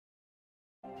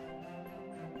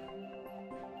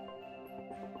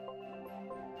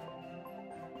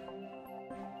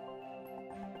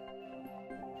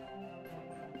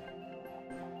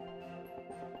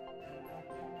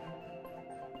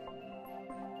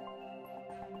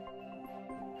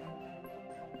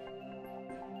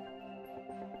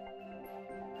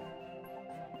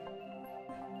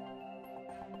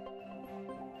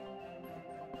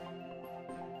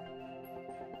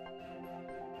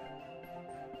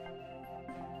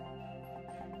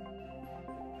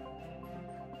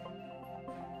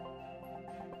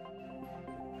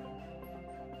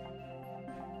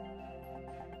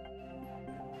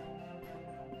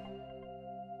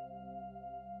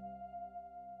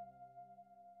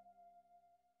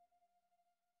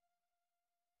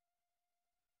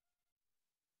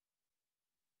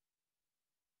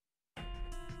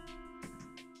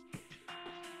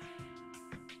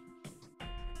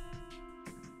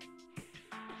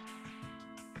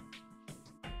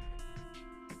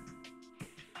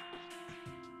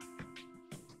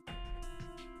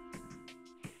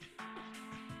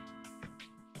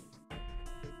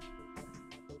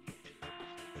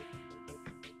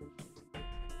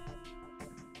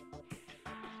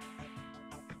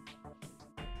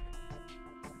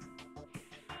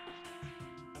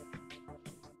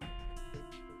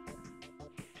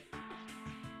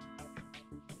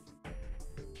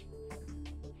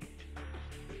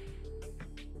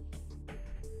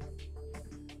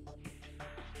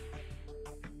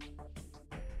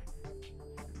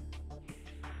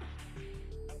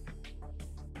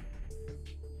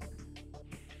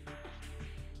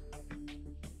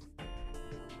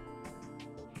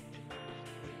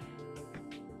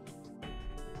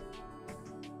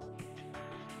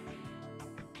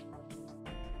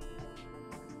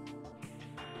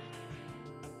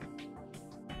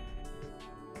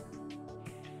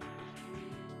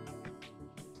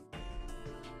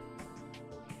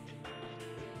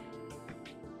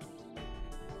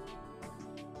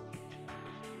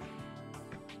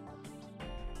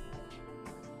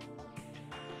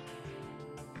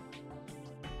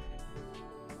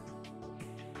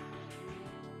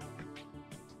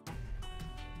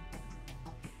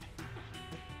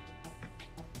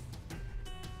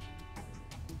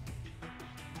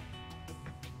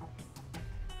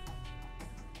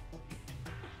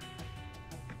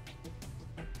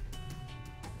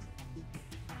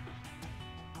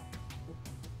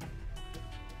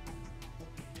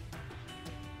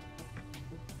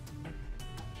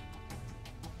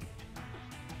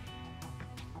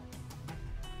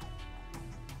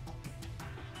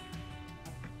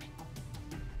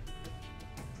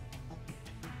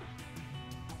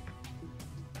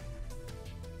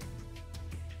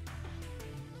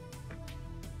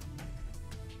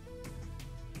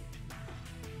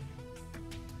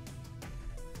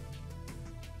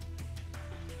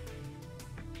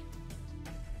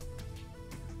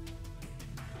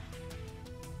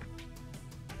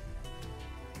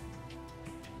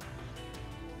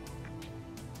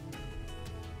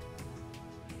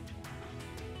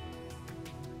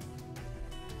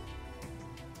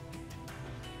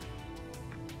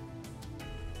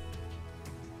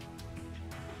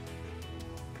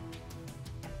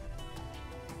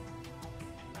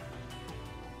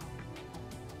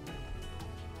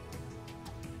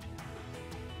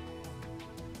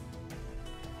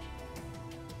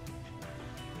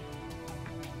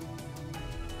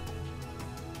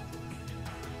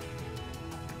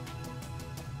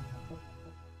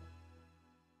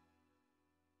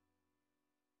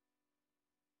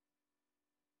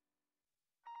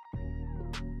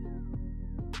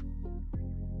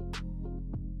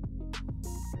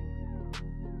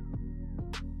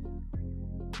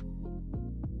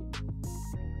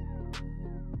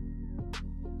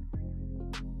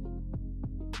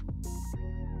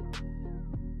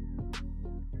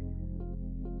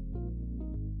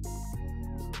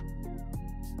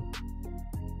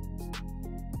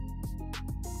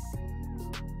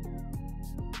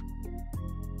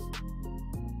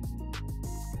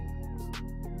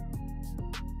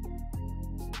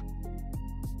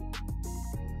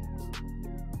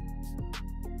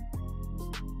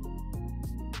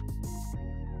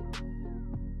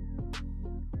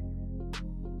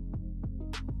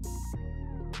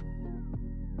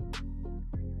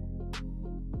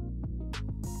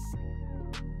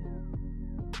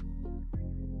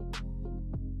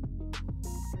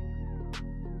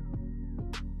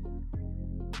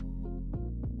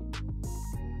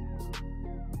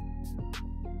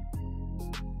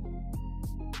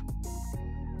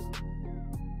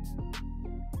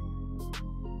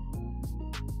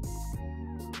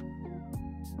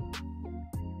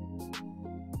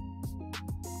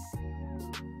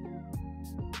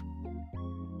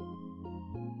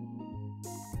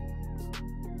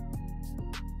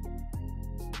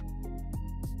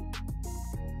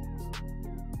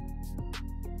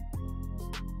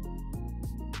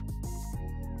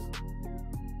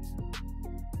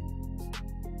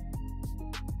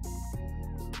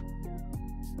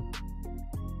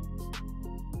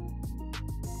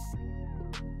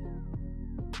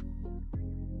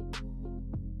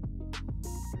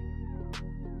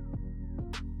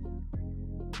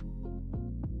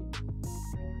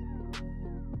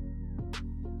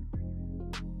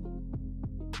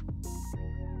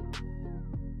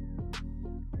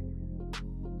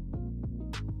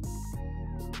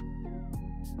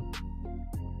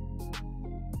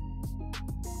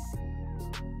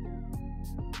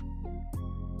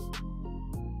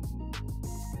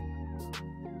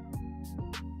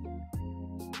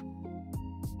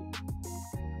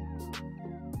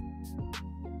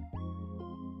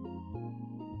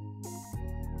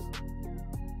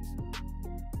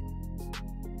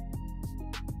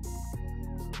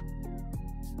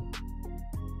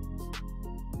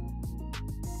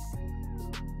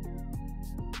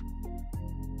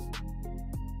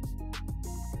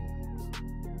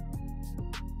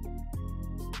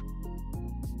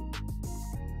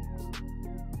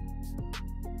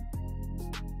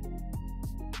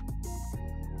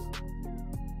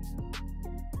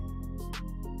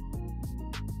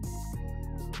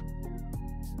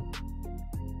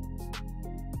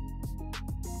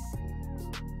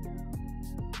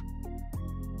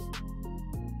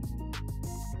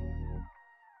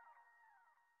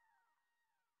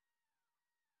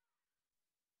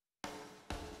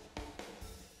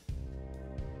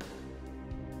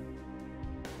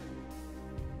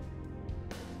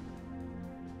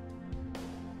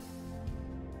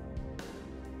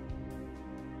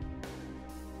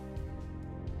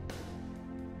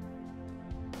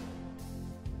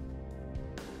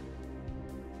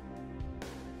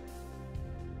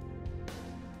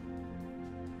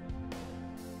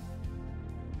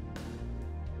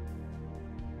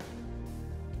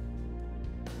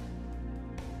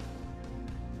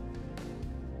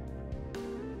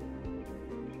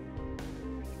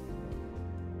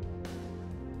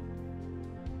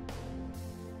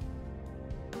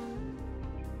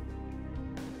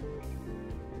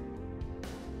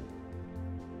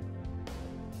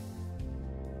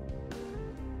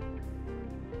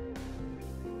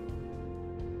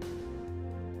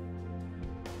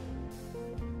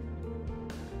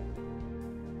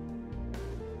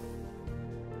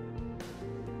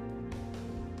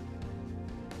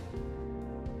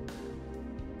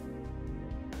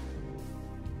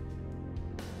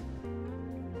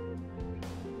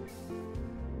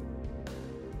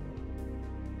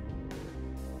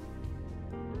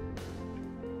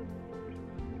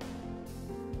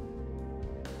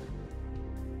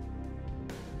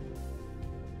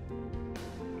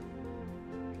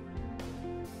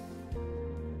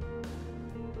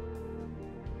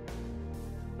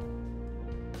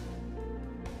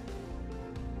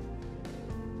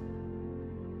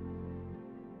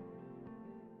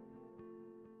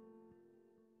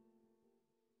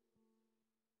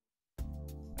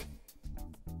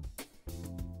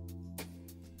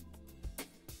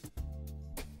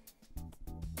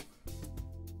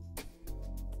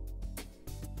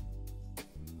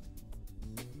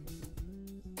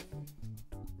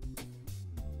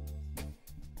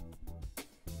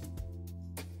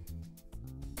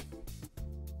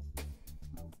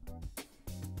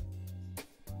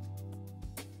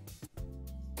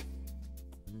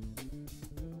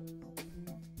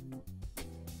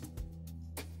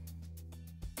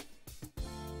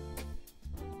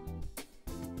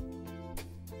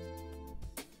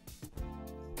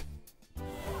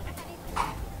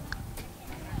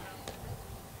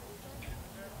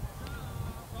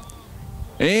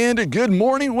And good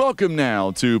morning. Welcome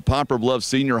now to Poplar Bluff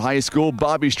Senior High School,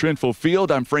 Bobby's Trentville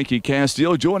Field. I'm Frankie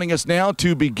Castillo. Joining us now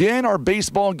to begin our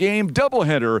baseball game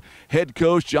doubleheader. Head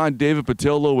coach John David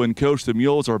Patillo and coach the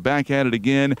Mules are back at it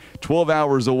again, 12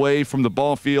 hours away from the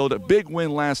ball field. A big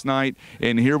win last night,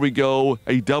 and here we go,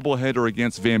 a doubleheader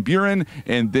against Van Buren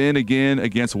and then again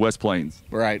against West Plains.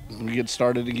 Right. We get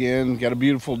started again. Got a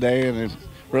beautiful day, and I'm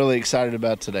really excited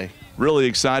about today. Really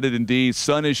excited indeed.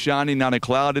 Sun is shining, not a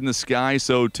cloud in the sky.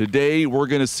 So today we're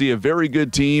going to see a very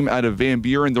good team out of Van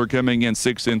Buren. They're coming in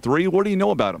 6-3. What do you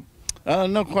know about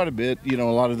them? Know quite a bit. You know,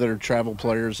 a lot of their travel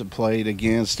players have played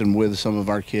against and with some of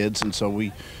our kids, and so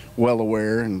we well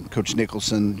aware. And Coach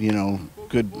Nicholson, you know,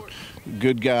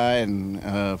 good guy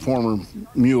and former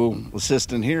Mule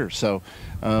assistant here. So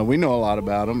we know a lot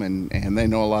about them, and they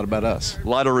know a lot about us. A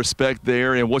lot of respect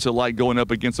there. And what's it like going up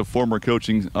against a former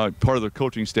coaching part of the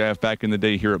coaching staff back in the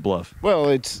day here at Bluff? Well,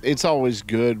 it's always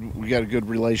good. We got a good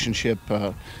relationship.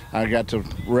 I got to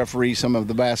referee some of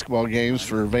the basketball games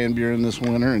for Van Buren this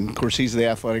winter, and of course he's the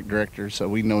athletic director, so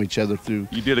we know each other through.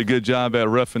 You did a good job at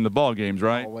roughing the ball games,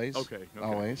 right? Always. Okay.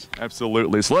 Always.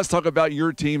 Absolutely. So let's talk about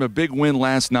your team. A big win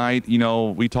last night. You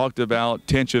know, we talked about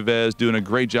Tenchavez doing a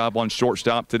great job on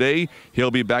shortstop today.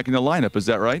 He'll be back in the lineup. Is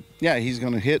that right? Yeah, he's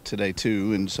going to hit today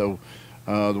too, and so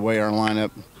the way our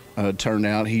lineup turned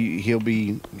out, he'll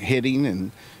be hitting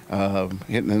and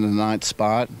hitting in the ninth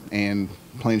spot and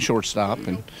playing shortstop.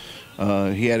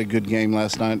 And he had a good game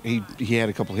last night. He had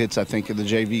a couple hits, I think, in the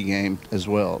JV game as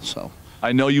well. So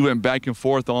I know you went back and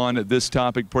forth on this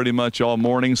topic pretty much all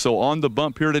morning. So on the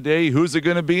bump here today, who's it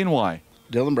going to be and why?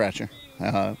 Dylan Bratcher.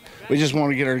 We just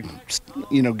want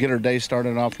to get our day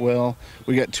started off well.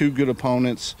 We got two good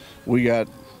opponents. We got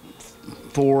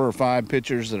 4 or 5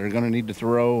 pitchers that are going to need to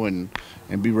throw and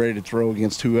be ready to throw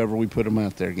against whoever we put them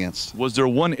out there against. Was there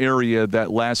one area that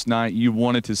last night you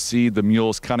wanted to see the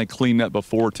Mules kind of clean up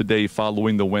before today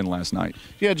following the win last night?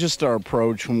 Yeah, just our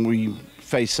approach when we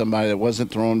faced somebody that wasn't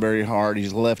throwing very hard.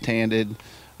 He's left-handed,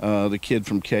 the kid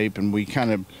from Cape, and we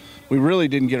really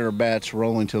didn't get our bats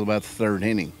rolling until about the third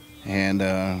inning.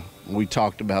 And we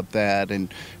talked about that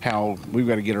and how we've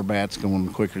got to get our bats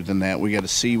going quicker than that. We got to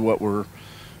see what we're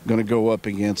going to go up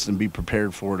against and be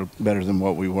prepared for it better than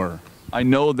what we were. I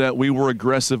know that we were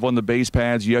aggressive on the base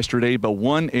pads yesterday, but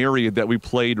one area that we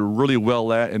played really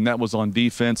well at, and that was on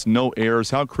defense, no errors.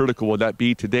 How critical will that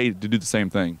be today to do the same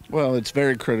thing? Well, it's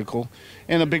very critical,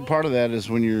 and a big part of that is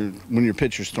when your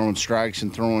pitcher's throwing strikes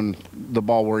and throwing the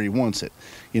ball where he wants it.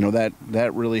 You know,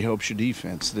 that really helps your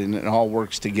defense. Then it all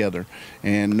works together,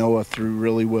 and Noah threw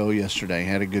really well yesterday,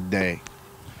 had a good day.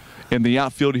 In the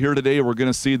outfield here today, we're going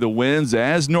to see the winds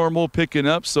as normal picking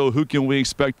up. So who can we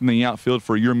expect in the outfield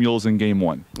for your Mules in game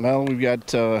one? Well, we've got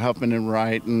Huffman in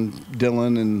right and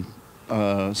Dylan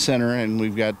in center, and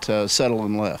we've got Settle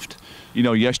in left. You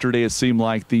know, yesterday it seemed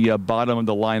like the bottom of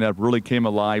the lineup really came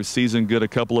alive. Season good, a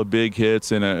couple of big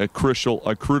hits and a critical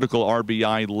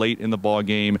RBI late in the ball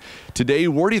game. Today,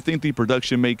 where do you think the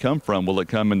production may come from? Will it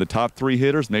come in the top 3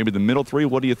 hitters, maybe the middle 3?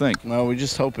 What do you think? Well, we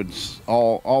just hope it's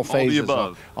all phases.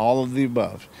 All of the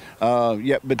above.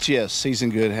 Yeah, but yes, Season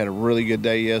good had a really good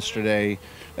day yesterday.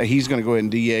 He's going to go ahead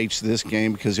and DH this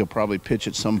game because he'll probably pitch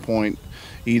at some point.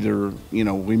 Either, you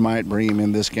know, we might bring him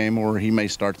in this game or he may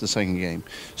start the second game.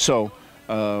 So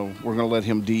we're going to let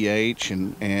him DH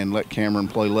and let Cameron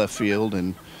play left field.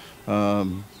 And,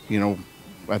 you know,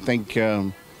 I think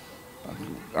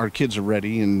our kids are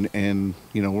ready and,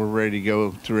 you know, we're ready to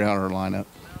go throughout our lineup.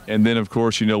 And then, of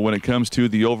course, you know, when it comes to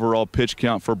the overall pitch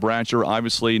count for Bratcher,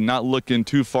 obviously not looking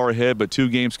too far ahead, but 2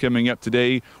 games coming up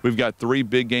today. We've got 3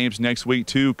 big games next week,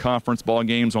 2 conference ball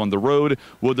games on the road.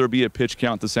 Will there be a pitch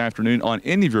count this afternoon on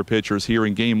any of your pitchers here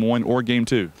in game 1 or game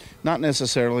 2? Not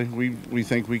necessarily. We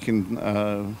think we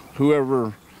can,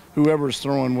 whoever's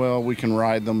throwing well, we can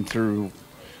ride them through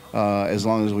as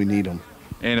long as we need them.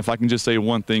 And if I can just say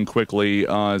one thing quickly,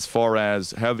 as far as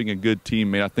having a good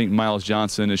teammate, I think Miles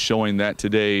Johnson is showing that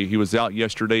today. He was out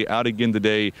yesterday, out again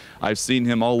today. I've seen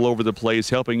him all over the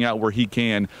place, helping out where he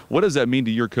can. What does that mean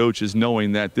to your coaches,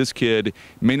 knowing that this kid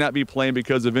may not be playing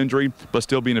because of injury, but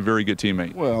still being a very good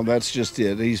teammate? Well, that's just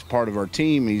it. He's part of our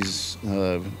team. He's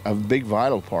a big,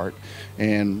 vital part.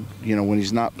 And, you know, when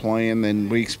he's not playing, then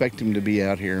we expect him to be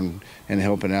out here and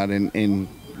helping out. And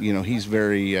you know, he's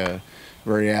very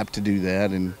apt to do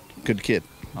that, and good kid.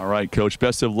 All right, Coach,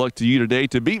 best of luck to you today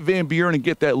to beat Van Buren and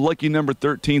get that lucky number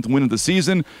 13th win of the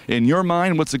season. In your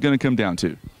mind, what's it going to come down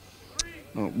to?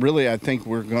 Well, really, I think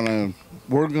we're gonna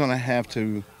have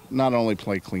to not only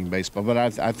play clean baseball, but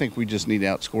I think we just need to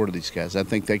outscore these guys. I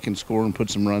think they can score and put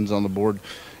some runs on the board,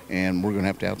 and we're going to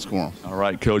have to outscore them. All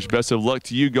right, Coach, best of luck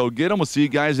to you. Go get them. We'll see you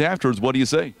guys afterwards. What do you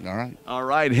say? All right. All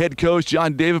right, head coach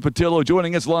John David Patillo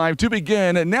joining us live to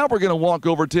begin. And now we're going to walk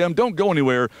over to him. Don't go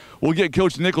anywhere. We'll get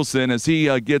Coach Nicholson as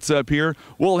he gets up here.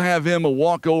 We'll have him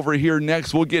walk over here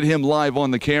next. We'll get him live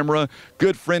on the camera.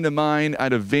 Good friend of mine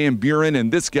out of Van Buren.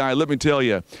 And this guy, let me tell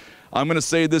you, I'm going to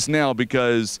say this now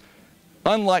because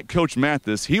unlike Coach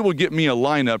Mathis, he will get me a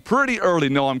lineup pretty early.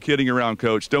 No, I'm kidding around,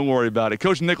 Coach. Don't worry about it.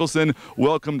 Coach Nicholson,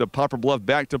 welcome to Poplar Bluff,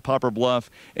 back to Poplar Bluff.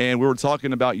 And we were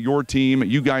talking about your team.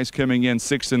 You guys coming in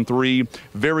 6-3.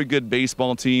 Very good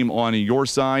baseball team on your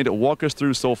side. Walk us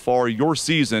through so far your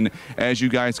season as you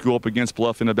guys go up against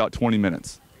Bluff in about 20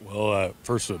 minutes. Well,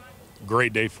 first, a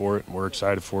great day for it. We're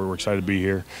excited for it. We're excited to be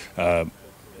here.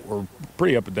 We're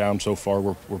pretty up and down so far.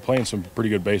 We're playing some pretty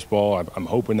good baseball. I'm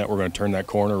hoping that we're going to turn that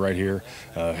corner right here.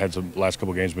 Had some last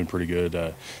couple games been pretty good.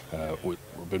 We've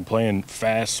been playing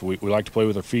fast. We like to play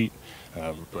with our feet.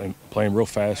 Playing real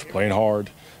fast, playing hard.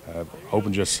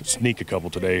 Hoping just sneak a couple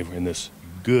today in this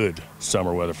good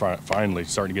summer weather. Finally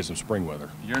starting to get some spring weather.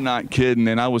 You're not kidding.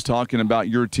 And I was talking about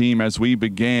your team as we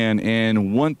began.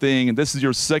 And one thing, this is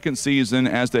your second season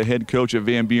as the head coach at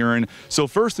Van Buren. So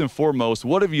first and foremost,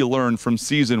 what have you learned from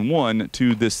season 1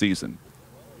 to this season?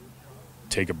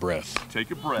 Take a breath. Take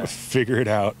a breath. Figure it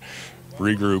out,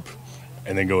 regroup,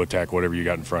 and then go attack whatever you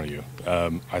got in front of you.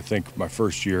 I think my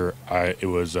first year, it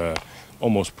was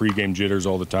almost pregame jitters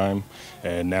all the time.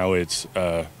 And now it's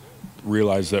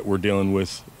realize that we're dealing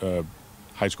with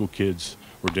high school kids.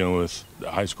 We're dealing with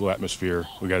the high school atmosphere.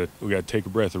 We got to take a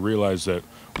breath and realize that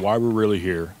why we're really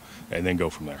here, and then go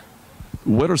from there.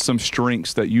 What are some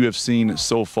strengths that you have seen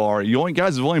so far? You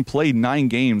guys have only played 9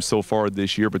 games so far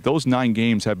this year, but those 9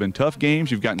 games have been tough games.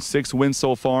 You've gotten 6 wins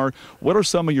so far. What are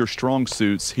some of your strong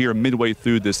suits here midway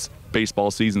through this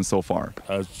baseball season so far?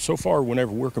 So far,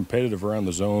 whenever we're competitive around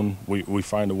the zone, we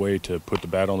find a way to put the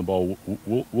bat on the ball.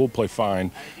 We'll play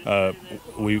fine.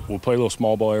 We'll play a little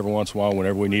small ball every once in a while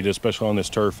whenever we need it, especially on this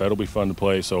turf. That'll be fun to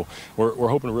play. So we're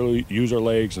hoping to really use our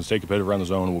legs and stay competitive around the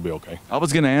zone, and we'll be okay. I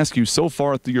was going to ask you, so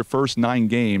far through your first 9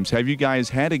 games, have you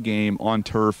guys had a game on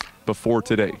turf before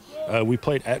today? We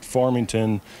played at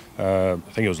Farmington, I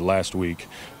think it was last week,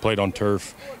 played on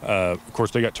turf. Of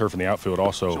course, they got turf in the outfield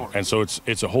also, sure. And so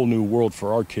it's a whole new world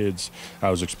for our kids. I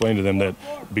was explaining to them that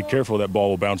be careful, that ball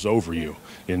will bounce over you.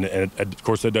 And of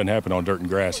course, that doesn't happen on dirt and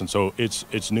grass. And so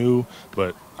it's new,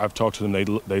 but I've talked to them.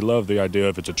 They love the idea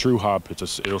if it's a true hop,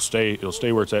 it'll stay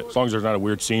where it's at, as long as there's not a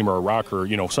weird seam or a rock or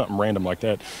something random like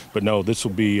that. But no, this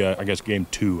will be I guess game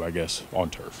 2 on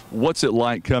turf. What's it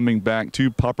like coming back to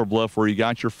Poplar Bluff, where you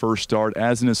got your first start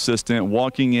as an assistant,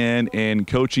 walking in and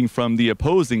coaching from the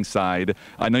opposing side?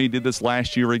 I know you did this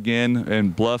last year again,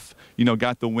 and Bluff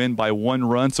got the win by 1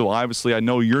 run. So obviously, I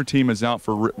know your team is out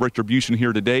for retribution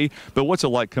here today. But what's it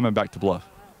like coming back to Bluff?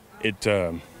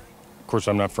 Of course,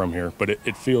 I'm not from here, but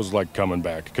it feels like coming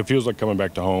back. It feels like coming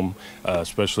back to home,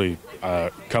 especially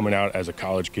coming out as a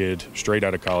college kid, straight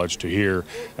out of college to here.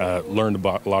 Learned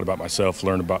a lot about myself,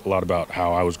 learned a lot about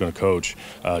how I was going to coach,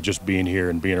 just being here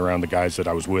and being around the guys that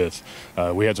I was with.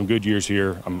 We had some good years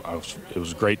here. It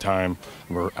was a great time.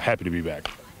 We're happy to be back.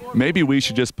 Maybe we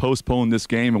should just postpone this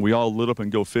game and we all lit up and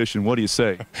go fishing. What do you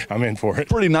say? I'm in for it.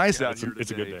 Pretty nice out here.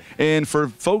 It's a good day. And for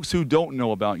folks who don't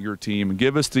know about your team,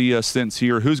 give us the sense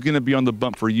here. Who's going to be on the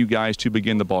bump for you guys to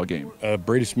begin the ball game?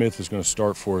 Brady Smith is going to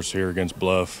start for us here against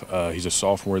Bluff. He's a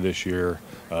sophomore this year.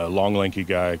 Long, lanky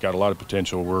guy. Got a lot of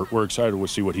potential. We're excited to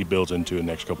see what he builds into in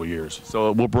the next couple of years.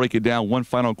 So we'll break it down. One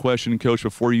final question, Coach,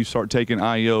 before you start taking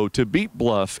IO. To beat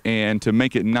Bluff and to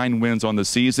make it 9 wins on the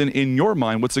season, in your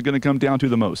mind, what's it going to come down to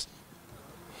the most?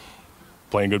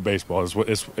 Playing good baseball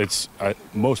is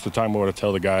most of the time what I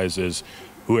tell the guys is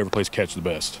whoever plays catch the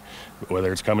best,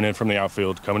 whether it's coming in from the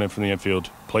outfield, coming in from the infield,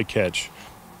 play catch.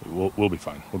 We'll be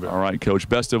fine. All right, Coach.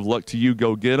 Best of luck to you.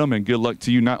 Go get them, and good luck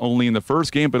to you not only in the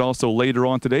first game, but also later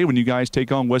on today when you guys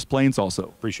take on West Plains also.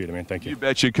 Appreciate it, man. Thank you. You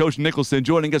betcha. Coach Nicholson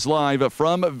joining us live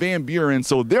from Van Buren.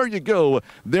 So there you go.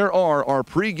 There are our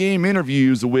pregame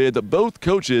interviews with both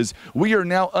coaches. We are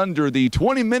now under the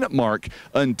 20-minute mark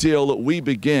until we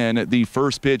begin the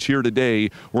first pitch here today.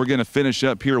 We're going to finish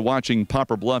up here watching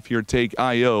Poplar Bluff here take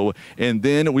IO, and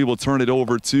then we will turn it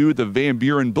over to the Van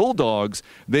Buren Bulldogs.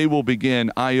 They will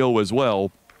begin IO as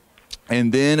well.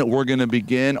 And then we're going to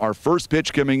begin our first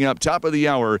pitch coming up top of the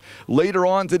hour. Later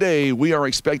on today, we are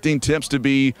expecting temps to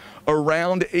be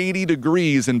around 80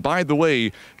 degrees. And by the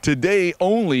way, today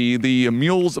only the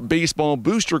Mules Baseball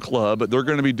Booster Club, they're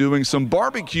going to be doing some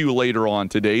barbecue later on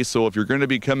today. So if you're going to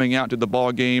be coming out to the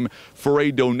ball game for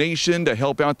a donation to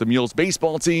help out the Mules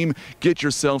baseball team, get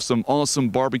yourself some awesome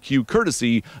barbecue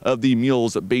courtesy of the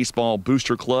Mules Baseball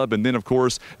Booster Club. And then, of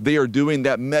course, they are doing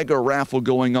that mega raffle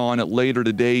going on later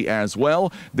today as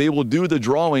well. They will do the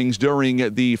drawings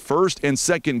during the first and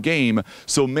second game,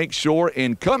 so make sure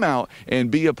and come out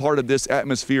and be a part of this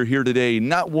atmosphere here today.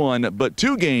 Not one, but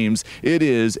two games. It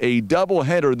is a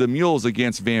doubleheader, the Mules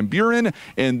against Van Buren,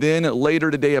 and then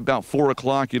later today about 4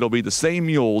 o'clock, it'll be the same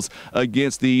Mules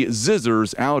against the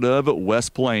Zizzers out of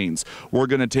West Plains. We're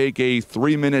going to take a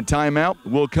 3-minute timeout.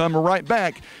 We'll come right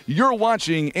back. You're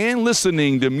watching and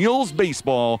listening to Mules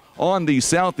Baseball on the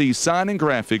Southeast Sign and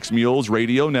Graphics Mules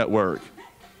Radio Network.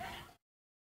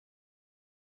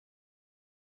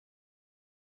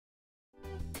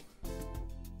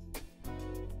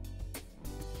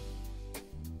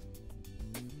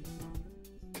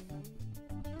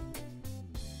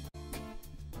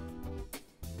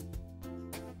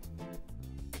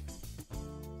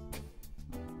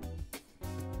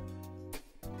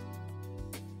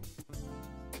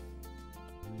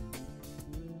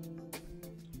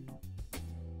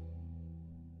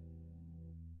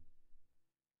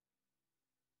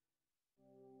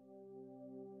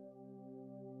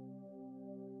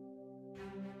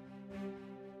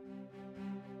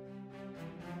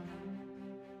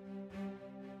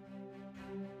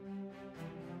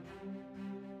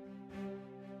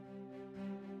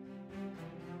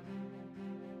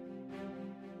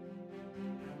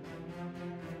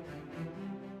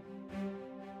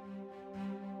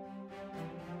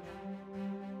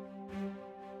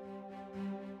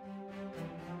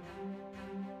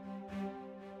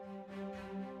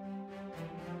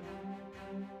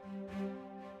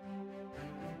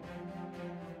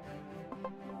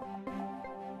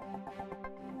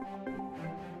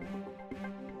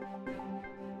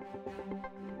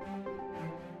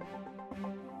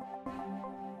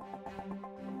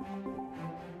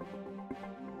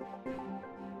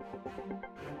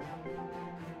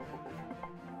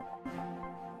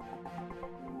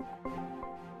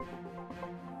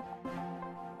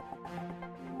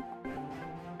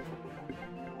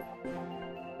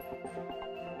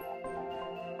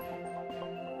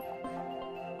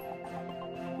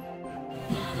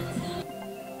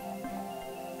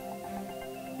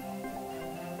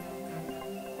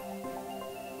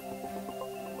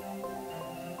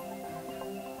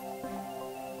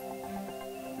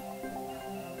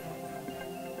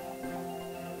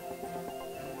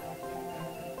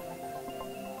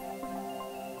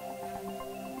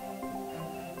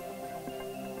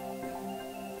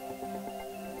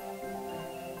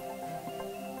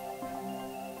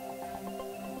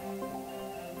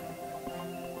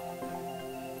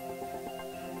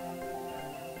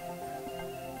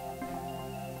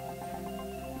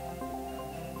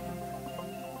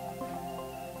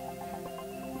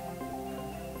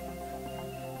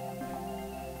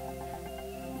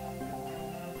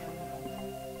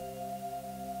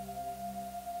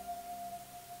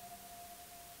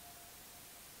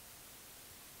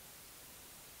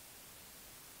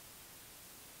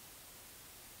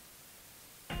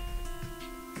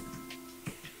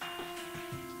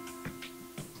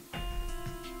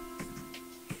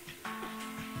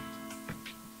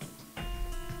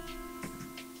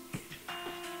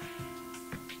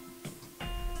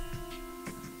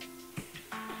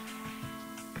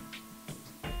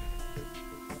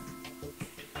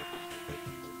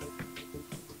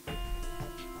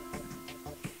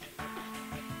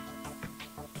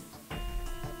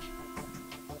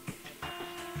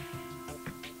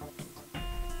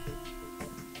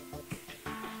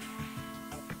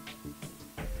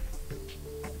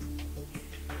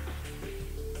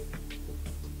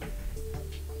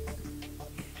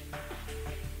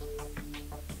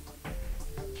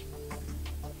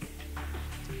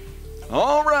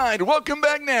 All right, welcome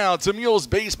back now to Mules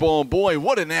Baseball. Boy,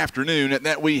 what an afternoon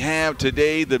that we have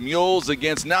today. The Mules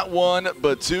against not one,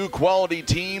 but two quality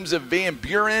teams of Van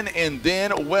Buren and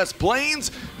then West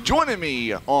Plains. Joining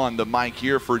me on the mic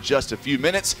here for just a few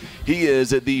minutes, he is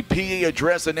the PA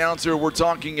address announcer. We're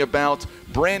talking about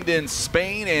Brandon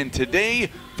Spain, and today,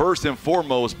 first and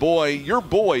foremost, boy, your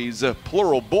boys,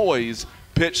 plural boys,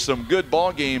 pitched some good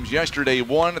ball games yesterday.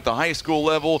 One at the high school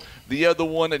level, the other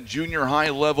one at junior high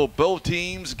level. Both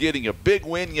teams getting a big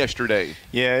win yesterday.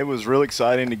 Yeah, it was really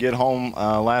exciting to get home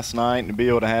last night and to be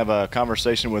able to have a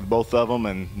conversation with both of them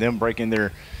and them breaking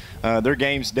their their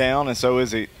game's down, and so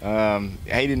is it.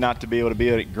 Hated not to be able to be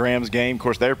at Graham's game. Of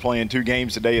course, they're playing 2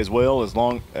 games today as well,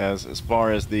 as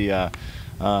far as the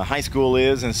high school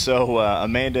is, and so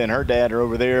Amanda and her dad are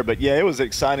over there. But yeah, it was an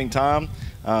exciting time.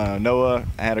 Noah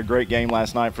had a great game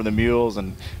last night for the Mules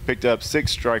and picked up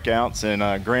 6 strikeouts,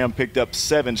 and Graham picked up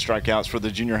 7 strikeouts for the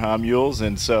junior high Mules,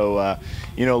 and so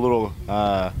you know, a little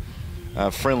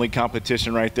friendly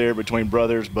competition right there between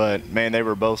brothers. But man, they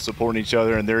were both supporting each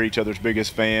other, and they're each other's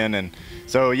biggest fan. And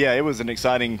so yeah, it was an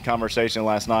exciting conversation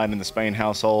last night in the Spain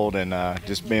household, and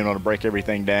just being able to break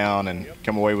everything down and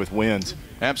come away with wins.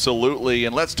 Absolutely,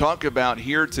 and let's talk about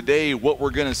here today what we're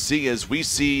going to see as we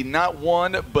see not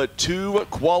 1 but 2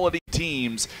 quality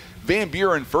teams. Van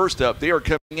Buren first up, they are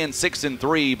coming in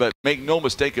 6-3, but make no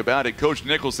mistake about it, Coach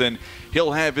Nicholson,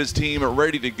 he'll have his team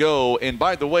ready to go. And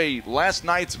by the way, last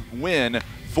night's win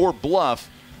for Bluff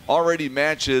already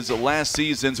matches last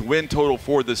season's win total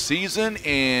for the season,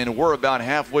 and we're about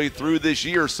halfway through this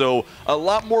year, so a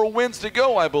lot more wins to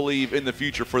go, I believe, in the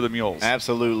future for the Mules.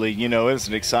 Absolutely. You know, it's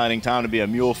an exciting time to be a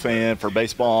Mule fan for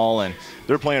baseball, and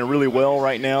they're playing really well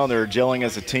right now. They're gelling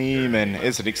as a team, and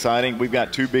it's exciting. We've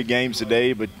got 2 big games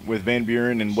today, but with Van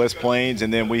Buren and West Plains,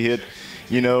 and then we hit,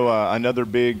 you know, another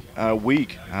big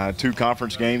week, 2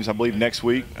 conference games, I believe, next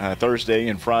week, Thursday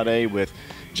and Friday, with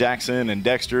Jackson and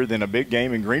Dexter, then a big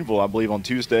game in Greenville, I believe, on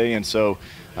Tuesday. And so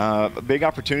a big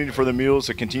opportunity for the Mules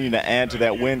to continue to add to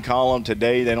that win column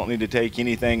today. They don't need to take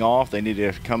anything off. They need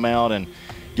to come out and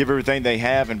give everything they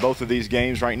have in both of these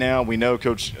games right now. We know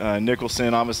Coach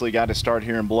Nicholson obviously got to start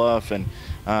here in Bluff, and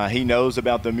he knows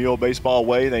about the Mule baseball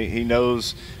way. He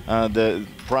knows the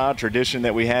proud tradition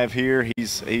that we have here.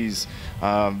 He's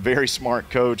very smart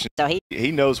coach. So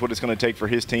he knows what it's going to take for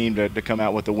his team to come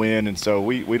out with the win, and so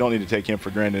we don't need to take him for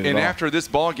granted And at all. after this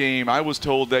ball game, I was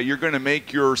told that you're going to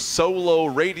make your solo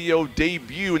radio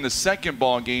debut in the second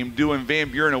ball game doing Van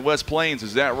Buren and West Plains.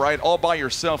 Is that right? All by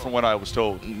yourself from what I was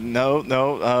told. No.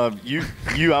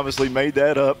 You obviously made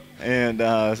that up. And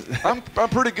I'm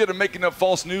pretty good at making up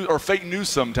false news or fake news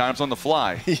sometimes on the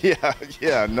fly.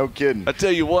 Yeah, no kidding. I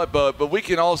tell you what, but we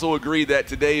can also agree that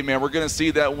today, man, we're going to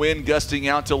see that wind gusting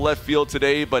out to left field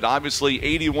today, but obviously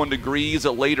 81 degrees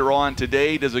later on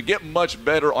today. Does it get much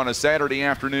better on a Saturday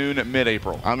afternoon at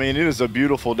mid-April? I mean, it is a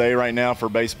beautiful day right now for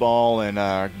baseball, and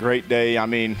a great day. I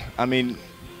mean,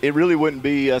 it really wouldn't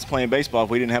be us playing baseball if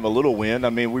we didn't have a little wind.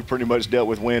 I mean, we pretty much dealt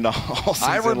with wind all season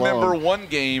I remember long. one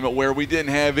game where we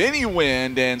didn't have any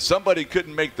wind and somebody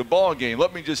couldn't make the ball game.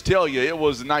 Let me just tell you, it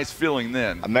was a nice feeling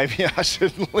then. Maybe I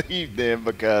shouldn't leave then,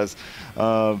 because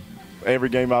every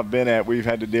game I've been at, we've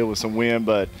had to deal with some wind.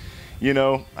 But, you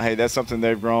know, hey, that's something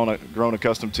they've grown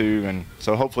accustomed to. And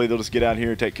so hopefully they'll just get out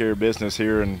here and take care of business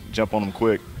here and jump on them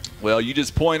quick. Well, you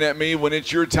just point at me when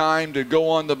it's your time to go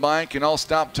on the mic, and I'll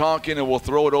stop talking, and we'll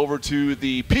throw it over to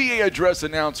the PA address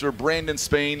announcer, Brandon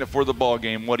Spain, for the ball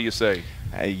game. What do you say?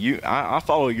 Hey, I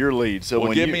follow your lead. So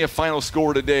well, give me a final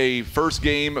score today. First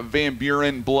game, Van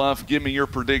Buren, Bluff. Give me your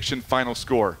prediction, final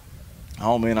score.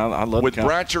 Oh, man, I love it. With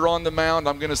Bratcher on the mound,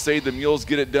 I'm going to say the Mules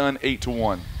get it done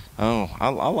 8-1. Oh, I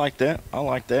like that. I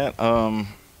like that. I'm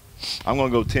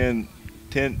going to go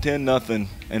 10-0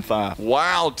 and 5.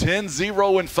 Wow,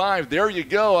 10-0 and 5. There you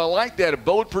go. I like that. A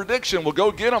bold prediction. We'll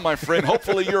go get him, my friend.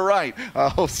 Hopefully you're right. I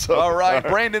hope so. All right,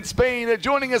 Brandon Spain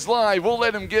joining us live. We'll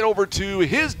let him get over to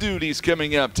his duties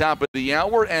coming up top of the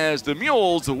hour as the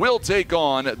Mules will take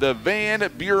on the Van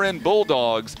Buren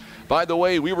Bulldogs. By the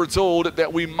way, we were told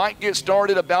that we might get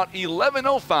started about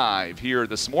 11:05 here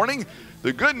this morning.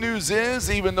 The good news is,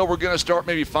 even though we're going to start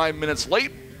maybe 5 minutes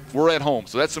late, we're at home,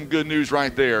 so that's some good news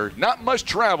right there. Not much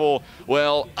travel.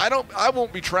 Well, I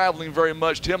won't be traveling very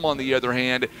much. Tim, on the other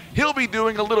hand, he'll be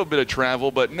doing a little bit of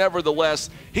travel, but nevertheless,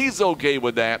 he's okay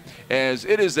with that, as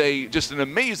it is just an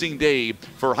amazing day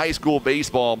for high school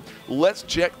baseball. Let's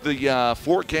check the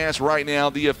forecast right now.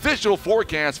 The official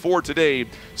forecast for today: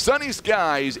 sunny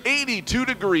skies, 82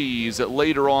 degrees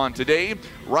later on today.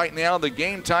 Right now, the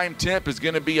game time temp is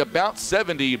going to be about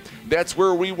 70. That's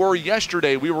where we were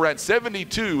yesterday. We were at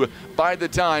 72 by the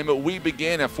time we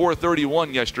began at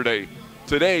 4:31 yesterday.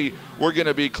 Today, we're going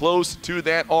to be close to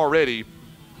that already.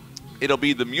 It'll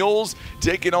be the Mules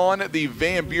taking on the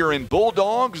Van Buren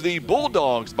Bulldogs. The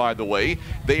Bulldogs, by the way,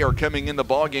 they are coming in the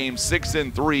ball game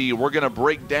 6-3. We're going to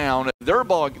break down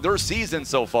their season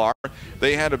so far.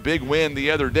 They had a big win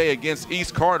the other day against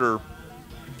East Carter.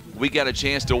 We got a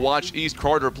chance to watch East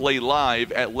Carter play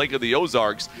live at Lake of the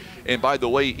Ozarks. And by the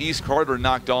way, East Carter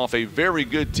knocked off a very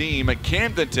good team at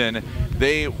Camdenton.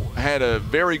 They had a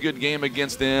very good game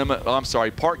against them. I'm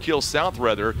sorry, Park Hill South,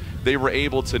 rather. They were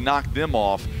able to knock them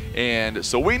off. And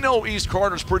so we know East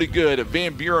Carter's pretty good.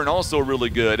 Van Buren also really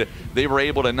good. They were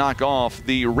able to knock off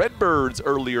the Redbirds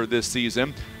earlier this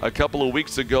season, a couple of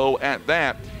weeks ago at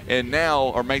that. And now,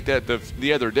 or make that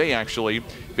the other day actually,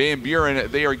 Van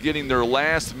Buren, they are getting their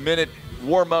last minute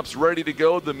warm-ups ready to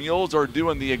go. The Mules are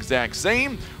doing the exact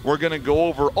same. We're going to go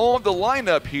over all of the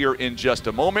lineup here in just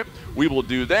a moment. We will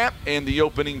do that, and the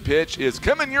opening pitch is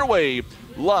coming your way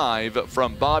live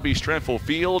from Bobby Strenfel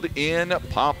Field in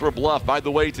Poplar Bluff. By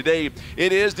the way, today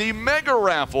it is the mega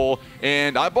raffle,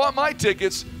 and I bought my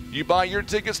tickets. You buy your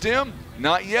tickets, Tim?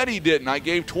 Not yet, he didn't. I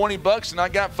gave $20 and I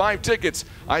got 5 tickets.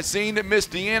 I seen Miss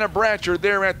Deanna Bratcher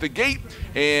there at the gate.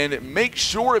 And make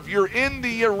sure if you're in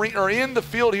the arena or in the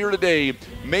field here today,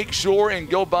 make sure and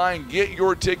go by and get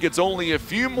your tickets. Only a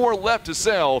few more left to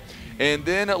sell. And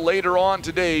then later on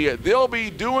today, they'll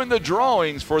be doing the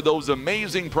drawings for those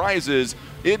amazing prizes.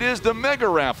 It is the mega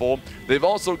raffle. They've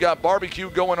also got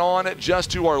barbecue going on just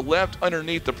to our left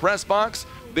underneath the press box.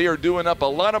 They are doing up a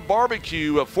lot of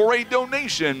barbecue for a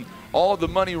donation. All of the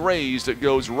money raised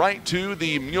goes right to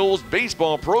the Mules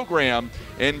baseball program.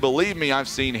 And believe me, I've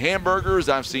seen hamburgers,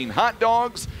 I've seen hot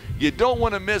dogs. You don't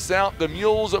want to miss out. The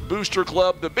Mules Booster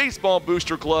Club, the Baseball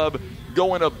Booster Club,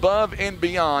 going above and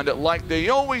beyond like they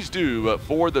always do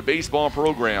for the baseball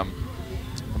program.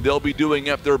 They'll be doing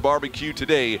up their barbecue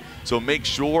today, so make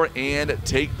sure and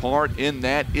take part in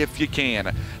that if you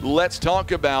can. Let's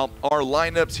talk about our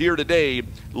lineups here today.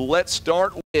 Let's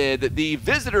start with the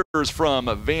visitors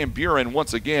from Van Buren.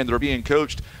 Once again, they're being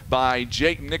coached by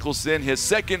Jake Nicholson, his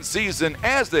second season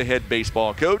as the head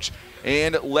baseball coach.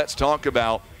 And let's talk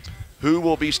about who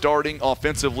will be starting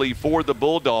offensively for the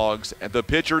Bulldogs. The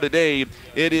pitcher today,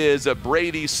 it is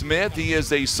Brady Smith. He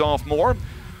is a sophomore.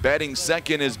 Batting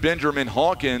second is Benjamin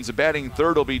Hawkins. Batting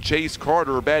third will be Chase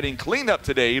Carter. Batting cleanup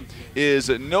today is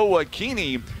Noah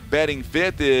Keeney. Batting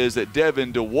fifth is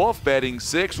Devin DeWolf. Batting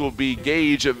sixth will be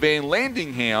Gage Van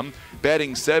Landingham.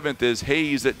 Batting seventh is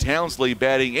Hayes Townsley.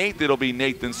 Batting eighth, it'll be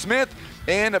Nathan Smith.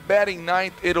 And batting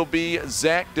ninth, it'll be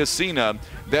Zach DeCina.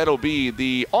 That'll be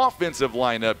the offensive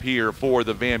lineup here for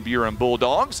the Van Buren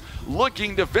Bulldogs.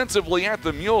 Looking defensively at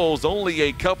the Mules, only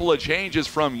a couple of changes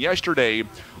from yesterday.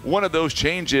 One of those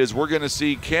changes, we're going to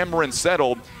see Cameron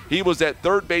Settle. He was at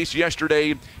third base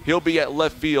yesterday. He'll be at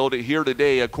left field here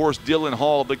today. Of course, Dylan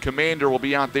Hall, the commander, will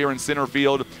be out there in center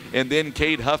field. And then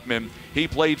Cade Huffman, he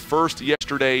played first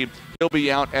yesterday. He'll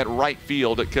be out at right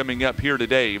field coming up here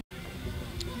today.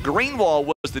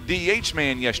 Greenwald was the DH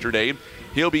man yesterday.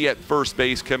 He'll be at first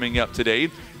base coming up today.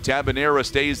 Tabanera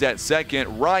stays at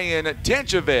second. Ryan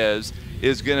Tenchavez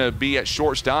is going to be at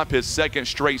shortstop, his second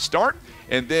straight start.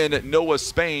 And then Noah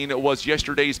Spain was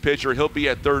yesterday's pitcher. He'll be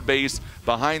at third base.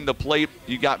 Behind the plate,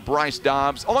 you got Bryce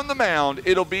Dobbs. On the mound,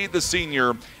 it'll be the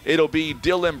senior. It'll be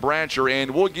Dylan Bratcher,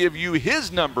 and we'll give you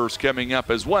his numbers coming up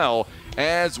as well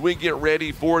as we get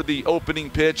ready for the opening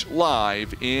pitch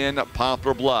live in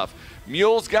Poplar Bluff.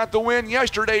 Mules got the win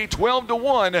yesterday,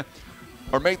 12-1.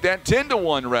 Or make that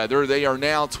 10-1 rather. They are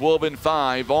now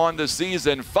 12-5 on the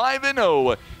season,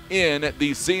 5-0 in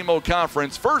the SEMO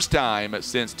Conference. First time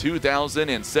since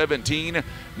 2017.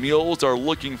 Mules are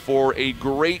looking for a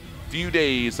great few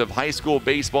days of high school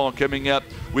baseball coming up.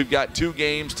 We've got 2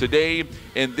 games today,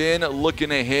 and then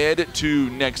looking ahead to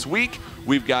next week,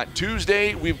 we've got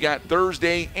Tuesday, we've got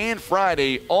Thursday, and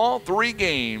Friday. All 3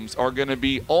 games are going to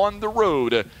be on the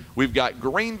road. We've got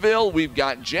Greenville, we've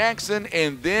got Jackson,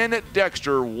 and then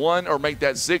Dexter,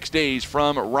 6 days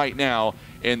from right now.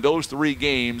 And those 3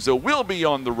 games will be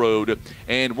on the road.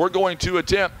 And we're going to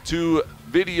attempt to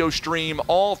video stream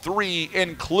all 3,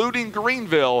 including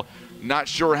Greenville. Not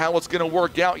sure how it's going to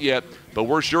work out yet, but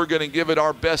we're sure going to give it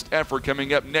our best effort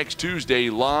coming up next Tuesday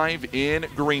live in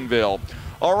Greenville.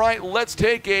 All right, let's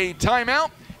take a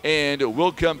timeout. And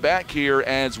we'll come back here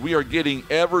as we are getting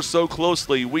ever so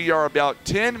closely. We are about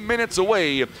 10 minutes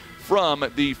away from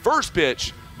the first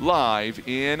pitch live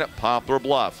in Poplar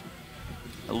Bluff.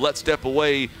 Let's step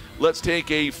away. Let's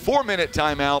take a 4-minute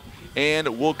timeout, and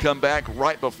we'll come back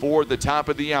right before the top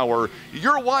of the hour.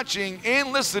 You're watching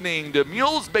and listening to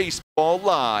Mules Baseball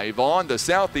live on the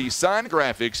Southeast Sign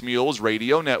Graphics Mules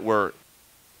Radio Network.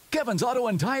 Kevin's Auto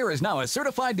and Tire is now a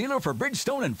certified dealer for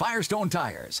Bridgestone and Firestone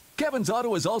tires. Kevin's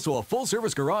Auto is also a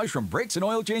full-service garage from brakes and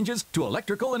oil changes to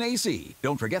electrical and AC.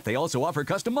 Don't forget they also offer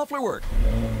custom muffler work.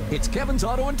 It's Kevin's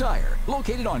Auto and Tire,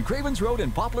 located on Cravens Road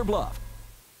in Poplar Bluff.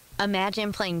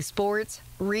 Imagine playing sports,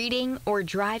 reading, or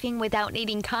driving without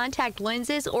needing contact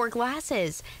lenses or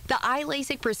glasses. The eye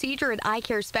LASIK procedure at Eye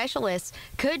Care Specialists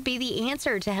could be the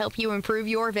answer to help you improve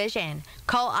your vision.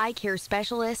 Call Eye Care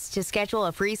Specialists to schedule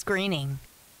a free screening.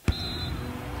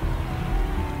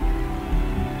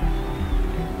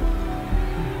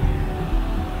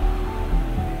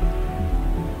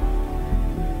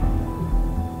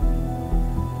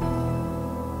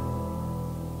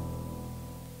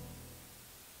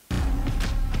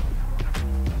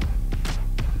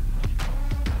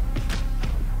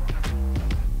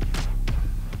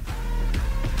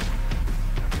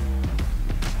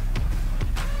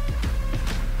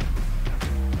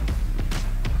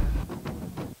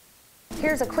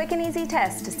 Here's a quick and easy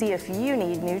test to see if you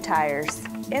need new tires.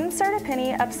 Insert a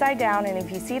penny upside down, and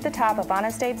if you see the top of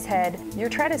Honest Abe's head, your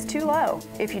tread is too low.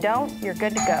 If you don't, you're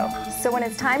good to go. So when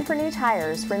it's time for new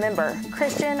tires, remember,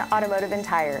 Christian Automotive and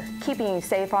Tire, keeping you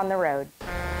safe on the road.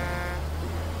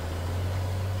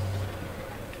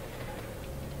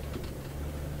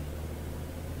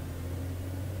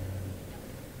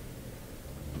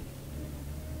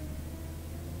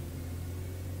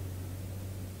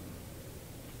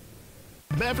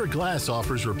 Maverick Glass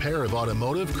offers repair of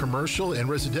automotive, commercial, and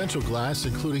residential glass,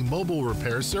 including mobile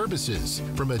repair services.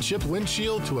 From a chipped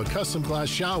windshield to a custom glass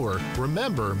shower,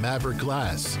 remember Maverick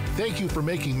Glass. Thank you for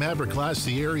making Maverick Glass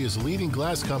the area's leading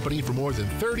glass company for more than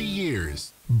 30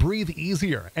 years. Breathe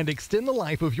easier and extend the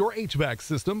life of your HVAC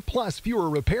system, plus fewer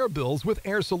repair bills with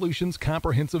Air Solutions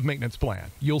Comprehensive Maintenance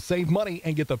Plan. You'll save money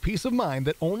and get the peace of mind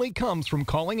that only comes from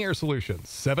calling Air Solutions.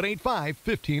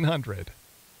 785-1500.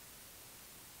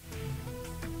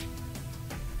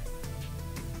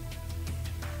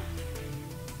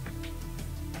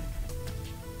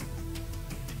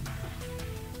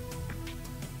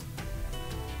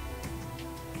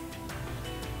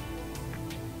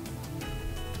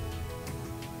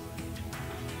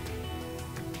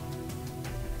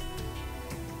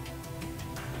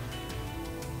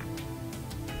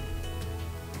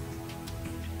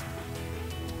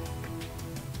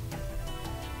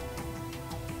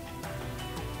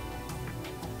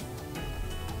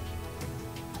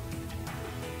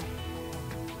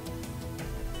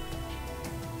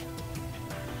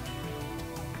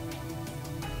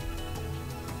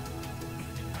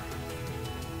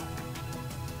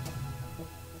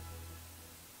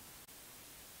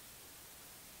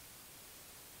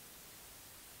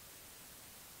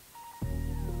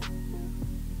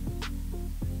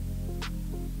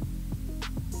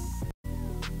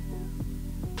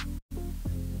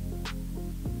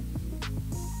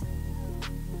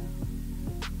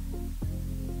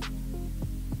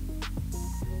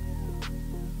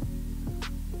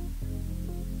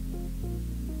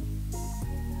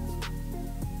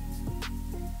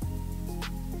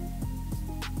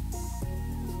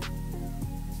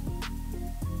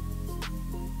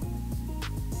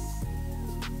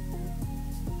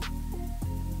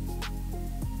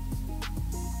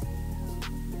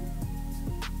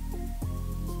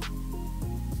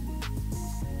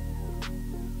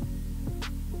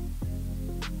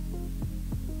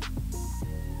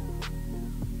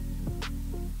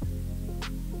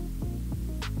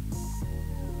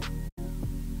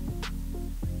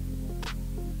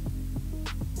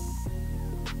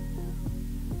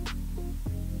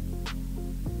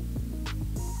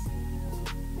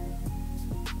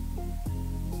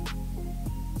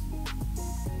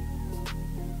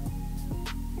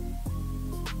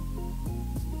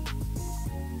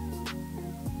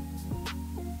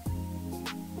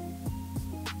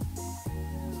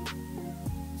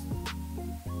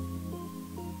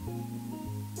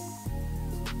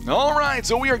 All right,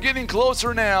 so we are getting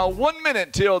closer now. 1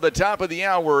 minute till the top of the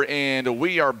hour, and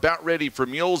we are about ready for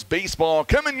Mules Baseball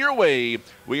coming your way.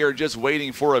 We are just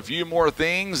waiting for a few more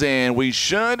things, and we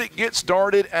should get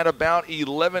started at about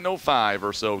 11:05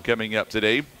 or so coming up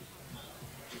today.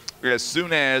 As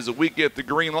soon as we get the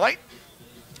green light,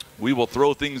 we will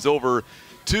throw things over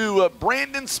to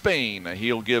Brandon Spain.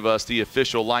 He'll give us the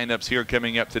official lineups here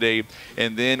coming up today,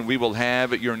 and then we will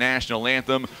have your national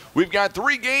anthem. We've got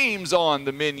 3 games on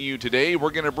the menu today.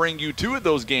 We're going to bring you 2 of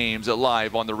those games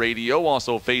live on the radio,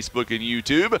 also Facebook and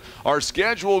YouTube. Our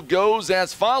schedule goes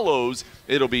as follows.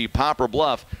 It'll be Poplar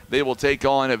Bluff. They will take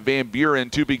on Van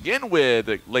Buren to begin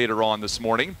with later on this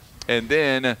morning. And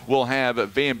then we'll have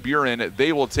Van Buren.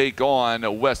 They will take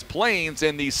on West Plains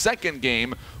in the second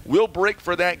game. We'll break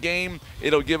for that game.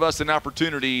 It'll give us an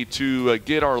opportunity to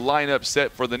get our lineup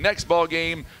set for the next ball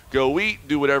game, go eat,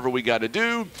 do whatever we got to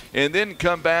do, and then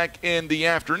come back in the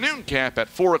afternoon cap at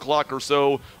 4 o'clock or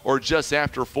so, or just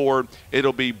after 4.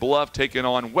 It'll be Bluff taking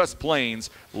on West Plains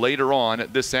later on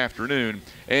this afternoon.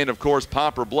 And, of course,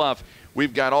 Poplar Bluff.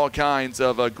 We've got all kinds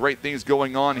of great things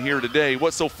going on here today.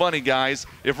 What's so funny, guys?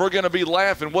 If we're going to be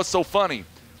laughing, what's so funny?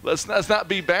 Let's not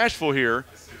be bashful here.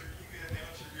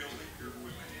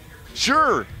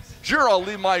 Sure, I'll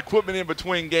leave my equipment in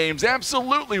between games.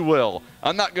 Absolutely will.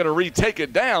 I'm not going to retake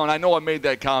it down. I know I made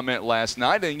that comment last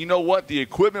night, and you know what? The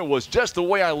equipment was just the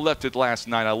way I left it last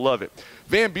night. I love it.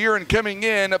 Van Buren coming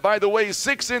in, by the way,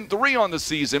 6-3 on the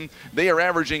season. They are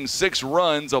averaging 6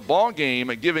 runs a ball game,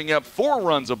 giving up 4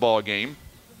 runs a ball game.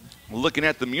 Looking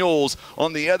at the Mules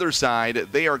on the other side,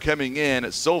 they are coming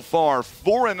in so far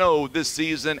 4-0 this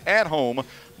season at home.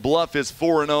 Bluff is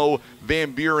 4-0.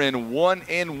 Van Buren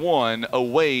 1-1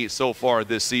 away so far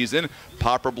this season.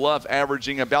 Poplar Bluff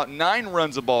averaging about 9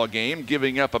 runs a ball game,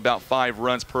 giving up about 5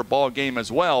 runs per ball game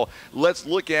as well. Let's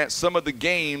look at some of the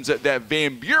games that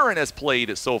Van Buren has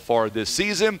played so far this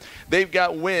season. They've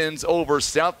got wins over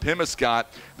South Pemiscot.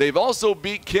 They've also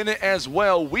beat Kennett as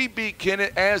well. We beat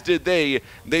Kennett, as did they.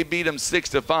 They beat them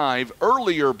 6-5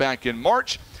 earlier back in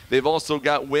March. They've also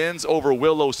got wins over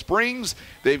Willow Springs.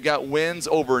 They've got wins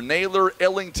over Naylor,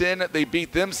 Ellington. They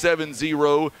beat them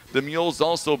 7-0. The Mules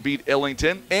also beat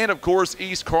Ellington. And, of course,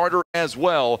 East Carter as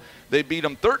well. They beat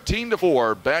them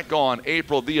 13-4 back on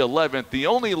April the 11th. The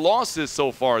only losses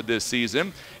so far this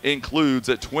season includes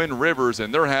Twin Rivers,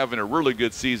 and they're having a really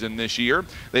good season this year.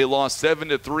 They lost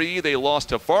 7-3. They lost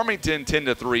to Farmington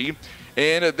 10-3.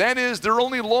 And that is their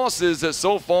only losses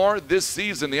so far this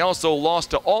season. They also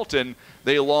lost to Alton.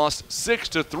 They lost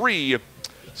 6-3.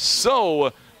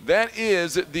 So that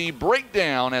is the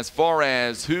breakdown as far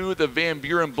as who the Van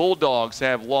Buren Bulldogs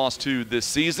have lost to this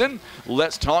season.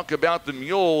 Let's talk about the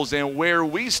Mules and where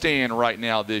we stand right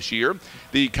now this year.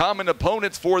 The common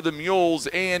opponents for the Mules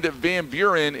and Van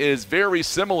Buren is very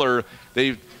similar.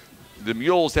 The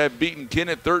Mules have beaten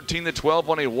Kennett 13-12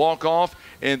 on a walk-off,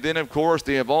 and then, of course,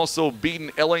 they have also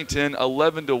beaten Ellington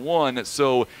 11-1.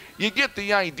 So you get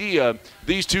the idea.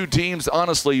 These two teams,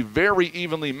 honestly, very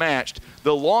evenly matched.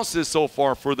 The losses so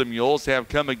far for the Mules have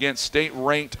come against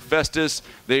state-ranked Festus.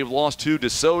 They've lost to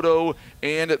DeSoto,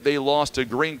 and they lost to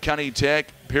Greene County Tech,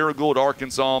 Paragould,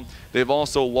 Arkansas. They've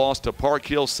also lost to Park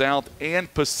Hill South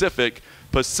and Pacific.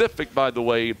 Pacific, by the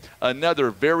way, another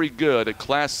very good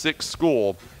Class 6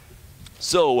 school.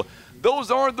 So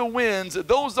those are the wins,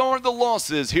 those are the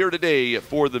losses here today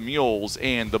for the Mules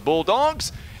and the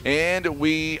Bulldogs. And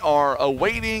we are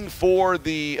awaiting for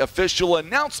the official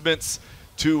announcements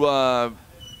to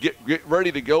get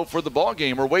ready to go for the ball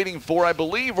game. We're waiting for, I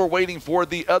believe we're waiting for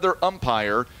the other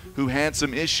umpire who had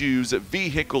some issues,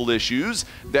 vehicle issues.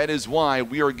 That is why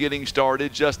we are getting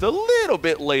started just a little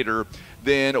bit later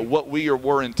than what we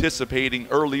were anticipating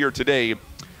earlier today.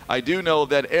 I do know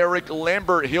that Eric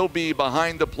Lambert, he'll be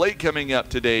behind the plate coming up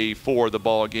today for the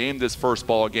ball game, this first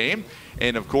ball game.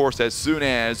 And, of course, as soon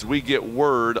as we get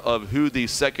word of who the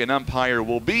second umpire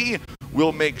will be,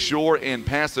 we'll make sure and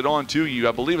pass it on to you.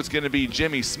 I believe it's going to be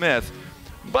Jimmy Smith.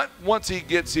 But once he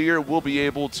gets here, we'll be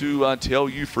able to tell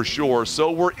you for sure.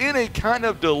 So we're in a kind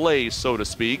of delay, so to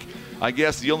speak. I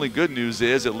guess the only good news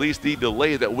is, at least the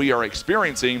delay that we are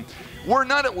experiencing, we're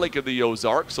not at Lake of the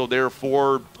Ozarks, so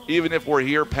therefore, even if we're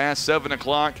here past 7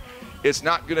 o'clock, it's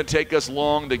not going to take us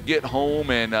long to get home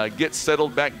and get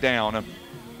settled back down.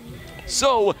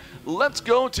 So let's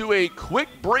go to a quick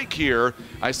break here.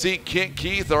 I see Kent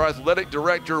Keith, our athletic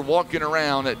director, walking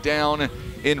around down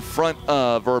in front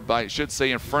of, or I should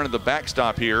say in front of the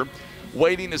backstop here,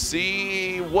 waiting to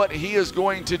see what he is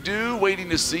going to do,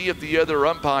 waiting to see if the other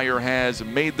umpire has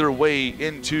made their way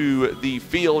into the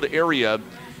field area.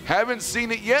 Haven't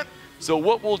seen it yet, so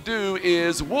what we'll do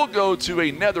is we'll go to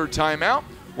another timeout.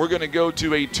 We're going to go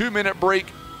to a 2-minute break.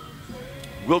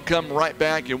 We'll come right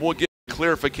back and we'll get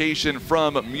clarification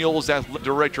from Mules Athletic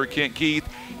Director Kent Keith.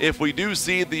 If we do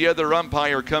see the other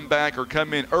umpire come back or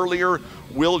come in earlier,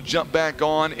 we'll jump back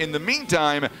on. In the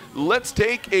meantime, let's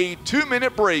take a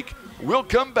 2-minute break. We'll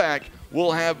come back.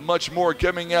 We'll have much more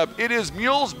coming up. It is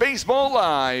Mules Baseball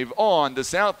Live on the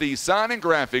Southeast Sign and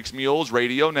Graphics Mules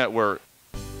Radio Network.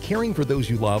 Caring for those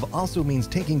you love also means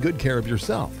taking good care of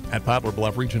yourself. At Poplar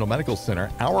Bluff Regional Medical Center,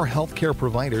 our healthcare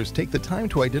providers take the time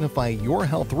to identify your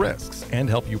health risks and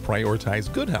help you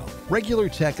prioritize good health. Regular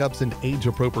checkups and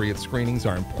age-appropriate screenings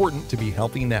are important to be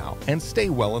healthy now and stay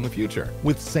well in the future.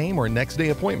 With same or next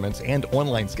day appointments and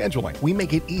online scheduling, we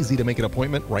make it easy to make an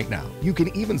appointment right now. You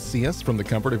can even see us from the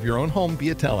comfort of your own home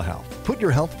via telehealth. Put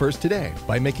your health first today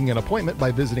by making an appointment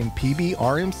by visiting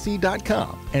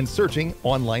pbrmc.com and searching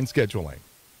online scheduling.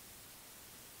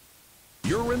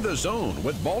 You're in the zone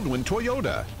with Baldwin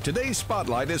Toyota. Today's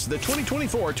spotlight is the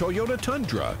 2024 Toyota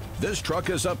Tundra. This truck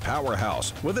is a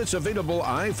powerhouse with its available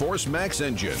I-Force Max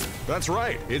engine. That's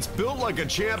right. It's built like a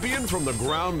champion from the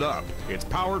ground up. Its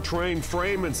powertrain,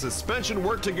 frame, and suspension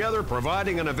work together,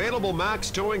 providing an available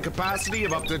max towing capacity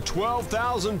of up to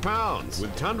 12,000 pounds.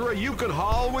 With Tundra, you can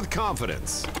haul with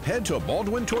confidence. Head to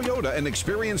Baldwin Toyota and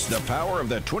experience the power of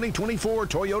the 2024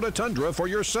 Toyota Tundra for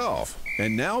yourself.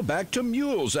 And now back to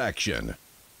Mules action.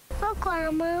 Look,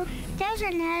 Grandma, there's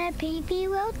another PB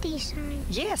Realty sign.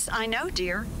 Yes, I know,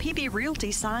 dear. PB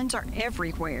Realty signs are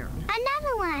everywhere.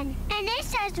 Another one, and it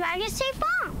says Legacy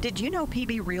Farm. Did you know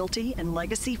PB Realty and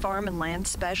Legacy Farm and Land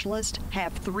Specialist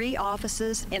have 3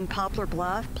 offices in Poplar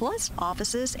Bluff, plus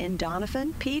offices in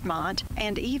Donovan, Piedmont,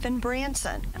 and even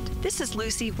Branson? This is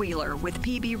Lucy Wheeler with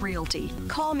PB Realty.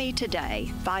 Call me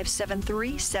today,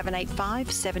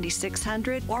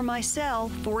 573-785-7600, or my cell,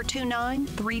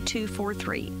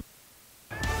 429-3243.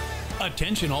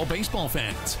 Attention all baseball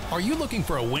fans. Are you looking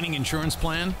for a winning insurance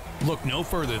plan? Look no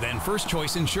further than First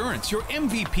Choice Insurance, your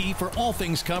MVP for all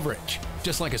things coverage.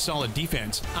 Just like a solid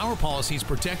defense, our policies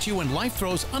protect you when life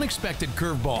throws unexpected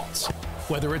curveballs.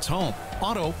 Whether it's home,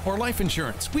 auto, or life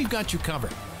insurance, we've got you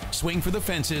covered. Swing for the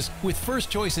fences with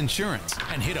First Choice Insurance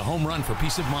and hit a home run for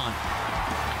peace of mind.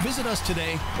 Visit us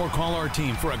today or call our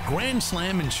team for a Grand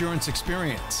Slam insurance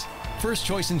experience. First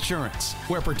Choice Insurance,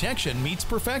 where protection meets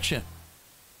perfection.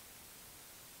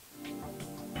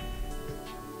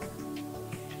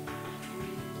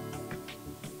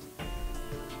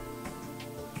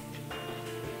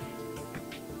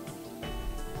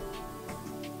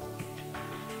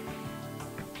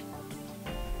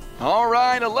 All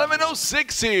right,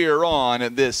 11:06 here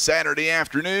on this Saturday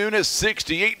afternoon. It's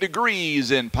 68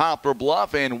 degrees in Poplar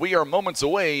Bluff, and we are moments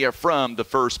away from the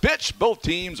first pitch. Both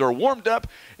teams are warmed up,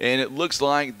 and it looks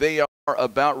like they are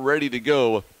about ready to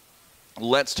go.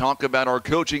 Let's talk about our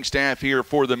coaching staff here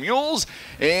for the Mules,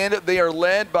 and they are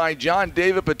led by John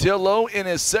David Patillo in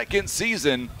his second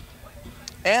season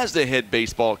as the head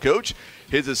baseball coach.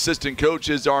 His assistant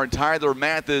coaches are Tyler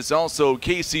Mathis, also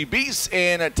Casey Beese,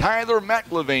 and Tyler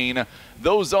McLevane.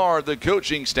 Those are the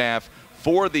coaching staff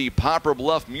for the Poplar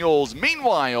Bluff Mules.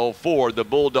 Meanwhile, for the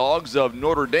Bulldogs of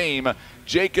Notre Dame,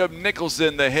 Jacob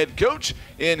Nicholson, the head coach,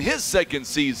 in his second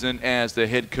season as the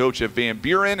head coach of Van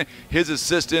Buren. His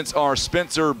assistants are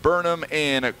Spencer Burnham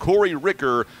and Corey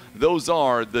Ricker. Those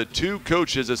are the two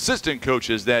coaches, assistant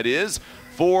coaches, that is,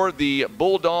 for the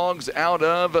Bulldogs out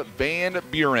of Van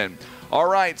Buren. All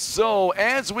right, so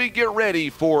as we get ready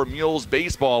for Mules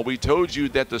baseball, we told you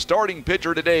that the starting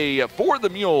pitcher today for the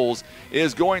Mules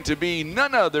is going to be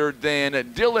none other than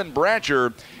Dylan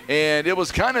Bratcher. And it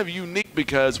was kind of unique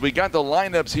because we got the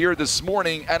lineups here this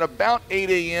morning at about 8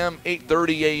 a.m.,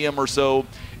 8:30 a.m. or so.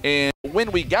 And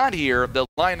when we got here, the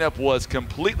lineup was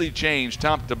completely changed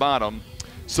top to bottom.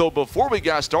 So before we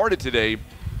got started today,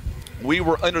 we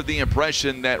were under the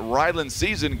impression that Rylan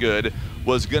Seasongood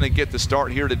was going to get the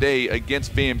start here today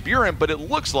against Van Buren, but it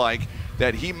looks like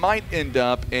that he might end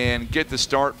up and get the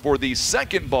start for the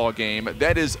second ball game.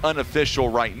 That is unofficial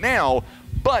right now,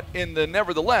 but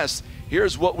nevertheless,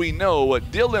 here's what we know.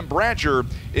 Dylan Bratcher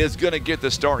is going to get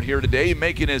the start here today,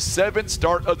 making his 7th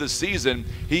start of the season.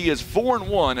 He is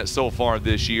 4-1 so far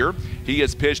this year. He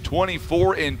has pitched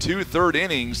 24 2/3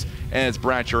 innings, as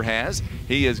Bratcher has.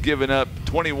 He has given up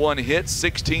 21 hits,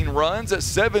 16 runs,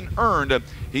 7 earned.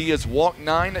 He has walked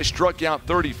 9, struck out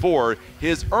 34.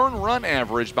 His earned run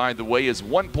average, by the way, is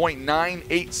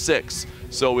 1.986.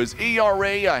 So his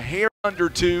ERA a hair under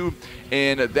 2,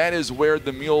 and that is where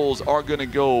the Mules are going to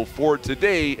go for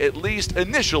today, at least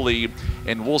initially,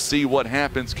 and we'll see what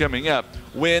happens coming up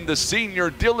when the senior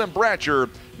Dylan Bratcher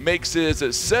makes his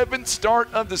 7th start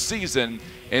of the season.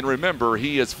 And remember,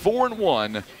 he is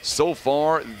 4-1 so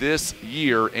far this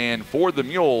year. And for the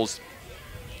Mules,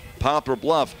 Poplar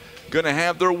Bluff going to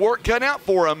have their work cut out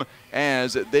for them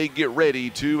as they get ready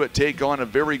to take on a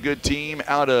very good team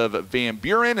out of Van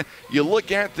Buren. You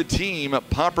look at the team,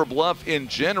 Poplar Bluff in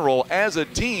general, as a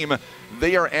team,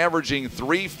 they are averaging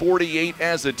 .348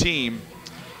 as a team.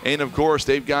 And, of course,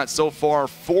 they've got so far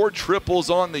 4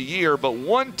 triples on the year, but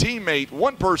one teammate,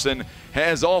 one person,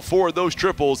 has all 4 of those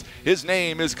triples. His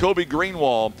name is Kobe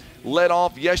Greenwald. Led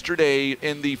off yesterday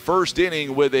in the first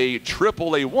inning with a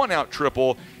triple, a one-out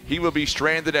triple. He would be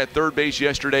stranded at third base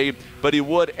yesterday, but he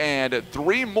would add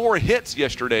 3 more hits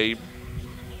yesterday.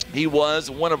 He was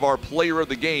one of our player of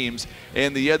the games,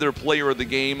 and the other player of the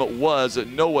game was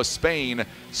Noah Spain.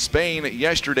 Spain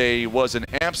yesterday was an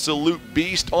absolute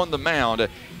beast on the mound.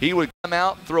 He would come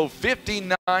out, throw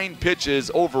 59 pitches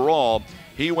overall.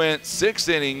 He went 6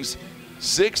 innings,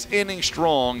 6 innings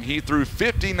strong. He threw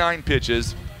 59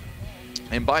 pitches.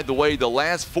 And by the way, the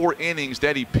last 4 innings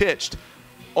that he pitched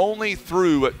only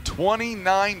threw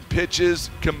 29 pitches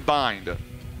combined.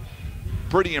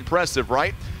 Pretty impressive,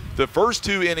 right? The first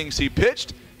 2 innings he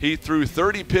pitched, he threw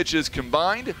 30 pitches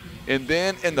combined, and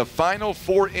then in the final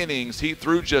 4 innings, he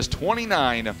threw just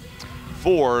 29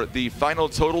 for the final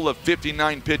total of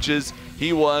 59 pitches.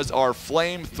 He was our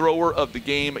flamethrower of the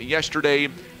game yesterday,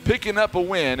 picking up a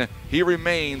win. He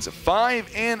remains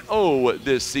 5-0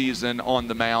 this season on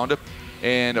the mound.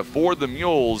 And for the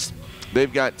Mules,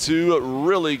 They've got two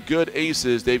really good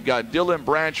aces. They've got Dylan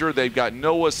Bratcher. They've got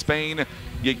Noah Spain.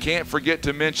 You can't forget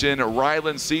to mention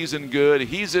Rylan Season Good.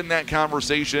 He's in that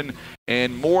conversation,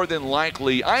 and more than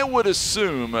likely, I would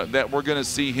assume that we're going to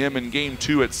see him in Game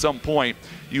 2 at some point.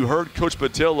 You heard Coach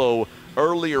Patillo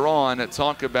earlier on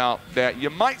talk about that.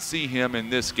 You might see him in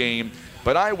this game,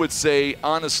 but I would say,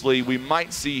 honestly, we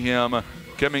might see him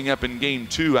coming up in Game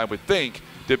 2, I would think,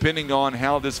 depending on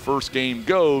how this first game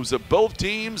goes. Both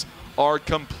teams are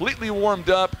completely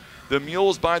warmed up. The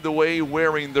Mules, by the way,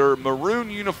 wearing their maroon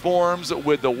uniforms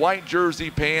with the white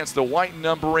jersey pants, the white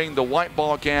numbering, the white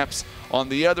ball caps. On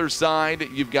the other side,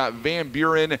 you've got Van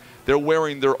Buren. They're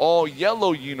wearing their all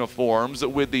yellow uniforms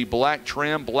with the black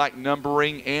trim, black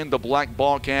numbering, and the black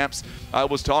ball caps. I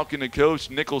was talking to Coach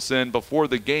Nicholson before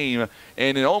the game,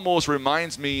 and it almost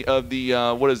reminds me of the,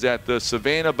 the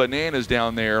Savannah Bananas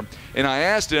down there. And I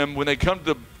asked him, when they come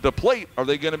to the plate, are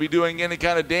they going to be doing any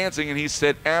kind of dancing? And he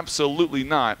said, absolutely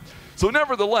not. So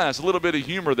nevertheless, a little bit of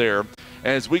humor there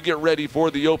as we get ready for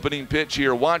the opening pitch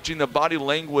here. Watching the body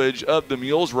language of the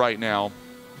Mules right now.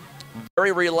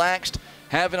 Very relaxed,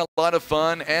 having a lot of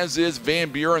fun, as is Van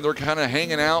Buren. They're kind of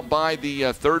hanging out by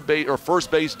the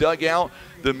first base dugout.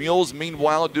 The Mules,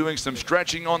 meanwhile, doing some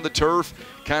stretching on the turf,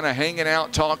 kind of hanging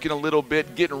out, talking a little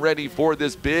bit, getting ready for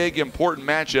this big, important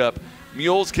matchup.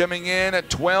 Mules coming in at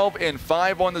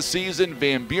 12-5 on the season.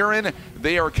 Van Buren,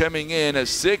 they are coming in at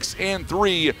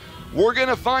 6-3. We're going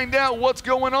to find out what's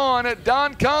going on.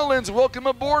 Don Collins, welcome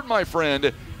aboard, my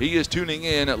friend. He is tuning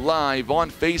in live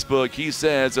on Facebook. He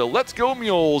says, let's go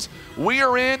Mules. We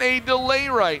are in a delay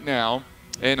right now,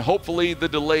 and hopefully the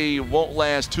delay won't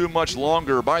last too much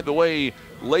longer. By the way,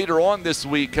 later on this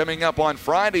week, coming up on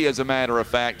Friday, as a matter of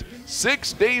fact,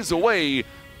 6 days away,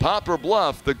 Poplar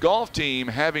Bluff, the golf team,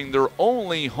 having their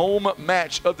only home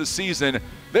match of the season.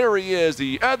 There he is.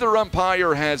 The other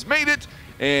umpire has made it.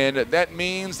 And that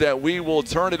means that we will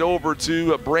turn it over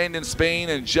to Brandon Spain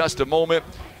in just a moment,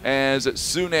 as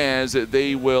soon as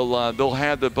they will, they'll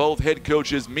have both head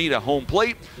coaches meet at home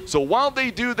plate. So while they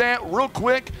do that, real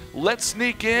quick, let's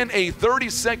sneak in a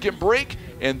 30-second break,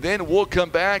 and then we'll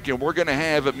come back, and we're going to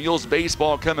have Mules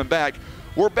Baseball coming back.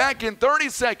 We're back in 30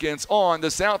 seconds on the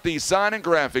Southeast Sign and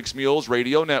Graphics Mules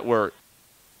Radio Network.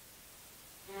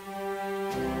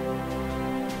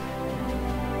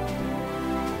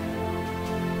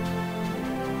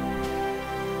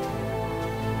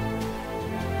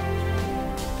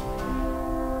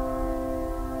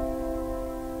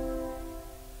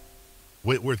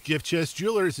 Whitworth Gift Chest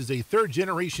Jewelers is a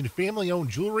third-generation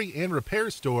family-owned jewelry and repair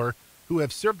store who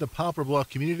have served the Poplar Bluff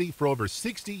community for over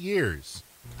 60 years.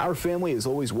 Our family has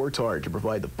always worked hard to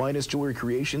provide the finest jewelry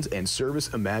creations and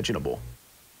service imaginable.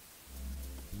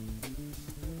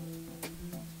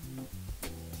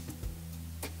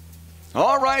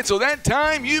 All right, so that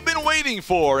time you've been waiting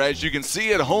for. As you can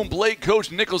see at home plate,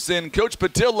 Coach Nicholson, Coach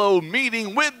Patillo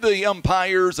meeting with the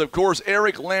umpires. Of course,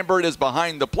 Eric Lambert is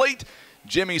behind the plate.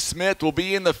 Jimmy Smith will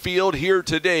be in the field here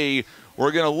today.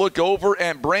 We're going to look over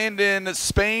at Brandon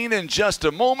Spain in just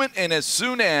a moment, and as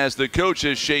soon as the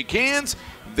coaches shake hands,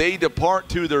 they depart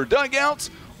to their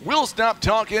dugouts. We'll stop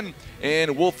talking,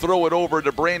 and we'll throw it over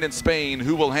to Brandon Spain,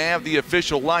 who will have the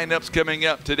official lineups coming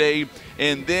up today,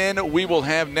 and then we will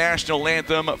have National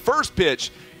Anthem. First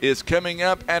pitch is coming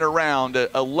up at around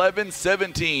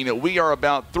 11:17. We are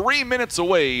about 3 minutes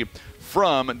away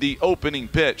from the opening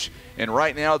pitch. And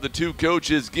right now the two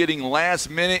coaches getting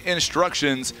last-minute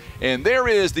instructions. And there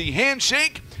is the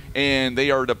handshake, and they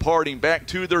are departing back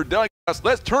to their dugouts.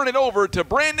 Let's turn it over to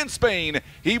Brandon Spain.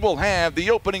 He will have the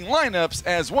opening lineups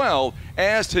as well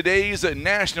as today's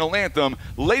national anthem.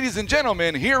 Ladies and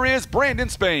gentlemen, here is Brandon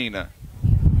Spain.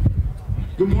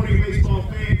 Good morning, baseball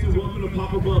fans, and welcome to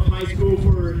Poplar Bluff High School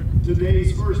for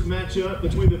today's first matchup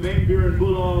between the Van Buren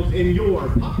Bulldogs and your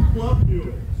Poplar Bluff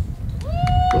Mules.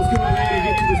 Let's go ahead and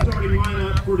get to the starting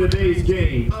lineup for today's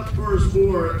game. Up first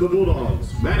for the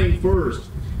Bulldogs, batting first,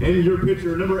 and your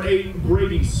pitcher, number 8,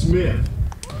 Brady Smith.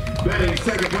 Batting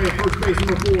second, playing first base,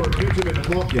 number 4, Benjamin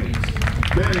Hawkins.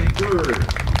 Batting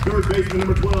third baseman,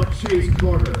 number 12, Chase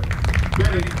Carter.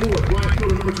 Batting fourth, right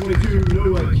fielder, number 22,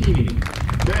 Noah Keeney.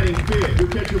 Batting fifth, your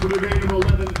catcher for the game, number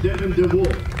 11, Devin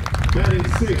DeWolf. Batting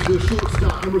sixth, your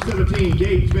shortstop, number 17,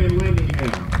 Gage Van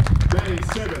Landingham. Batting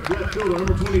 7th, left fielder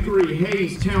number 23,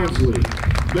 Hayes Townsley.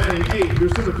 Batting 8th, your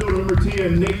center fielder number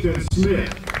 10, Nathan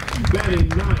Smith. Batting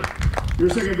 9th, your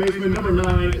second baseman number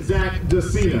 9, Zach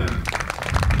DeCina.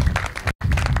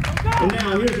 And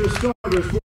now here's your starters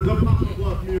for the Poplar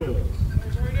Bluff Mules.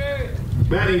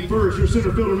 Batting first, your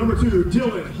center fielder number 2,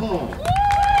 Dylan Hall.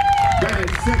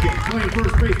 Batting second, playing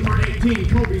first base number 18,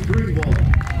 Kobe Greenwald.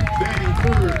 Batting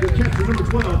third, the catcher number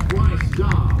 12, Bryce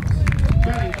Dobbs.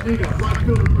 Batting cleanup, right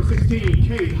fielder number 16,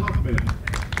 Kate Huffman.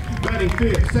 Batting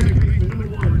fifth, second baseman number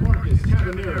 1, Marcus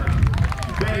Cabanera.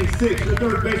 Batting sixth, the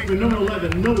third baseman number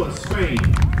 11, Noah Spain.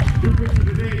 Your pitcher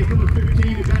today is number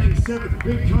 15, and batting seventh,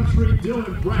 Big Country,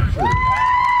 Dylan Bratcher.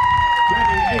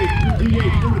 Batting eighth, the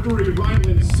DH number 3,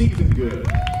 Ryland Seasongood.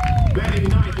 Batting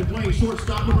ninth and playing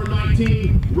shortstop number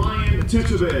 19, Ryan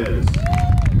Techevez.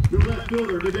 Your left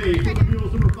fielder today for the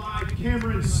Mules number 5,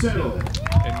 Cameron Settle.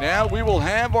 And now we will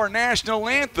have our national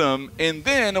anthem, and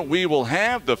then we will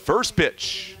have the first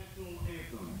pitch.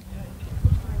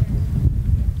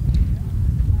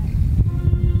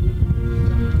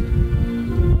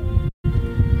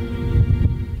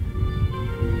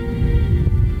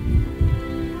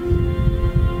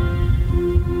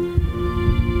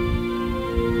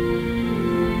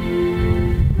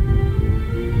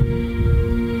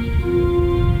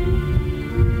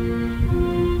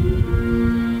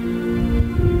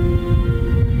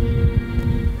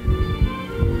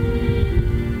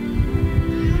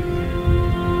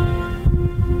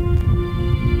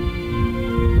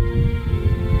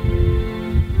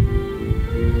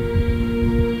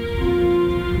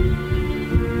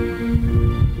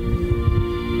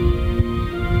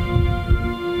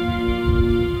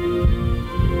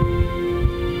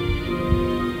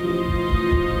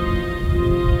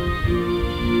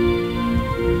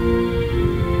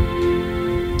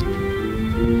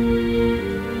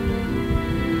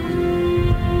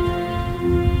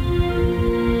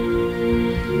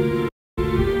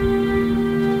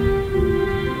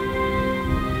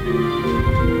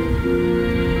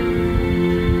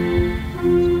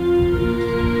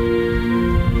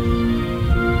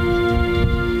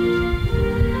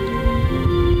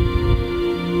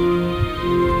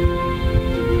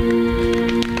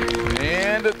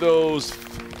 Those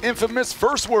infamous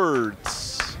first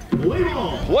words. Play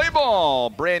ball. Play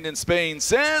ball, Brandon Spain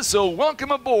says. So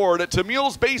welcome aboard to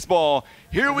Mules Baseball.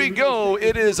 Here we go.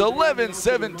 It is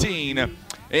 11-17.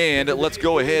 And let's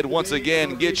go ahead once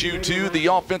again get you to the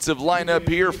offensive lineup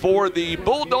here for the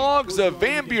Bulldogs of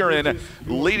Van Buren.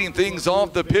 Leading things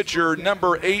off, the pitcher,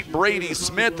 number 8, Brady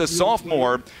Smith, the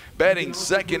sophomore. Batting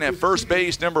second at first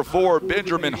base, number 4,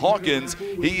 Benjamin Hawkins.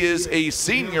 He is a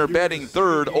senior. Batting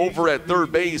third over at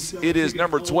third base, it is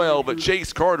number 12,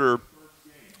 Chase Carter.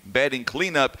 Batting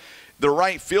cleanup, the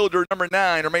right fielder, number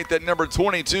 9, or make that number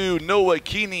 22, Noah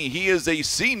Keeney. He is a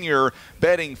senior.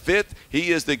 Batting fifth,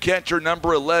 he is the catcher,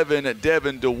 number 11,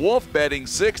 Devin DeWolf. Batting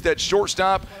sixth at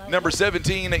shortstop, number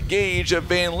 17, Gage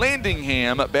Van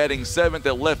Landingham. Batting seventh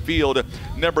at left field,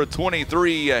 number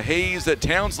 23, Hayes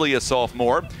Townsley, a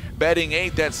sophomore. Batting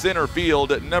eighth at center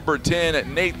field, number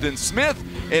 10, Nathan Smith.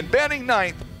 And batting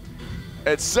ninth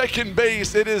at second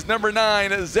base, it is number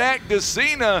 9, Zach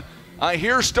DeCina. I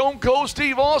hear Stone Cold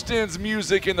Steve Austin's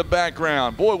music in the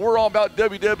background. Boy, we're all about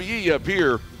WWE up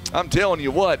here. I'm telling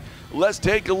you what. Let's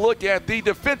take a look at the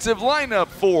defensive lineup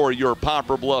for your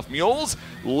Poplar Bluff Mules.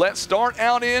 Let's start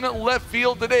out in left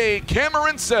field today.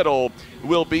 Cameron Settle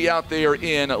will be out there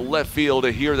in left field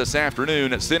here this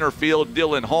afternoon. At center field,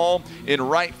 Dylan Hall. In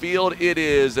right field, it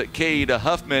is Cade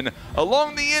Huffman.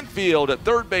 Along the infield, at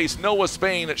third base, Noah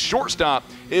Spain. At shortstop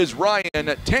is Ryan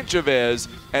Techevez.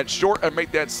 At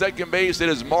make that second base, it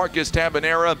is Marcus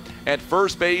Tabanera. At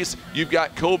first base, you've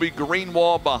got Kobe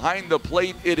Greenwald. Behind the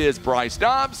plate, it is Bryce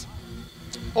Dobbs.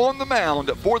 On the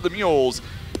mound for the Mules,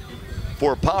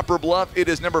 for Poplar Bluff, it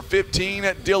is number 15,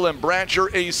 Dylan Bratcher,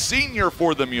 a senior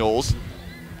for the Mules.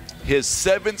 His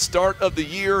 7th start of the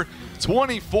year,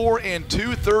 24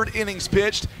 2/3 innings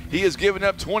pitched. He has given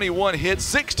up 21 hits,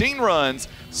 16 runs,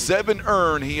 7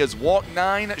 earned. He has walked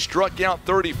 9, struck out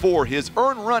 34. His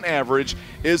earned run average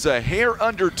is a hair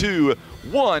under 2,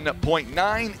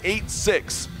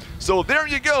 1.986. So there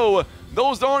you go.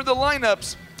 Those are the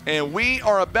lineups. And we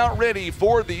are about ready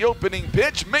for the opening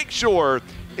pitch. Make sure,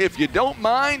 if you don't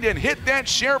mind, and hit that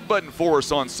share button for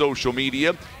us on social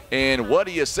media. And what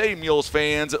do you say, Mules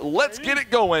fans? Let's get it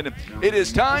going. It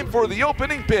is time for the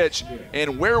opening pitch.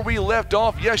 And where we left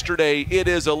off yesterday, it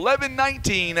is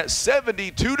 11-19,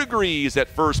 72 degrees at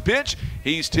first pitch.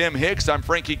 He's Tim Hicks. I'm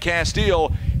Frankie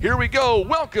Castile. Here we go.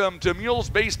 Welcome to Mules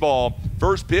Baseball.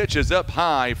 First pitch is up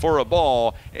high for a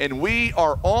ball, and we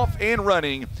are off and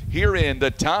running here in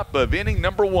the top of inning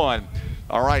number 1.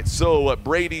 All right, so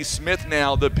Brady Smith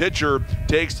now, the pitcher,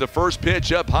 takes the first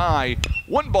pitch up high.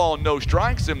 1 ball, no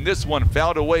strikes, and this one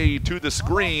fouled away to the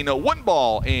screen. 1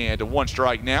 ball and 1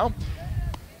 strike now.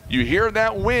 You hear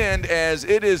that wind as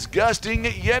it is gusting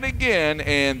yet again,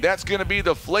 and that's going to be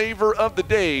the flavor of the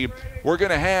day. We're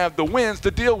going to have the winds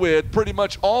to deal with pretty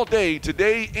much all day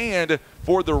today and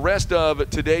for the rest of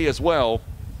today as well.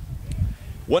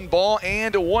 1 ball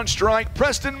and 1 strike.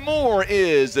 Preston Moore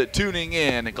is tuning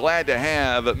in. Glad to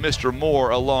have Mr.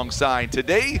 Moore alongside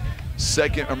today.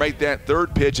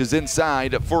 Third pitch is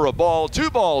inside for a ball. 2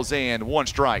 balls and 1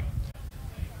 strike.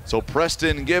 So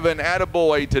Preston giving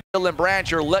attaboy to Dylan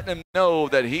Bratcher, letting him know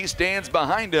that he stands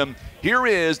behind him. Here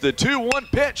is the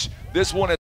 2-1 pitch. This one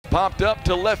is popped up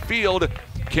to left field.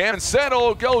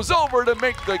 Cancelo goes over to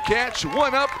make the catch.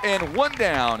 1 up and 1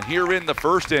 down here in the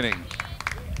first inning.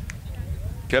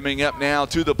 Coming up now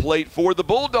to the plate for the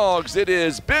Bulldogs, it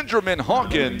is Benjamin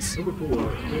Hawkins.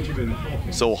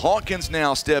 So Hawkins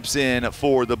now steps in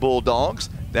for the Bulldogs.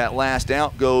 That last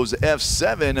out goes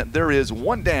F7. There is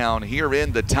 1 down here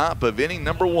in the top of inning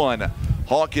number 1.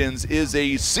 Hawkins is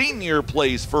a senior,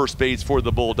 plays first base for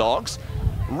the Bulldogs.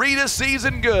 Rita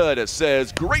Season Good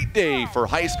says, great day for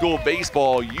high school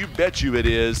baseball. You bet you it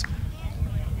is.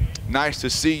 Nice to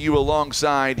see you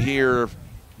alongside here,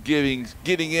 getting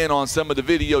in on some of the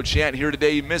video chat here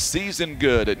today. Miss Season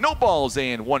Good. No balls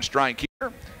and 1 strike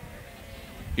here.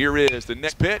 Here is the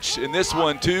next pitch, and this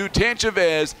one to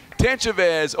Tanchavez.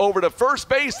 Tanchavez over to first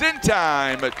base in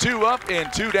time. 2 up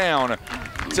and 2 down.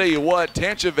 Tell you what,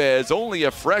 Tanchavez, only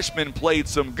a freshman, played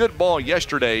some good ball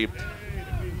yesterday.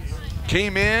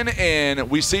 Came in, and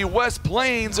we see West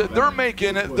Plains, they're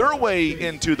making their way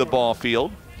into the ball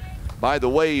field. By the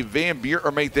way,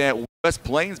 West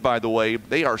Plains, by the way,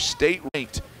 they are state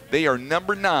ranked. They are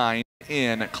number 9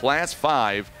 in Class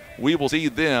 5. We will see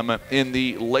them in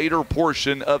the later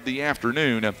portion of the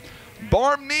afternoon.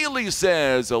 Barb Neely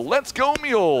says, let's go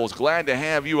Mules. Glad to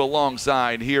have you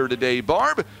alongside here today,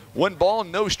 Barb. 1 ball,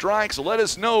 no strikes. Let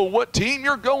us know what team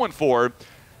you're going for.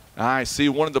 I see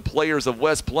one of the players of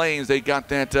West Plains, they got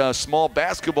that small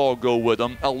basketball go with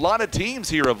them. A lot of teams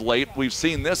here of late, we've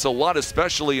seen this a lot,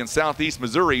 especially in southeast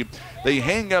Missouri. They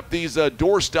hang up these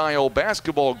door-style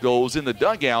basketball goals in the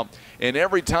dugout, and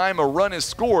every time a run is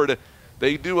scored,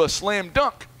 they do a slam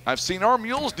dunk. I've seen our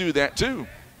Mules do that too.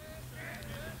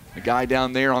 The guy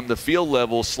down there on the field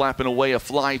level slapping away a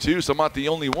fly too, so I'm not the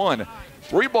only one.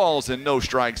 3 balls and no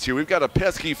strikes here. We've got a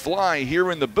pesky fly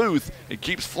here in the booth. It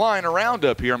keeps flying around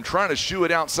up here. I'm trying to shoo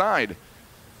it outside.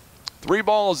 3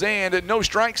 balls and no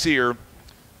strikes here.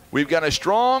 We've got a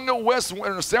strong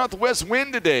southwest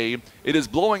wind today. It is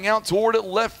blowing out toward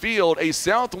left field. A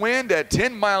south wind at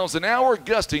 10 miles an hour,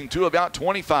 gusting to about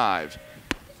 25.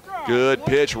 Good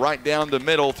pitch right down the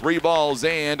middle. 3 balls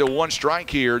and 1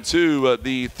 strike here to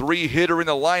the 3-hitter in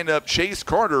the lineup, Chase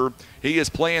Carter. He is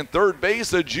playing third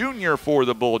base, a junior for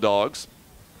the Bulldogs.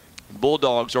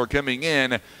 Bulldogs are coming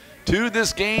in to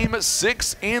this game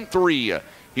 6-3.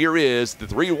 Here is the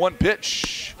 3-1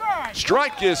 pitch.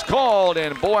 Strike is called,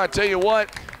 and boy, I tell you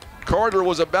what, Carter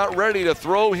was about ready to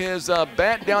throw his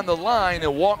bat down the line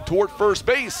and walk toward first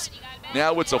base.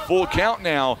 Now it's a full count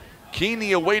now.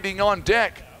 Keeney awaiting on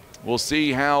deck. We'll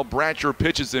see how Bratcher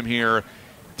pitches him here.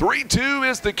 3-2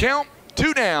 is the count.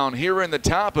 2 down here in the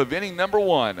top of inning number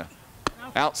 1.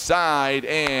 Outside,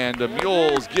 and the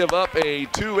Mules give up a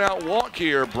 2-out walk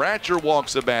here. Bratcher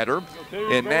walks a batter.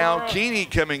 And now Keeney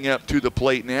coming up to the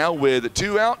plate now with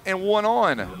 2 out and 1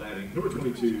 on. Number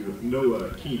 22,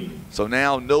 Noah Keeney. So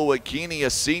now Noah Keeney,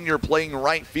 a senior, playing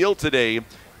right field today.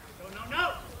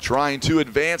 Trying to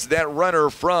advance that runner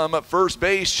from first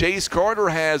base. Chase Carter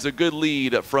has a good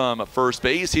lead from first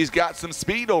base. He's got some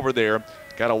speed over there.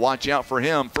 Got to watch out for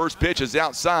him. First pitch is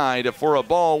outside for a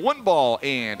ball. 1 ball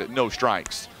and no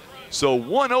strikes. So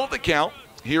 1-0 the count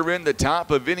here in the top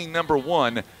of inning number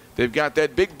 1. They've got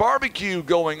that big barbecue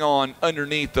going on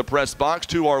underneath the press box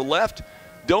to our left.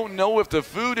 Don't know if the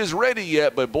food is ready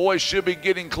yet, but boys should be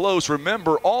getting close.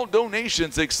 Remember, all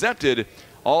donations accepted.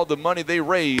 All the money they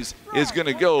raise is going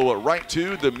to go right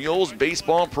to the Mules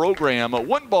baseball program.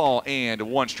 1 ball and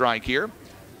 1 strike here.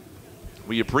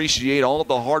 We appreciate all of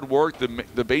the hard work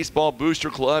the Baseball Booster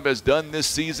Club has done this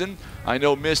season. I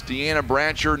know Miss Deanna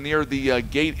Bratcher near the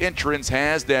gate entrance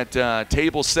has that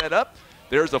table set up.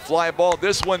 There's a fly ball.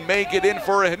 This one may get in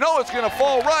for a, no, it's going to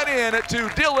fall right in to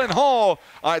Dylan Hall.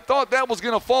 I thought that was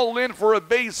going to fall in for a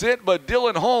base hit, but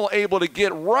Dylan Hall able to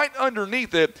get right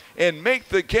underneath it and make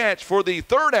the catch for the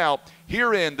 3rd out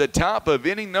here in the top of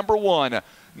inning number 1.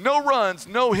 No runs,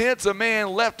 no hits, a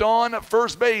man left on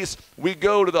first base. We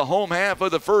go to the home half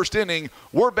of the first inning.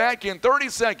 We're back in 30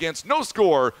 seconds. No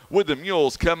score with the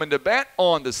Mules coming to bat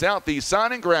on the Southeast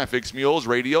Sign and Graphics Mules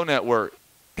Radio Network.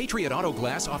 Patriot Auto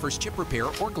Glass offers chip repair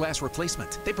or glass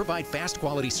replacement. They provide fast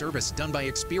quality service done by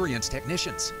experienced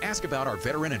technicians. Ask about our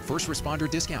veteran and first responder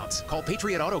discounts. Call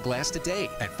Patriot Auto Glass today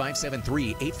at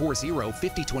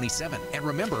 573-840-5027. And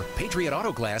remember, Patriot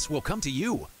Auto Glass will come to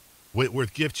you.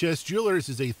 Whitworth Gift Chest Jewelers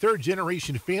is a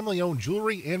third-generation family-owned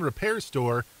jewelry and repair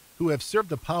store who have served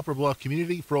the Poplar Bluff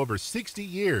community for over 60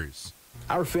 years.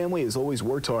 Our family has always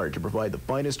worked hard to provide the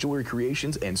finest jewelry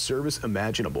creations and service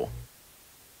imaginable.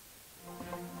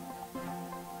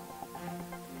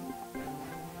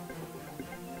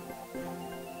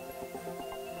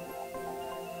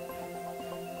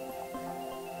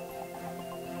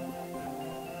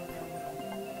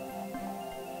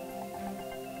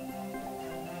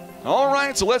 All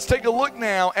right, so let's take a look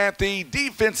now at the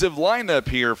defensive lineup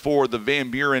here for the Van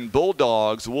Buren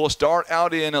Bulldogs. We'll start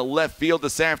out in left field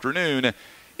this afternoon.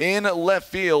 In left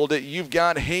field, you've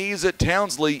got Hayes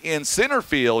Townsley. In center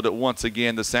field once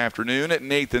again this afternoon.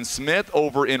 Nathan Smith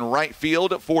over in right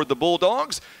field for the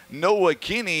Bulldogs. Noah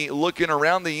Kinney looking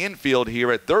around the infield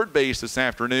here at third base this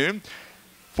afternoon.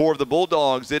 For the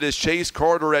Bulldogs, it is Chase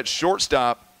Carter at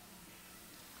shortstop.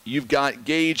 You've got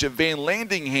Gage Van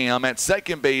Landingham at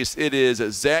second base. It is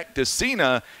Zach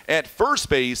DeCina at first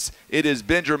base. It is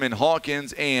Benjamin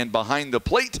Hawkins, and behind the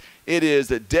plate, it is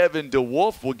Devin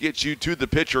DeWolf. We'll get you to the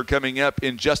pitcher coming up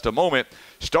in just a moment.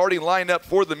 Starting lineup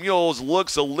for the Mules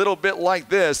looks a little bit like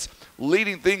this.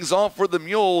 Leading things off for the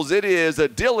Mules, it is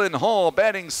Dylan Hall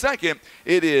batting second.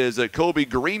 It is Kobe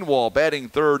Greenwald batting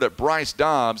third. Bryce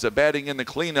Dobbs batting in the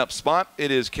cleanup spot. It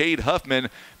is Cade Huffman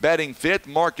batting fifth.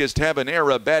 Marcus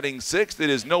Tabanera batting sixth. It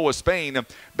is Noah Spain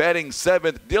batting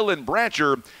seventh. Dylan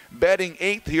Bratcher batting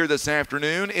eighth here this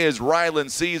afternoon is Rylan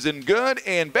Season Good.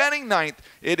 And batting ninth,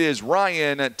 it is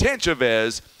Ryan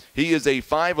Tanchavez. He is a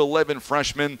 5'11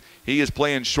 freshman. He is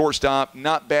playing shortstop,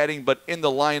 not batting, but in the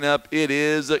lineup, it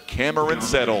is Cameron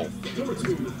Settle.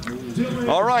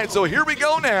 All right, so here we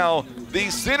go now. The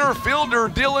center fielder,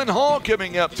 Dylan Hall,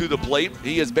 coming up to the plate.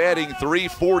 He is batting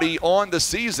 .340 on the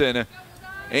season.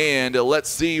 And let's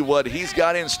see what he's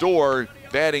got in store.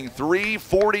 Batting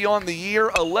 .340 on the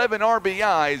year, 11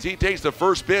 RBIs. He takes the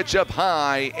first pitch up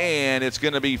high, and it's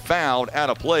going to be fouled out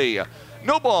of play.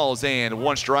 No balls and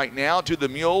one strike now to the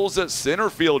Mules center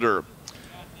fielder.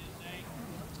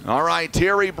 All right,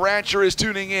 Terry Bratcher is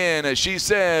tuning in. She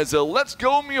says, let's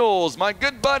go Mules. My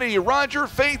good buddy Roger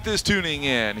Faith is tuning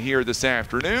in here this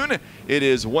afternoon. It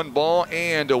is one ball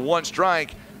and one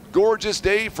strike. Gorgeous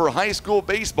day for high school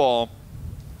baseball.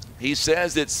 He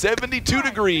says it's 72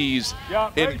 degrees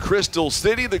in Crystal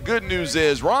City. The good news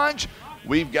is, Raj,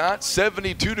 we've got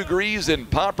 72 degrees in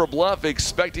Poplar Bluff,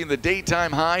 expecting the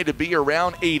daytime high to be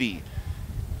around 80.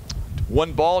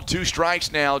 One ball, two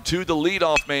strikes now to the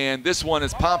leadoff man. This one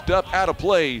is popped up out of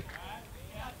play.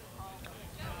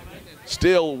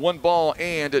 Still one ball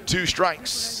and two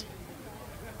strikes.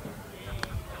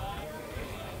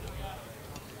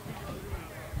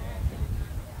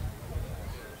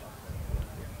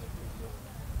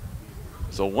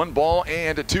 So one ball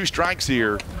and two strikes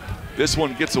here. This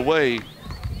one gets away.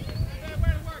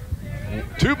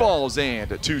 Two balls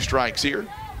and two strikes here.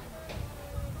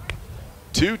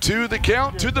 2-2 the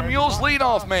count to the Mules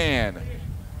leadoff man.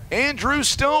 Andrew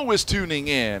Stowe is tuning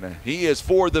in. He is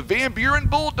for the Van Buren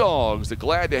Bulldogs.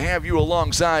 Glad to have you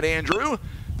alongside, Andrew.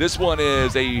 This one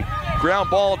is a ground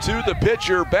ball to the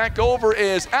pitcher. Back over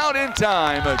is out in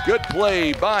time. A good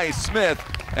play by Smith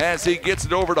as he gets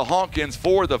it over to Hawkins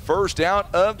for the first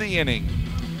out of the inning.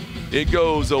 It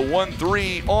goes a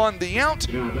 1-3 on the out,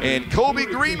 and Kobe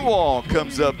Greenwald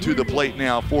comes up to the plate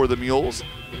now for the Mules.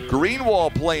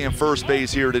 Greenwald playing first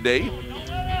base here today.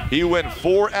 He went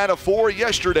 4 out of 4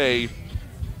 yesterday.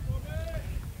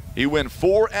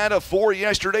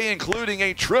 Including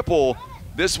a triple.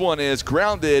 This one is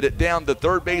grounded down the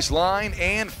third base line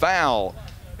and foul.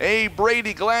 Hey,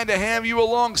 Brady, glad to have you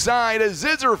alongside.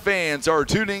 Zizzer fans are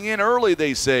tuning in early,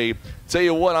 they say. Tell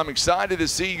you what, I'm excited to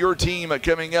see your team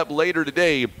coming up later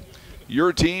today.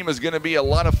 Your team is going to be a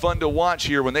lot of fun to watch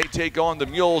here when they take on the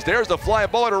Mules. There's the fly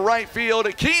ball to right field.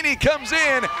 Keeney comes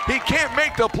in. He can't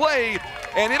make the play,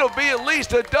 and it'll be at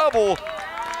least a double.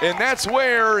 And that's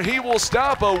where he will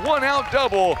stop a one-out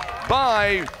double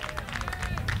by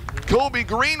Kobe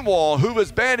Greenwald, who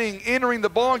is batting, entering the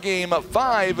ball game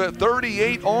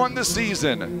 .538 on the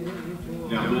season.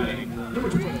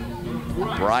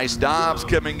 Bryce Dobbs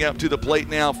coming up to the plate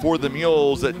now for the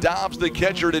Mules. Dobbs the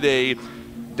catcher today.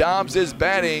 Dobbs is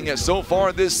batting so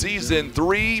far this season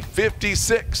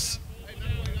 .356.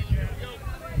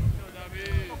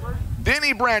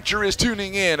 Denny Bratcher is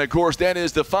tuning in. Of course, that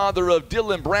is the father of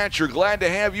Dylan Bratcher. Glad to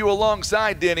have you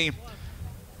alongside, Denny.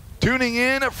 Tuning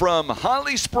in from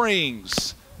Holly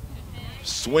Springs.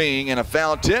 Swing and a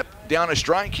foul tip. Down a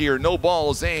strike here. No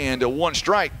balls and one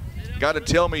strike. Got to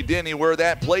tell me, Denny, where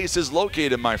that place is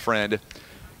located, my friend.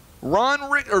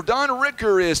 Don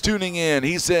Ricker is tuning in.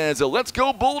 He says, let's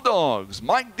go Bulldogs.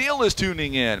 Mike Deal is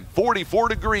tuning in. 44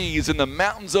 degrees in the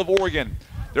mountains of Oregon.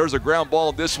 There's a ground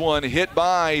ball. This one hit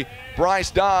by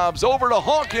Bryce Dobbs over to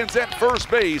Hawkins at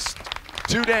first base.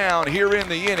 2 down here in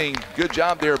the inning. Good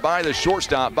job there by the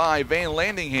shortstop, by Van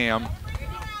Landingham,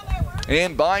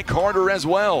 and by Carter as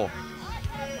well.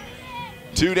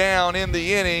 2 down in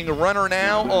the inning. Runner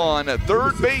now on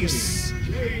third base.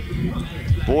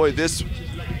 Boy, this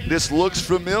looks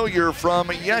familiar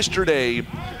from yesterday.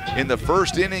 In the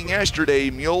first inning yesterday,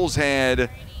 Mules had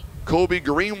Kobe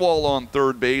Greenwald on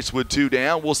third base with 2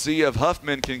 down. We'll see if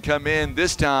Huffman can come in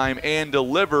this time and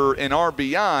deliver an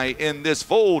RBI in this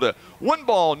fold. 1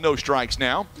 ball, no strikes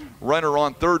now. Runner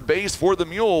on third base for the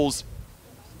Mules.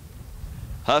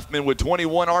 Huffman with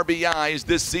 21 RBIs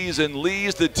this season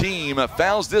leads the team.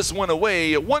 Fouls this one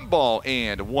away. 1 ball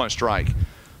and 1 strike.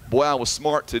 Boy, I was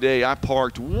smart today. I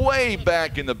parked way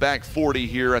back in the back 40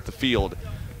 here at the field.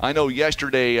 I know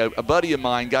yesterday a buddy of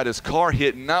mine got his car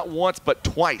hit not once but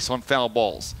twice on foul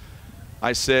balls.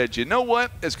 I said, you know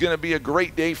what? It's going to be a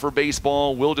great day for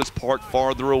baseball. We'll just park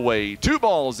farther away. 2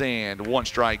 balls and 1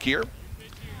 strike here.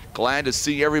 Glad to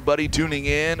see everybody tuning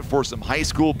in for some high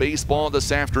school baseball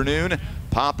this afternoon.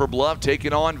 Poplar Bluff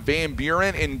taking on Van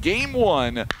Buren in game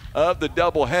 1 of the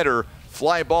doubleheader.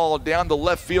 Fly ball down the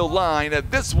left field line.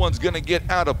 This one's going to get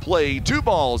out of play. 2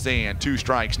 balls and 2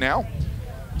 strikes now.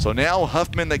 So now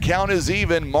Huffman, the count is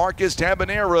even. Marcus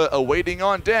Tabanera awaiting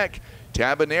on deck.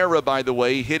 Tabanera, by the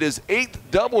way, hit his 8th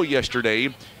double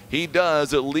yesterday. He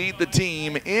does lead the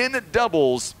team in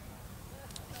doubles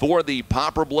for the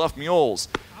Poplar Bluff Mules.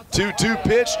 2-2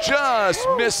 pitch just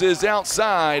misses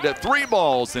outside. 3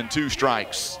 balls and 2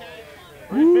 strikes.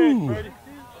 Ooh.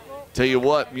 Tell you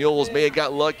what, Mules may have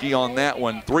got lucky on that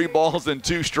one. 3 balls and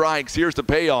 2 strikes. Here's the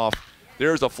payoff.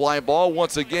 There's a fly ball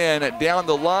once again down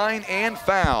the line and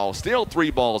foul. Still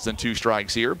 3 balls and 2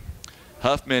 strikes here.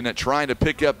 Huffman trying to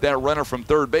pick up that runner from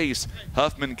third base.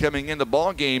 Huffman coming in the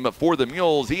ball game for the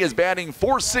Mules. He is batting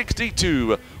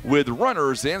 .462 with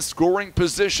runners in scoring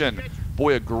position.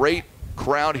 Boy, a great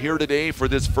crowd here today for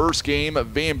this first game.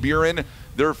 Van Buren,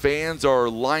 their fans are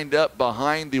lined up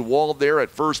behind the wall there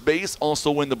at first base,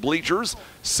 also in the bleachers,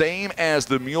 same as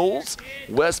the Mules.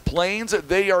 West Plains,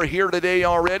 they are here today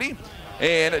already.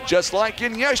 And just like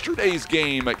in yesterday's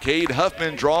game, Cade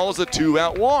Huffman draws a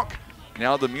 2-out walk.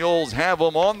 Now the Mules have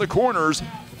them on the corners,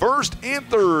 first and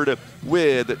third,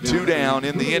 with 2 down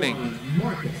in the inning.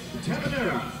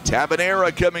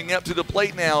 Tabanera coming up to the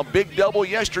plate now. Big double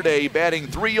yesterday, batting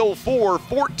 .304,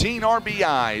 14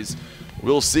 RBIs.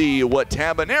 We'll see what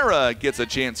Tabanera gets a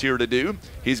chance here to do.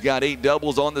 He's got 8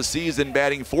 doubles on the season,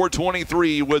 batting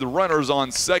 .423 with runners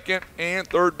on second and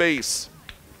third base.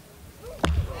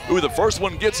 Ooh, the first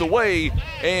one gets away,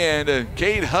 and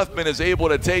Cade Huffman is able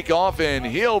to take off, and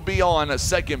he'll be on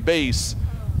second base.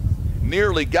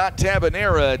 Nearly got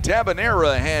Tabanera.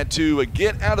 Tabanera had to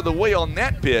get out of the way on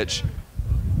that pitch.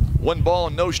 1 ball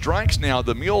and no strikes now.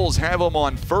 The Mules have him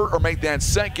on first, or make that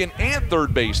second and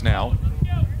third base now.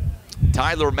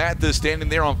 Tyler Mathis standing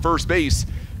there on first base.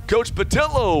 Coach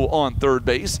Patillo on third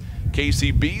base.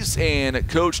 Casey Beese and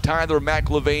Coach Tyler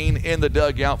McLevain in the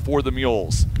dugout for the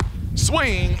Mules.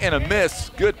 Swing and a miss.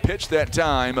 Good pitch that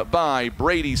time by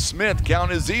Brady Smith.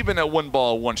 Count is even at 1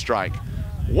 ball, 1 strike.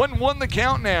 1-1 the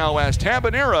count now as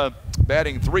Tabanera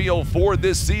batting .304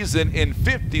 this season in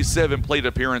 57 plate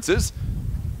appearances.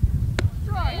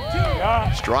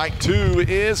 Strike 2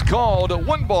 is called.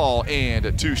 1 ball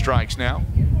and 2 strikes now.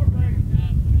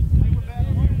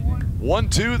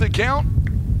 1-2 the count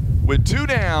with 2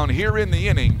 down here in the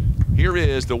inning. Here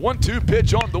is the 1-2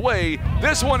 pitch on the way.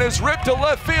 This one is ripped to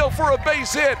left field for a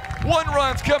base hit. 1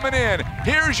 run's coming in.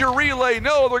 Here's your relay.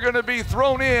 No, they're going to be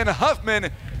thrown in. Huffman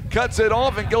cuts it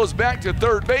off and goes back to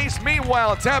third base.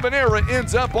 Meanwhile, Tabanera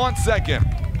ends up on second.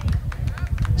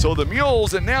 So the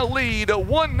Mules now lead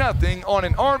 1-0 on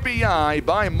an RBI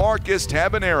by Marcus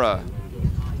Tabanera.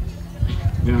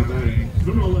 Now batting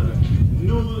number 11,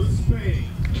 Noah Spain.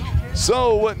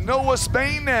 So Noah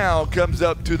Spain now comes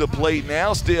up to the plate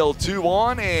now. Still 2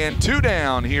 on and 2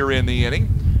 down here in the inning.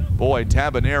 Boy,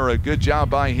 Tabanera, good job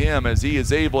by him as he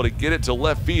is able to get it to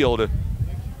left field.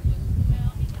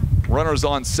 Runners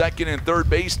on second and third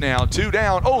base now. 2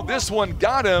 down. Oh, this one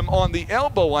got him on the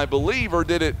elbow, I believe, or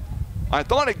did it? I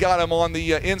thought it got him on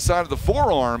the inside of the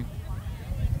forearm.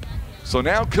 So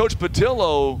now Coach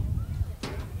Patillo,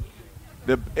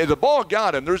 the ball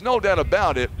got him. There's no doubt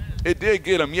about it. It did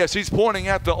get him. Yes, he's pointing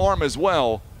at the arm as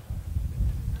well.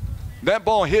 That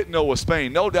ball hit Noah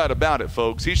Spain, no doubt about it,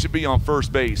 folks. He should be on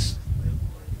first base.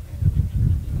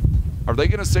 Are they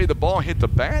going to say the ball hit the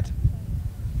bat?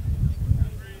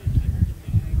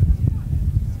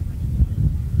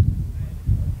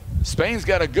 Spain's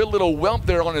got a good little whelp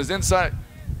there on his inside.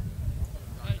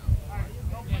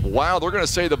 Wow, they're going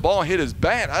to say the ball hit his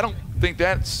bat. I don't think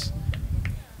that's.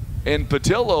 And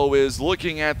Patillo is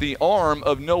looking at the arm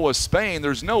of Noah Spain.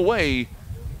 There's no way.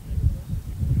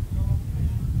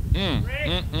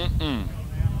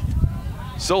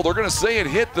 So they're going to say it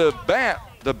hit the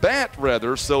bat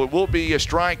rather, so it will be a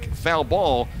strike, foul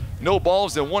ball. No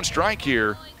balls and 1 strike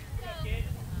here.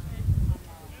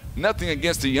 Nothing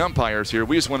against the umpires here.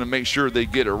 We just want to make sure they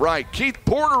get it right. Keith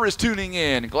Porter is tuning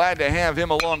in. Glad to have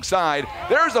him alongside.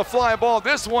 There's a fly ball.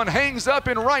 This one hangs up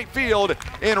in right field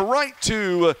and right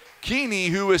to Keeney,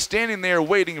 who is standing there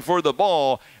waiting for the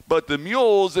ball. But the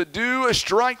Mules do a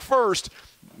strike first.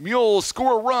 Mules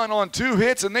score a run on 2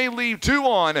 hits, and they leave 2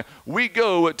 on. We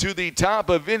go to the top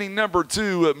of inning number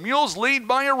 2. Mules lead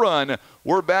by a run.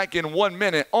 We're back in 1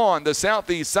 minute on the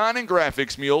Southeast Sign and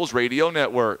Graphics Mules Radio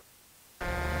Network.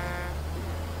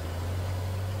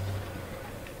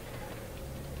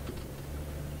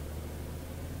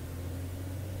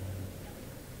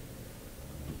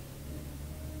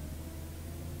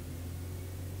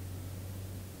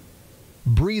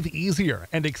 Breathe easier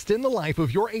and extend the life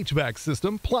of your HVAC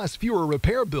system, plus fewer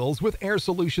repair bills with Air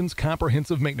Solutions'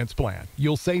 comprehensive maintenance plan.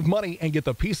 You'll save money and get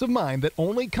the peace of mind that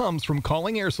only comes from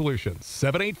calling Air Solutions.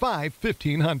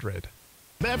 785-1500.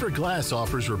 Maverick Glass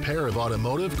offers repair of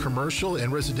automotive, commercial,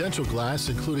 and residential glass,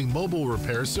 including mobile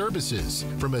repair services.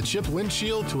 From a chipped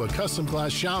windshield to a custom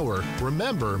glass shower,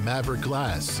 remember Maverick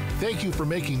Glass. Thank you for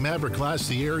making Maverick Glass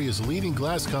the area's leading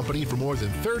glass company for more than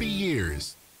 30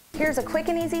 years. Here's a quick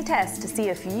and easy test to see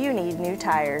if you need new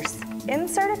tires.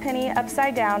 Insert a penny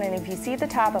upside down, and if you see the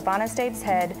top of Honest Abe's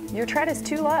head, your tread is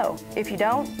too low. If you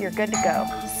don't, you're good to go.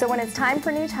 So when it's time for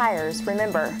new tires,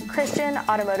 remember Christian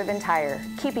Automotive and Tire,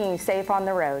 keeping you safe on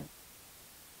the road.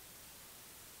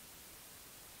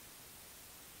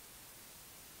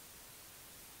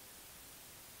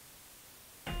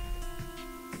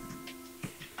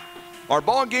 Our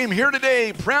ball game here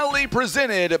today proudly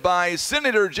presented by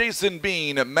Senator Jason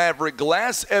Bean, Maverick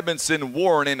Glass, Edmondson,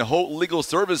 Warren, and Holt Legal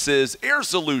Services, Air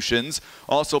Solutions.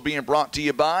 Also being brought to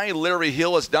you by Larry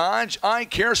Hillis Dodge, Eye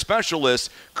Care Specialists,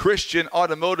 Christian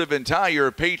Automotive and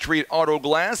Tire, Patriot Auto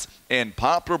Glass, and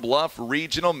Poplar Bluff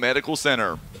Regional Medical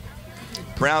Center.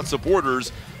 Proud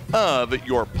supporters of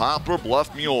your Poplar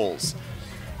Bluff Mules.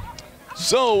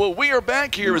 So we are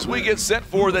back here as we get set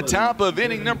for the top of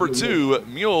inning number 2.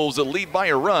 Mules lead by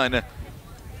a run.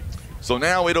 So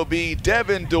now it'll be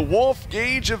Devin DeWolf,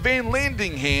 Gage Van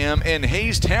Landingham, and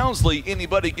Hayes Townsley.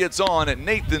 Anybody gets on,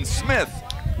 Nathan Smith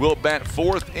will bat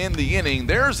 4th in the inning.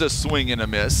 There's a swing and a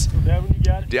miss.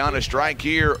 Down a strike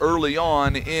here early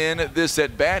on in this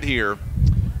at bat here.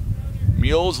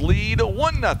 Mules lead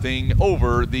 1-0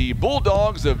 over the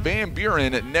Bulldogs of Van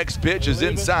Buren. Next pitch is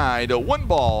inside, 1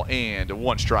 ball and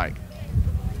 1 strike.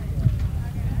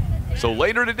 So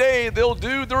later today, they'll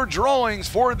do their drawings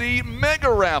for the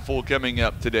mega raffle coming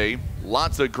up today.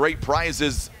 Lots of great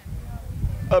prizes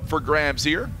up for grabs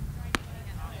here.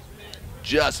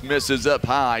 Just misses up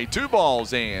high, 2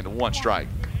 balls and 1 strike.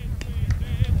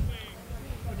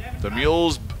 The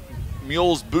Mules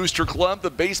Booster Club, the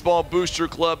baseball booster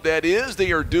club that is,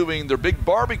 they are doing their big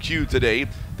barbecue today.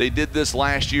 They did this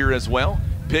last year as well.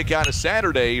 Pick out a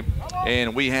Saturday,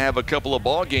 and we have a couple of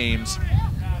ball games.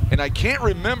 And I can't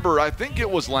remember, I think it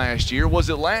was last year. Was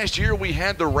it last year we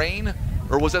had the rain,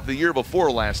 or was that the year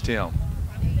before last, Tim?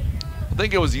 I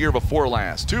think it was the year before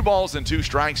last. 2 balls and 2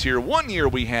 strikes here. One year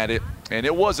we had it, and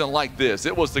it wasn't like this.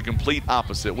 It was the complete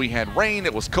opposite. We had rain,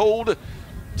 it was cold.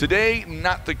 Today,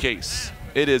 not the case.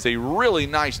 It is a really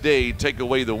nice day, take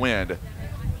away the wind.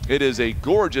 It is a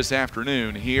gorgeous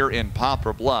afternoon here in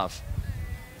Poplar Bluff.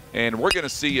 And we're going to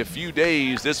see a few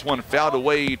days. This one fouled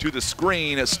away to the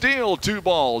screen. Still 2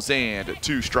 balls and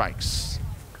 2 strikes.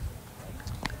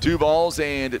 2 balls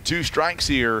and 2 strikes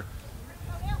here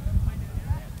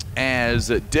as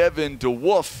Devin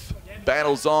DeWolf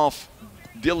battles off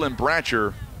Dylan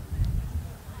Bratcher.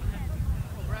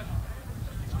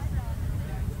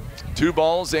 2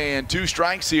 balls and 2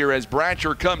 strikes here as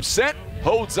Bratcher comes set,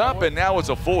 holds up, and now it's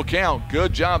a full count.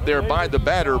 Good job there by the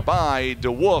batter, by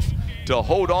DeWolf, to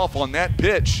hold off on that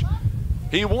pitch.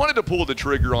 He wanted to pull the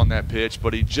trigger on that pitch,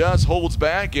 but he just holds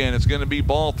back, and it's going to be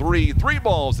ball 3. 3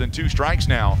 balls and 2 strikes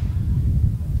now.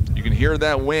 You can hear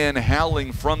that wind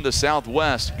howling from the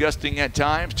southwest, gusting at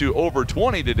times to over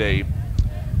 20 today.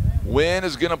 Wind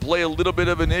is going to play a little bit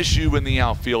of an issue in the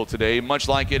outfield today, much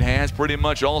like it has pretty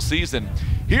much all season.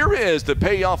 Here is the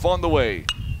payoff on the way.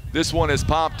 This one has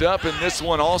popped up, and this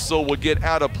one also will get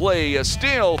out of play.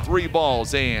 Still 3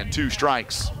 balls and 2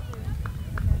 strikes.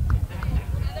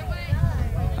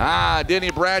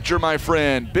 Denny Bratcher, my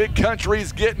friend. Big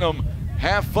Country's getting them.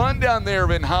 Have fun down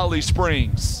there in Holly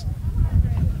Springs.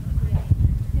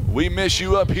 We miss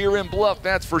you up here in Bluff,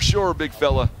 that's for sure, big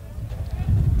fella.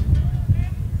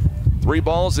 3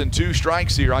 balls and 2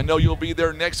 strikes here. I know you'll be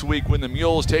there next week when the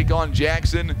Mules take on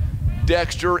Jackson,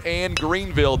 Dexter, and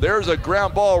Greenville. There's a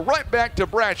ground ball right back to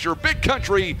Bratcher. Big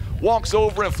Country walks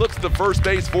over and flips to first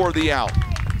base for the out.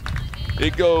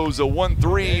 It goes a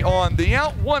 1-3 on the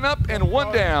out, 1 up and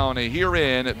 1 down here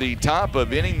in the top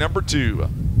of inning number 2.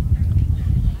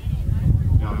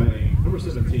 Now batting, number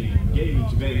 17,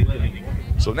 Gage Van Landingham.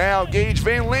 So now Gage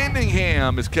Van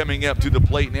Landingham is coming up to the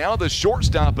plate now. The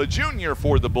shortstop, a junior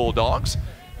for the Bulldogs,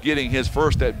 getting his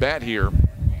first at bat here.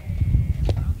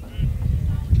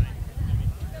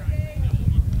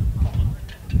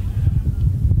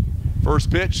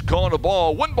 First pitch, calling a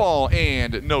ball, 1 ball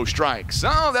and no strikes.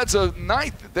 Oh, that's a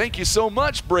ninth. Thank you so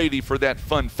much, Brady, for that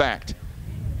fun fact.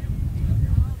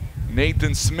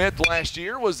 Nathan Smith last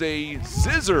year was a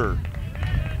scissor.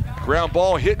 Ground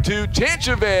ball hit to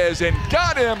Tanchavez and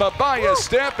got him by a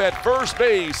step at first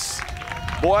base.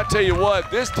 Boy, I tell you what,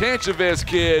 this Tanchavez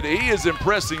kid, he is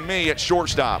impressing me at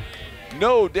shortstop.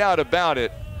 No doubt about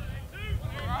it.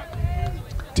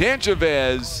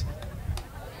 Tanchavez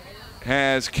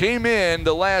has came in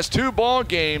the last 2 ball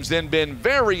games and been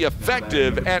very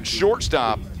effective at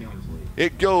shortstop.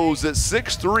 It goes at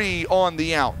 6-3 on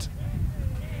the out.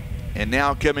 And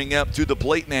now coming up to the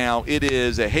plate now, it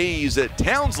is a Hayes at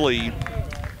Townsley.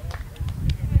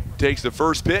 Takes the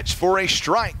first pitch for a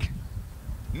strike.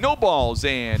 No balls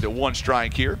and 1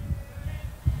 strike here.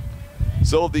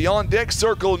 So the on-deck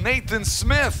circle, Nathan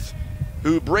Smith,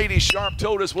 who Brady Sharp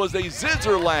told us was a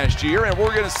zizzer last year, and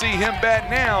we're going to see him bat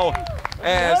now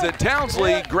as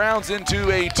Townsley grounds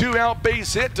into a 2-out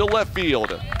base hit to left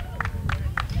field.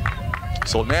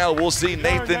 So now we'll see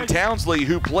Nathan Townsley,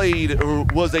 who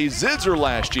was a zizzer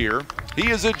last year.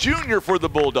 He is a junior for the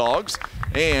Bulldogs,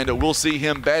 and we'll see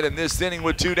him bat in this inning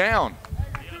with 2 down.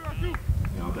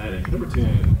 Now batting, number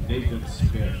 10, Nathan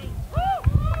Smith.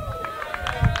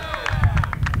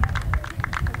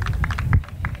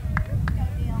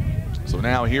 So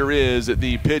now here is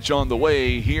the pitch on the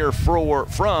way here from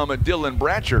Dylan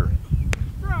Bratcher.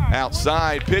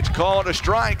 Outside pitch called a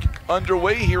strike.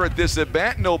 Underway here at this at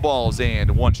bat. No balls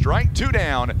and 1 strike, 2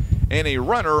 down, and a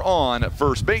runner on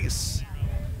first base.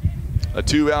 A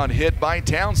 2-out hit by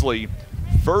Townsley.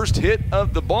 First hit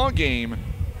of the ball game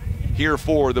here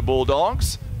for the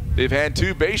Bulldogs. They've had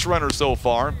 2 base runners so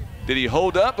far. Did he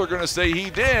hold up? They're going to say he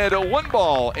did. A 1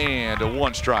 ball and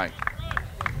 1 strike.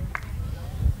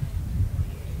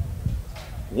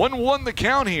 1-1 the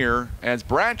count here as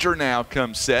Bratcher now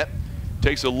comes set.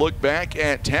 Takes a look back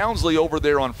at Townsley over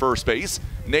there on first base.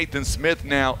 Nathan Smith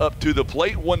now up to the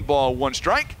plate. 1 ball, 1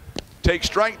 strike. Takes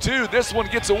strike 2. This one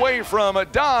gets away from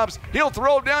Dobbs. He'll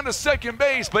throw down to second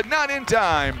base, but not in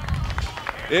time.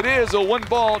 It is a 1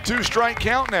 ball, 2 strike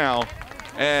count now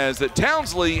as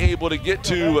Townsley able to get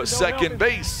to second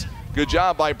base. Good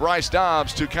job by Bryce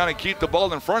Dobbs to kind of keep the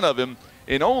ball in front of him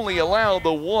and only allow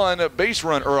the 1 base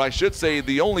run, or I should say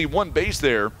the only 1 base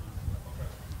there.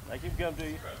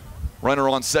 Runner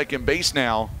on second base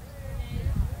now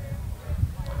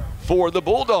for the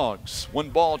Bulldogs. 1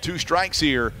 ball, 2 strikes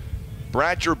here.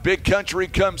 Bratcher, Big Country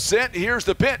comes set. Here's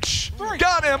the pitch.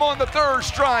 Got him on the 3rd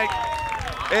strike.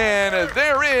 And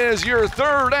there is your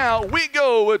 3rd out. We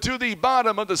go to the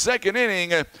bottom of the 2nd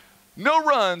inning. No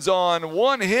runs on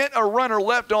 1 hit, a runner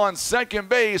left on second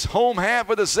base. Home half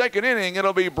of the 2nd inning.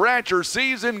 It'll be Bratcher,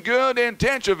 Season Good, and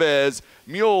Tanchavez.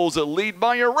 Mules lead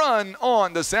by a run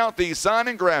on the Southeast Sign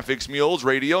and Graphics Mules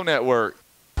Radio Network.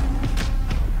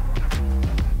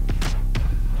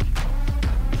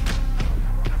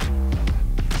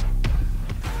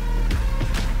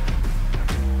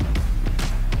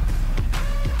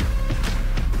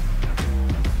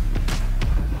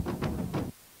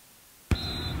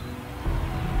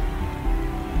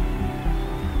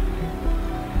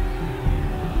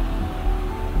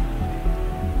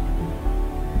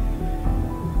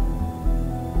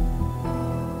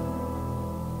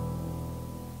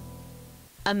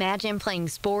 Imagine playing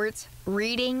sports,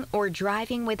 reading, or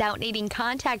driving without needing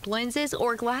contact lenses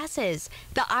or glasses.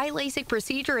 The eye LASIK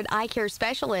procedure at Eye Care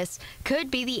Specialists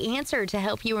could be the answer to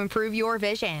help you improve your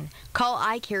vision. Call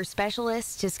Eye Care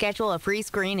Specialists to schedule a free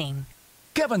screening.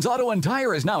 Kevin's Auto and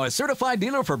Tire is now a certified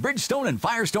dealer for Bridgestone and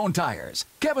Firestone tires.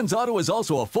 Kevin's Auto is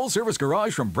also a full-service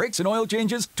garage from brakes and oil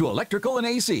changes to electrical and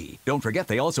AC. Don't forget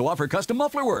they also offer custom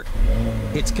muffler work.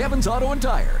 It's Kevin's Auto and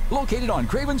Tire, located on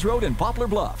Cravens Road in Poplar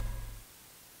Bluff.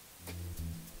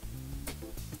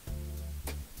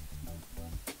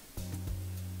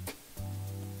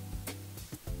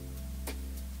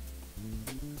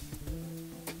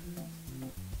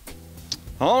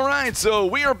 All right, so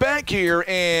we are back here,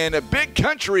 and Big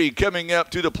Country coming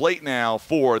up to the plate now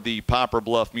for the Poplar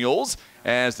Bluff Mules,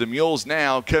 as the Mules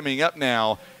now coming up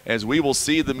now, as we will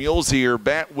see the Mules here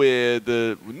bat with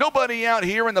nobody out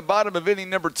here in the bottom of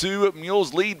inning number 2.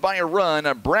 Mules lead by a run.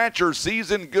 Bratcher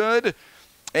season good,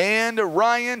 and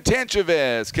Ryan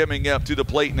Tanchavez coming up to the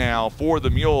plate now for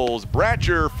the Mules.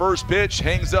 Bratcher, first pitch,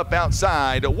 hangs up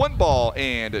outside. 1 ball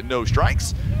and no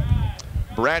strikes.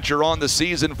 Bratcher on the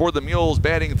season for the Mules,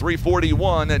 batting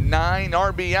 .341, 9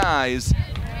 RBIs.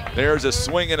 There's a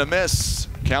swing and a miss.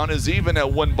 Count is even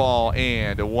at 1 ball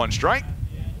and 1 strike.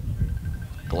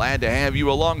 Glad to have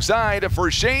you alongside for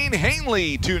Shane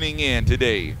Hanley tuning in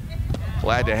today.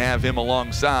 Glad to have him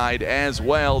alongside as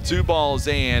well. 2 balls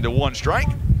and 1 strike.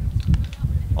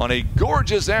 On a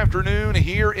gorgeous afternoon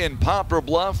here in Poplar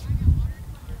Bluff.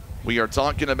 We are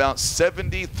talking about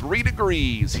 73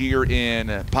 degrees here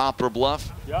in Poplar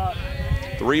Bluff.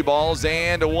 3 balls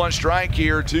and 1 strike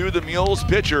here to the Mules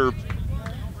pitcher.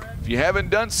 If you haven't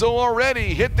done so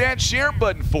already, hit that share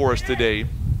button for us today.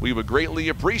 We would greatly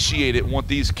appreciate it. Want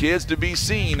these kids to be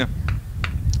seen.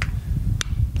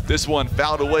 This one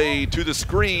fouled away to the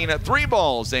screen. 3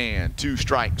 balls and 2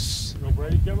 strikes. Go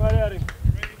Brady, get right at him.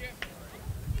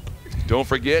 Don't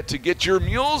forget to get your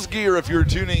Mules gear if you're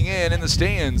tuning in the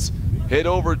stands. Head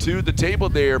over to the table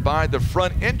there by the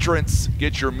front entrance.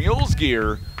 Get your Mules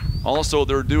gear. Also,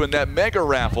 they're doing that mega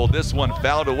raffle. This one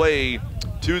fouled away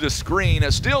to the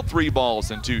screen. Still 3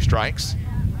 balls and 2 strikes.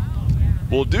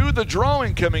 We'll do the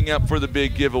drawing coming up for the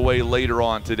big giveaway later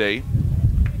on today.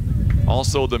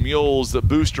 Also, the Mules, the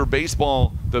Booster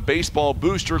Baseball, the Baseball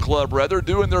Booster Club, rather,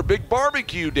 doing their big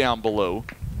barbecue down below.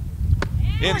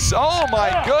 Oh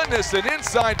my goodness, an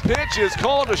inside pitch is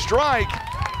called a strike.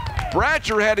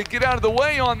 Bratcher had to get out of the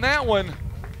way on that one.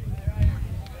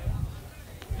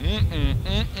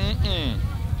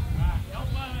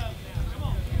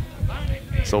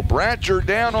 So Bratcher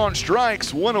down on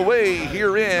strikes, 1 away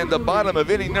here in the bottom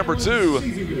of inning number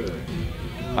 2.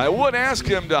 I would ask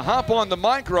him to hop on the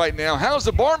mic right now. How's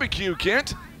the barbecue,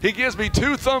 Kent? He gives me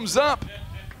 2 thumbs up.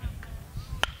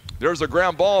 There's a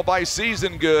ground ball by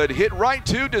Season Good. Hit right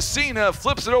to DeSena,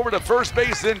 flips it over to first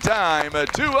base in time.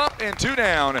 2 up and 2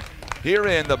 down here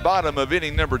in the bottom of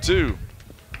inning number 2.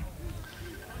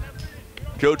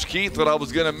 Coach Keith thought I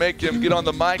was going to make him get on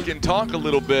the mic and talk a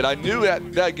little bit. I knew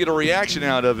that'd get a reaction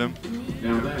out of him.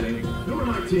 Now batting, number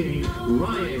 19,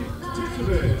 Ryan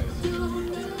Tanchavez.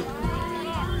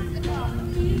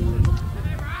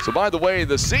 So by the way,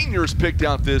 the seniors picked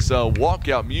out this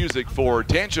walkout music for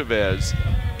Tanchavez,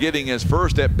 getting his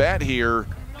first at bat here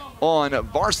on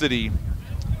varsity.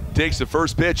 Takes the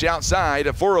first pitch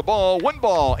outside for a ball. 1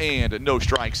 ball and no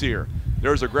strikes here.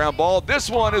 There's a ground ball.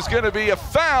 This one is going to be a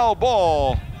foul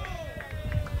ball.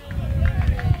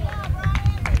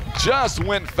 Just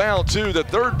went foul to the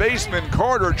third baseman,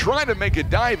 Carter, trying to make a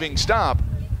diving stop.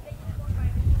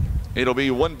 It'll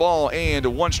be 1 ball and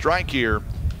 1 strike here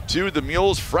to the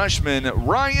Mules freshman,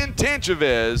 Ryan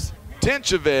Tanchavez.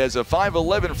 Tanchavez, a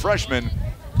 5'11 freshman,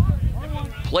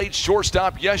 played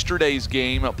shortstop yesterday's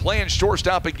game, playing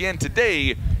shortstop again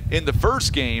today in the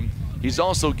first game. He's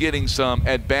also getting some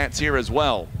at-bats here as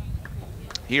well.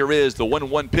 Here is the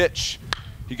 1-1 pitch.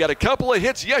 He got a couple of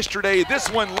hits yesterday.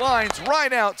 This one lines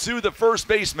right out to the first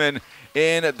baseman,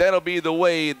 and that'll be the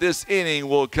way this inning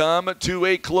will come to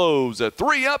a close.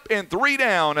 3 up and 3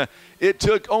 down. It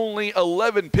took only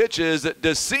 11 pitches.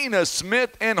 DeSena,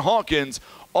 Smith, and Hawkins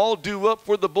all due up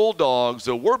for the Bulldogs.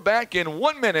 So we're back in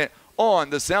 1 minute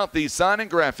on the Southeast Sign and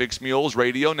Graphics Mules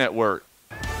Radio Network.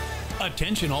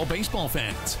 Attention all baseball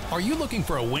fans. Are you looking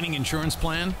for a winning insurance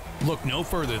plan? Look no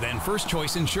further than First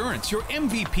Choice Insurance, your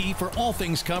MVP for all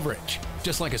things coverage.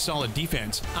 Just like a solid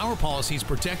defense, our policies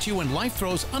protect you when life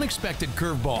throws unexpected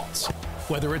curveballs.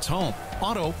 Whether it's home,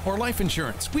 auto, or life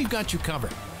insurance, we've got you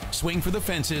covered. Swing for the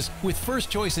fences with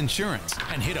First Choice Insurance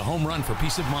and hit a home run for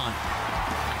peace of mind.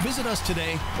 Visit us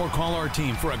today or call our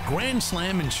team for a Grand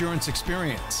Slam insurance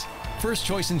experience. First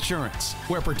Choice Insurance,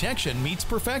 where protection meets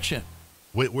perfection.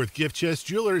 Whitworth Gift Chest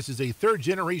Jewelers is a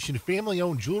third-generation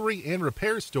family-owned jewelry and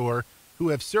repair store who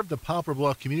have served the Poplar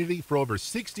Bluff community for over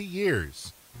 60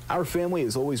 years. Our family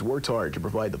has always worked hard to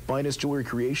provide the finest jewelry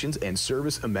creations and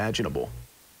service imaginable.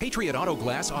 Patriot Auto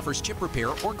Glass offers chip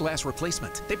repair or glass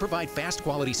replacement. They provide fast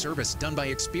quality service done by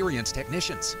experienced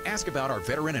technicians. Ask about our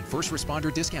veteran and first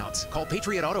responder discounts. Call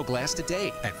Patriot Auto Glass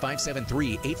today at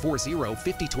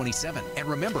 573-840-5027. And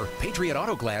remember, Patriot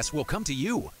Auto Glass will come to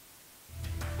you.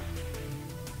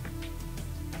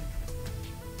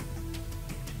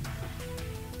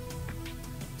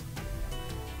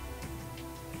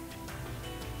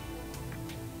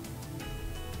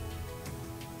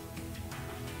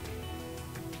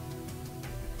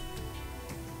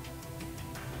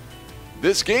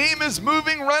 This game is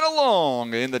moving right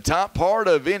along in the top part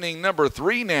of inning number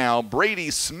 3 now.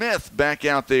 Brady Smith back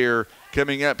out there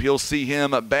coming up. You'll see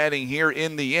him batting here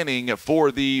in the inning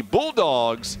for the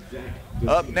Bulldogs.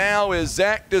 Up now is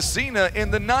Zach DeSena in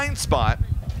the 9th spot.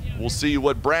 We'll see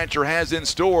what Bratcher has in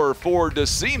store for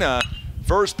DeSena.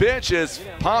 First pitch is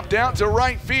popped out to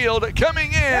right field.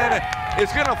 Coming in,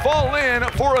 it's going to fall in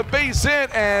for a base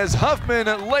hit as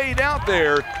Huffman laid out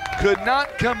there. Could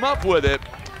not come up with it.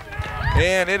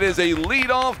 And it is a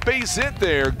leadoff base hit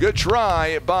there. Good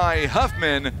try by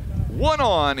Huffman. 1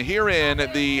 on here in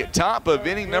the top of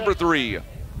inning number 3.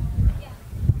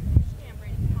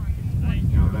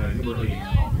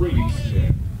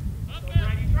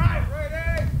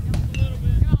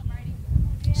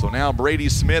 So now Brady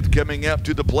Smith coming up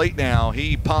to the plate now.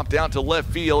 He popped out to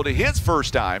left field his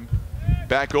first time.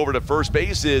 Back over to first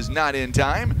base is not in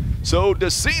time. So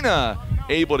DeSena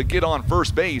able to get on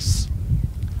first base.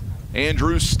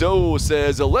 Andrew Stowe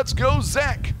says, let's go,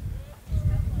 Zach.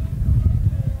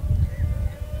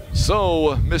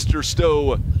 So, Mr.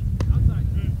 Stowe,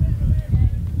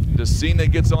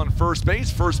 DeSena gets on first base.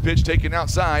 First pitch taken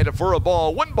outside for a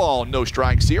ball. 1 ball, no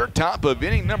strikes here. Top of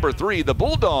inning number 3. The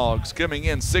Bulldogs coming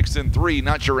in 6-3.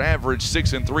 Not your average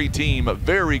 6-3 team.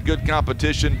 Very good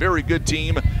competition, very good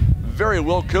team, very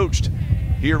well coached.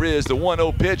 Here is the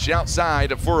 1-0 pitch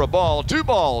outside for a ball. 2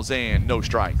 balls and no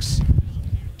strikes.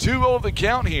 2-0 the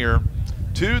count here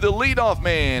to the leadoff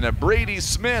man, Brady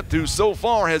Smith, who so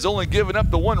far has only given up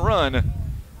the 1 run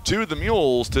to the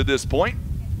Mules to this point.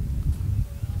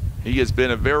 He has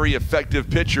been a very effective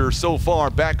pitcher so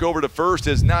far. Back over to first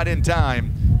is not in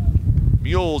time.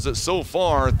 Mules so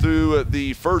far through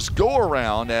the first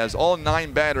go-around, as all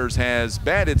 9 batters has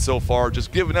batted so far,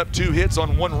 just giving up 2 hits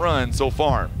on 1 run so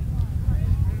far.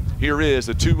 Here is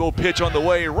a 2-0 pitch on the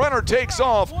way. Runner takes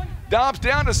off. Dobbs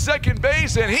down to second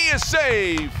base, and he is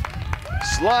safe.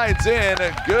 Slides in,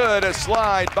 good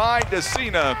slide by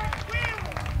DeSena.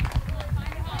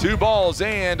 2 balls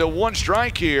and 1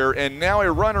 strike here, and now a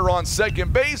runner on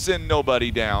second base and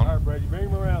nobody down. All right, Brady, bring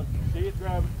him around. See it,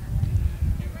 drive it.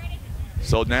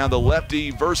 So now the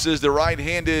lefty versus the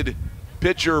right-handed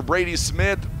pitcher, Brady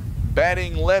Smith,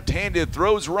 batting left-handed,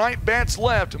 throws right, bats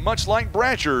left, much like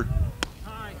Bratcher.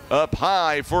 Up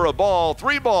high for a ball.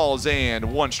 3 balls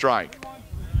and 1 strike.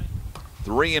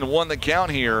 3-1 the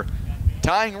count here.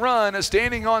 Tying run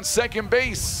standing on second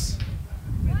base.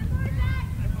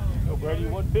 Go, Brady.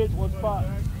 1 pitch, 1 spot.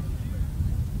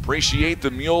 Appreciate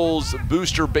the Mules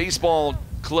Booster Baseball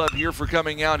Club here for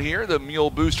coming out here, the Mule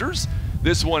Boosters.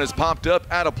 This one is popped up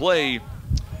out of play.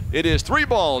 It is 3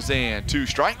 balls and 2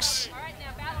 strikes.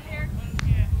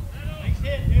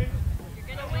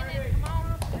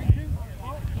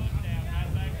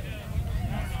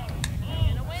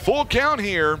 Full count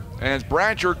here as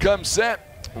Bratcher comes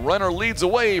set. Runner leads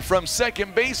away from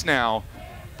second base now.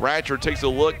 Bratcher takes a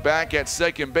look back at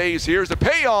second base. Here's the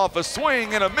payoff, a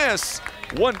swing and a miss.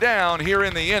 1 down here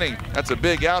in the inning. That's a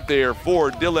big out there for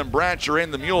Dylan Bratcher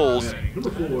and the Mules.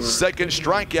 Second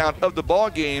strikeout of the ball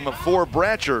game for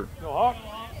Bratcher.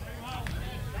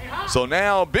 So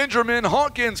now Benjamin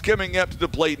Hawkins coming up to the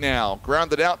plate now.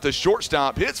 Grounded out to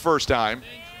shortstop his first time.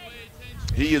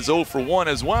 He is 0 for 1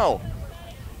 as well.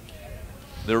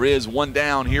 There is 1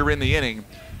 down here in the inning.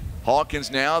 Hawkins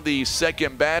now the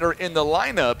second batter in the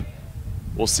lineup.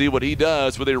 We'll see what he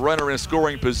does with a runner in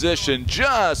scoring position.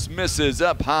 Just misses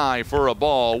up high for a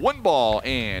ball. 1 ball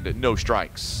and no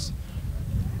strikes.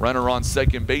 Runner on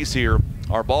second base here.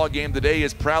 Our ball game today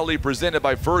is proudly presented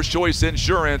by First Choice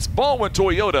Insurance, Baldwin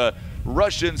Toyota,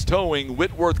 Russians Towing,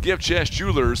 Whitworth Gift Chest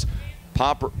Jewelers,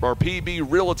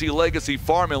 PB Realty Legacy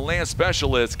Farm and Land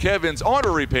Specialist, Kevin's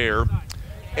Auto Repair,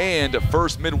 and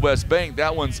First Midwest Bank.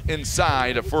 That one's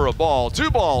inside for a ball. 2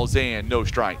 balls and no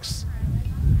strikes.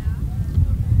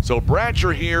 So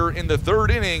Bratcher here in the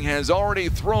 3rd inning has already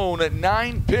thrown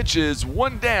 9 pitches,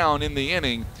 1 down in the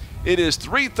inning. It is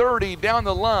 3:30 down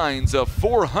the lines of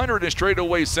 400 in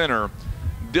straightaway center.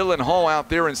 Dylan Hall out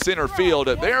there in center field.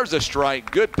 There's a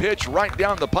strike. Good pitch right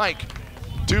down the pike.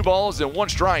 2 balls and 1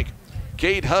 strike.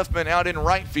 Cade Huffman out in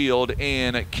right field,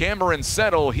 and Cameron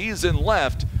Settle, he's in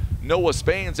left. Noah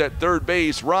Spain's at third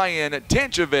base. Ryan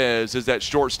Tenchavez is at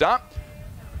shortstop.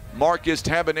 Marcus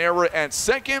Tabanera at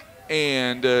second,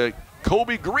 and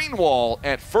Kobe Greenwald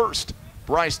at first.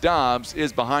 Bryce Dobbs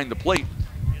is behind the plate.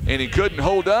 And he couldn't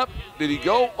hold up. Did he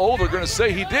go? Oh, they're going to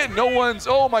say he did. No one's,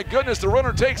 oh my goodness, the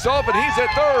runner takes off and he's at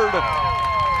third.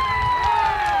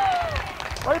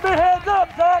 Right there, hands up,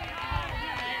 Zach.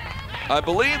 I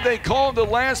believe they called the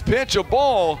last pitch a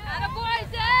ball.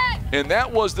 And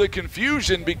that was the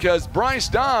confusion because Bryce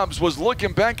Dobbs was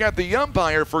looking back at the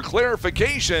umpire for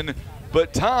clarification,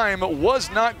 but time was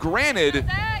not granted.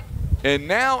 And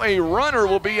now a runner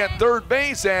will be at third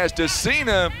base as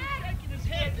DeSoto.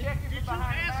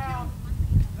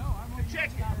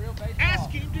 Ask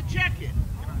him to check it.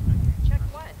 Check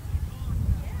what?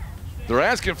 They're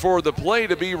asking for the play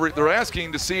to be, they're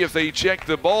asking to see if they check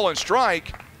the ball and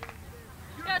strike.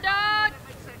 Go, dog.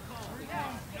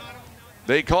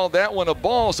 They called that one a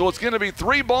ball, so it's going to be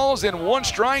 3 balls and 1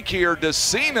 strike here.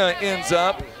 DeSoto ends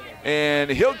up, and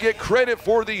he'll get credit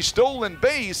for the stolen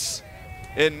base.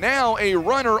 And now a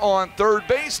runner on third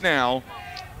base now.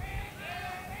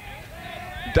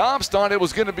 Dobbs thought it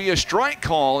was going to be a strike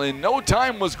call, and no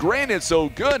time was granted, so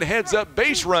good heads-up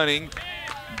base running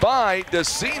by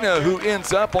DeSoto, who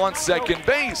ends up on second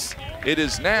base. It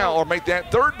is now, or make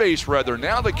that third base rather.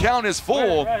 Now the count is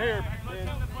full. Right here.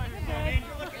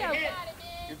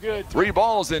 You're good. 3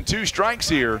 balls and 2 strikes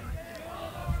here.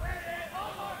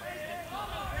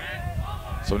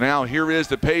 So now here is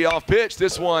the payoff pitch.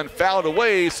 This one fouled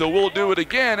away, so we'll do it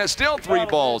again. It's still 3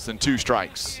 balls and 2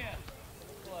 strikes.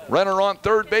 Runner on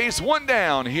third base, 1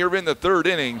 down here in the 3rd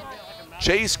inning.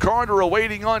 Chase Carter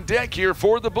awaiting on deck here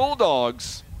for the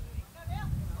Bulldogs.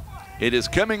 It is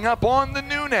coming up on the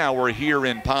noon hour here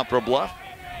in Poplar Bluff.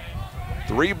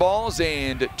 3 balls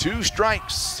and 2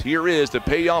 strikes. Here is the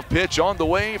payoff pitch on the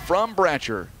way from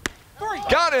Bratcher.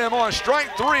 Got him on strike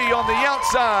 3 on the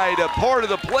outside, a part of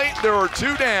the plate. There are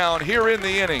 2 down here in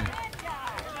the inning.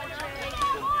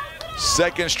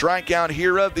 Second strikeout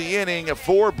here of the inning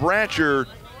for Bratcher.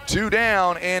 2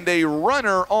 down and a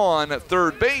runner on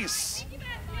third base.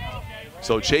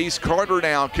 So Chase Carter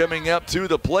now coming up to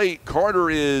the plate. Carter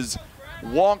is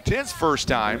walked his first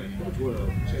time.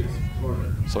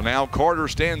 So now Carter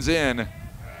stands in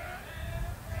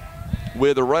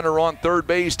with a runner on third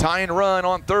base, tying run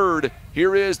on third.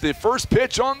 Here is the first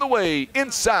pitch on the way,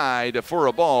 inside for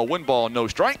a ball. 1 ball, no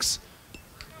strikes.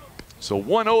 So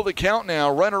 1-0 the count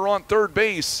now, runner on third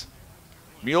base.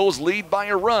 Mules lead by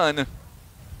a run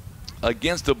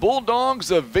against the Bulldogs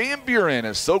of Van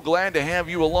Buren. So glad to have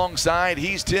you alongside.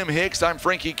 He's Tim Hicks, I'm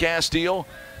Frankie Castile.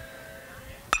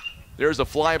 There's a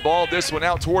fly ball, this one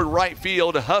out toward right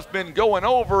field. Huffman going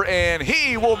over, and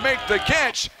he will make the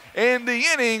catch, and the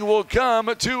inning will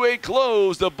come to a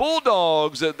close. The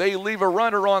Bulldogs, they leave a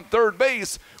runner on third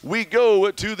base. We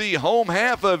go to the home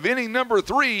half of inning number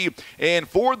 3, and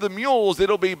for the Mules,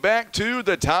 it'll be back to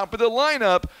the top of the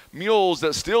lineup. Mules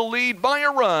that still lead by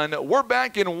a run. We're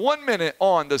back in 1 minute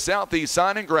on the Southeast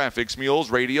Sign and Graphics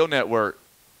Mules Radio Network.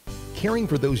 Caring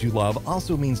for those you love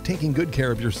also means taking good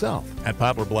care of yourself. At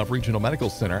Poplar Bluff Regional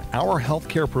Medical Center, our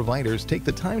healthcare providers take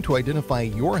the time to identify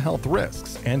your health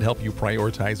risks and help you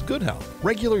prioritize good health.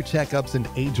 Regular checkups and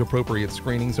age-appropriate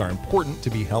screenings are important to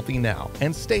be healthy now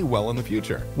and stay well in the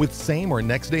future. With same or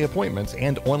next day appointments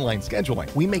and online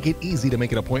scheduling, we make it easy to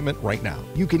make an appointment right now.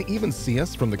 You can even see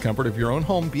us from the comfort of your own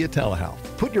home via telehealth.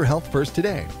 Put your health first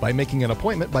today by making an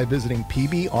appointment by visiting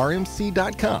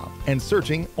pbrmc.com and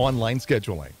searching online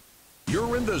scheduling.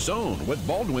 You're in the zone with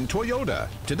Baldwin Toyota.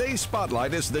 Today's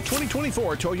spotlight is the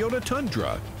 2024 Toyota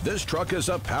Tundra. This truck is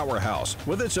a powerhouse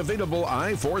with its available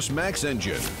I-Force Max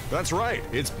engine. That's right.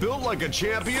 It's built like a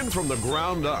champion from the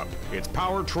ground up. Its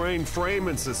powertrain, frame,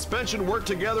 and suspension work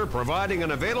together, providing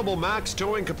an available max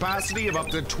towing capacity of up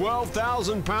to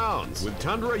 12,000 pounds. With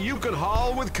Tundra, you can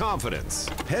haul with confidence.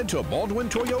 Head to Baldwin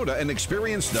Toyota and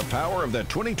experience the power of the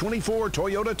 2024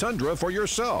 Toyota Tundra for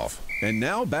yourself. And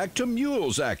now back to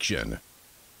Mules action.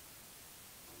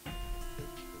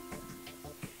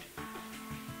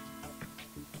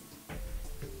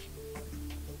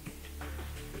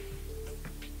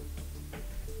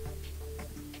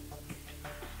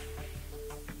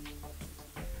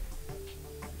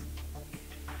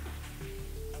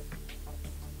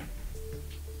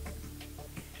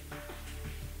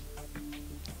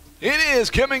 It is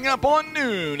coming up on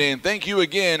noon, and thank you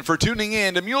again for tuning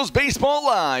in to Mules Baseball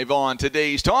Live on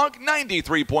today's talk,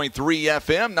 93.3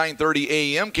 FM,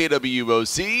 930 AM,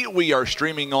 KWOC. We are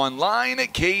streaming online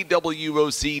at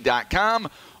KWOC.com.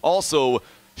 Also,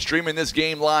 streaming this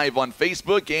game live on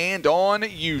Facebook and on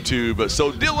YouTube.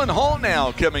 So Dylan Hall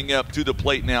now coming up to the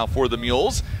plate now for the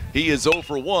Mules. He is 0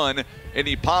 for 1, and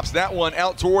he pops that one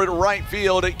out toward right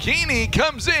field. Keeney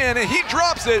comes in, and he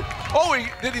drops it. Oh,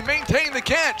 did he maintain the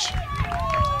catch?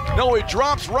 No, it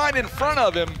drops right in front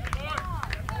of him.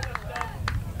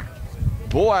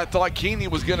 Boy, I thought Keeney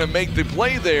was going to make the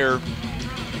play there.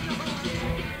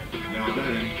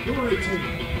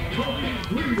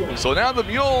 So now the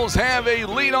Mules have a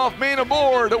leadoff man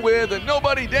aboard with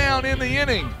nobody down in the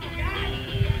inning.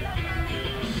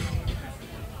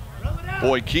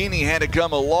 Boy, Keeney had to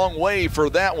come a long way for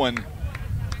that one.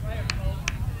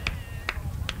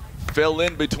 Fell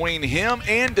in between him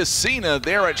and DeSena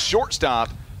there at shortstop.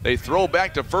 They throw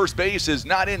back to first base, is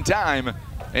not in time.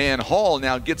 And Hall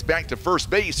now gets back to first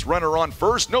base. Runner on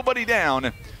first, nobody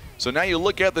down. So now you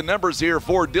look at the numbers here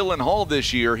for Dylan Hall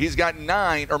this year. He's got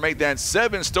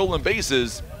 7 stolen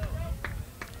bases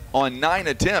on 9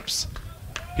 attempts.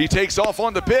 He takes off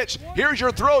on the pitch. Here's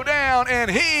your throw down,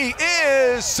 and he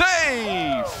is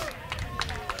safe.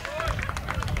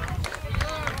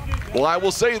 Well, I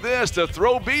will say this, the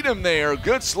throw beat him there.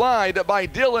 Good slide by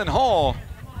Dylan Hall.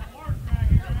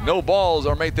 No balls,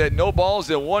 or make that no balls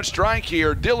and 1 strike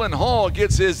here. Dylan Hall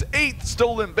gets his 8th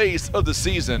stolen base of the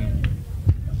season.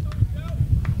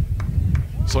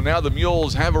 So now the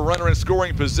Mules have a runner in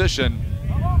scoring position.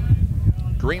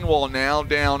 Greenwald now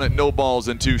down at no balls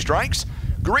and 2 strikes.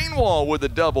 Greenwald with a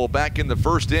double back in the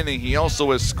first inning. He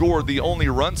also has scored the only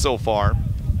run so far.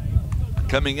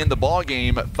 Coming in the ball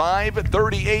game,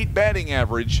 .538 batting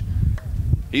average.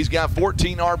 He's got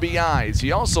 14 RBIs.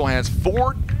 He also has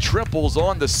 4 triples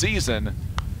on the season.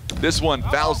 This one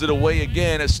fouls it away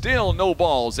again. It's still no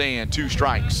balls and 2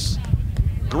 strikes.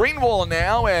 Greenwald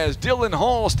now as Dylan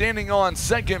Hall standing on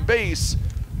second base.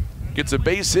 Gets a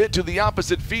base hit to the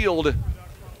opposite field.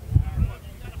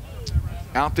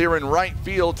 Out there in right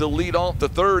field to lead off the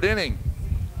 3rd inning.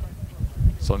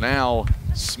 So now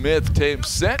Smith takes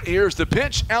set. Here's the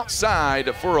pitch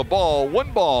outside for a ball.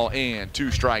 1 ball and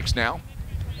 2 strikes now.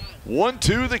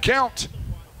 1-2 the count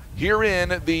here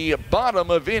in the bottom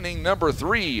of inning number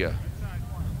 3.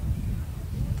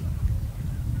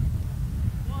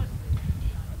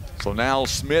 So now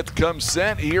Smith comes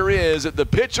set. Here is the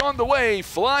pitch on the way.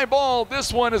 Fly ball.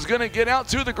 This one is going to get out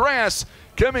to the grass.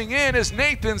 Coming in is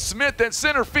Nathan Smith at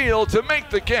center field to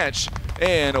make the catch.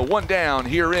 And a 1 down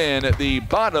here in the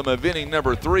bottom of inning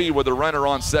number 3 with a runner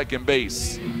on second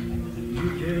base.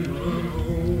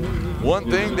 One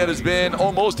thing that has been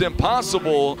almost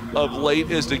impossible of late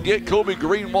is to get Kobe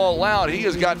Greenwald out. He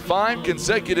has got 5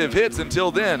 consecutive hits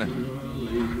until then.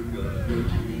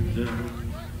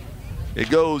 It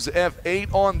goes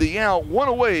F8 on the out, 1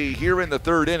 away here in the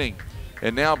 3rd inning.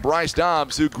 And now Bryce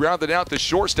Dobbs, who grounded out the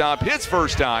shortstop, hits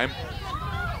first time.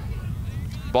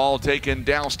 Ball taken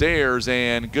downstairs,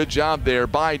 and good job there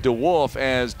by DeWolf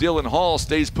as Dylan Hall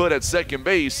stays put at second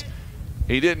base.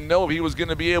 He didn't know if he was going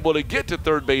to be able to get to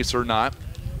third base or not.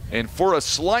 And for a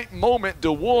slight moment,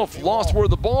 DeWolf lost where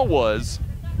the ball was.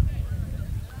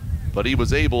 But he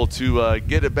was able to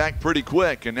get it back pretty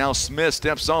quick, and now Smith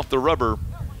steps off the rubber.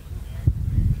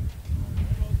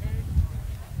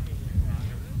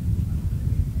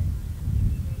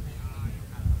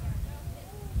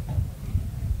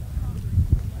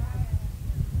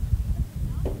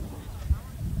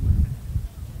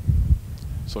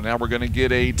 So now we're going to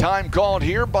get a time called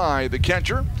here by the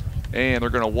catcher, and they're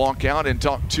going to walk out and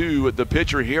talk to the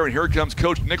pitcher here, and here comes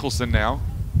Coach Nicholson now.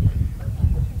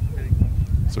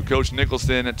 So Coach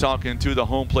Nicholson talking to the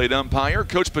home plate umpire.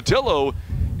 Coach Patillo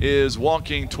is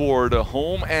walking toward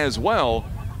home as well.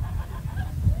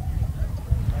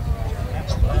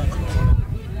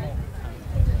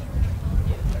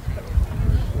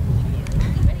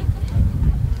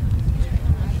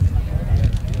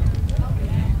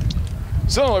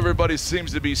 So everybody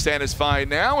seems to be satisfied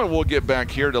now, and we'll get back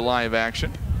here to live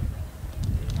action.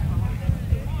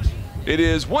 It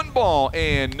is 1 ball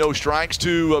and no strikes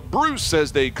to Bruce,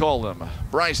 as they call him.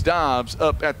 Bryce Dobbs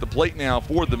up at the plate now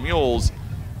for the Mules.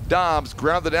 Dobbs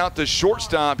grounded out to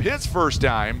shortstop his first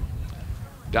time.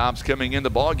 Dobbs coming in the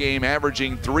ball game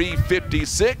averaging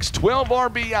 .356, 12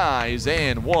 RBIs,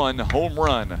 and 1 home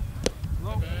run.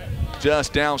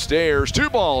 Just downstairs, 2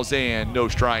 balls and no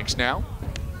strikes now.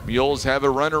 Mules have a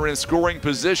runner in scoring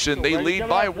position. They lead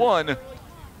by 1.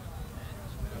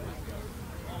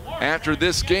 After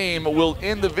this game, we'll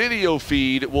end the video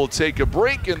feed. We'll take a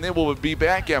break, and then we'll be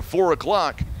back at 4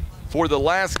 o'clock for the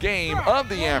last game of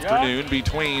the afternoon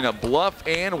between Bluff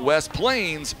and West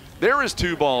Plains. There is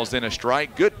 2 balls and a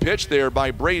strike. Good pitch there by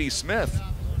Brady Smith.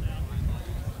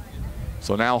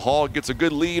 So now Hall gets a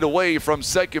good lead away from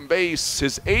second base.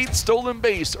 His 8th stolen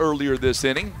base earlier this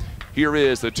inning. Here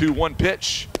is the 2-1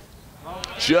 pitch.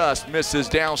 Just misses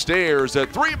downstairs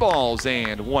at 3 balls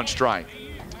and 1 strike.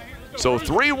 So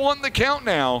 3-1 the count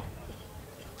now.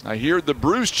 I hear the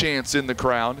Bruce chants in the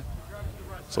crowd.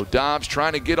 So Dobbs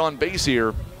trying to get on base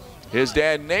here. His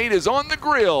dad Nate is on the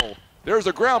grill. There's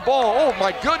a ground ball. Oh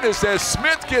my goodness, as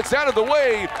Smith gets out of the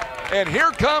way. And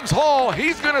here comes Hall.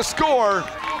 He's going to score.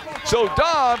 So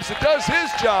Dobbs does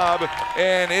his job,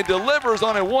 and it delivers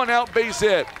on a 1-out base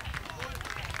hit.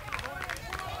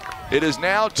 It is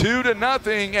now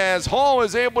 2-0 as Hall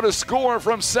is able to score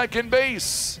from second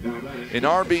base. An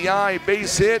RBI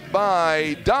base hit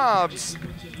by Dobbs.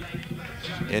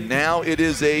 And now it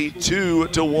is a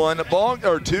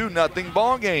 2-0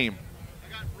 ball game.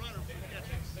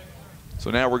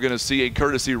 So now we're going to see a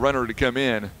courtesy runner to come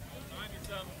in.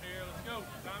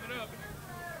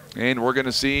 And we're going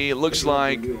to see, it looks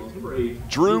like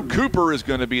Drew Cooper is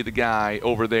going to be the guy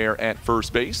over there at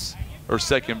first base, or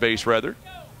second base rather.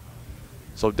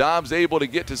 So Dobbs able to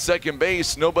get to second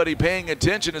base. Nobody paying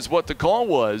attention is what the call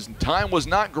was. Time was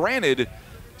not granted.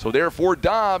 So therefore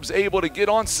Dobbs able to get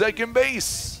on second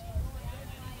base.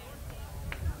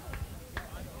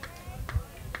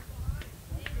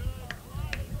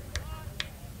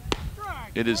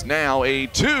 It is now a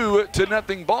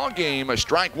 2-0 ball game. A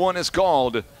strike one is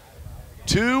called.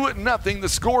 2-0 the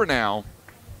score now.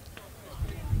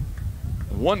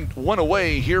 One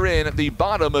away here in the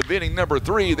bottom of inning number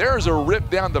 3. There's a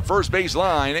rip down the first base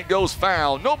line. It goes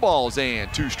foul. No balls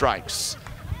and 2 strikes.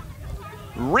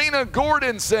 Rena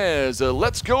Gordon says,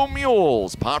 let's go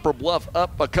Mules. Poplar Bluff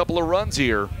up a couple of runs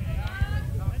here.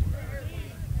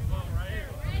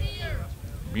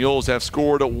 Mules have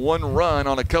scored 1 run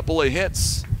on a couple of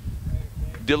hits.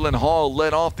 Dylan Hall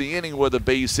led off the inning with a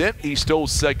base hit. He stole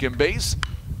second base.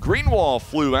 Greenwald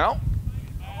flew out.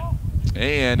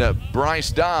 And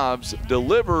Bryce Dobbs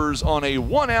delivers on a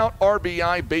 1-out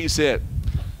RBI base hit.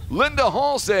 Linda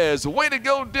Hall says, way to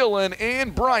go Dylan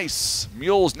and Bryce.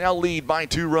 Mules now lead by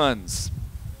 2 runs.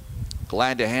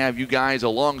 Glad to have you guys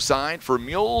alongside for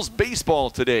Mules baseball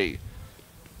today.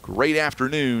 Great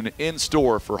afternoon in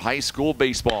store for high school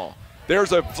baseball.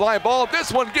 There's a fly ball.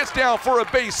 This one gets down for a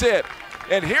base hit.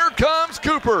 And here comes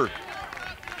Cooper.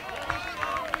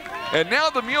 And now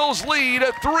the Mules lead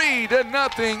at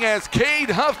 3-0 as Cade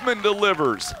Huffman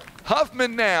delivers.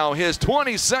 Huffman now his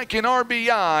 22nd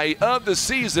RBI of the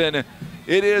season.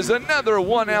 It is another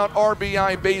 1-out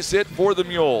RBI base hit for the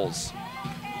Mules.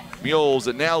 Mules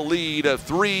now lead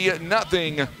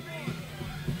 3-0.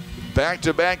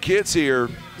 Back-to-back hits here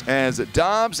as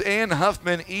Dobbs and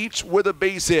Huffman each with a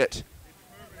base hit.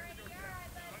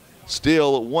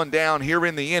 Still 1 down here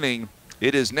in the inning.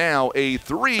 It is now a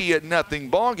 3-0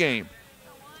 ball game.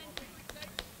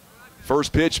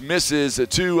 First pitch misses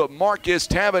to Marcus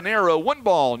Tabanera. 1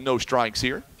 ball, no strikes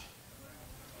here.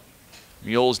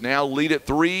 Mules now lead at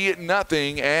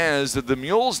 3-0 as the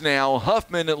Mules now,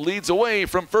 Huffman leads away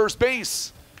from first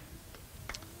base.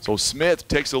 So Smith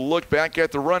takes a look back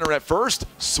at the runner at first.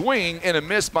 Swing and a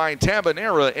miss by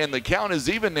Tabanera, and the count is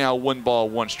even now. 1 ball,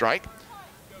 1 strike.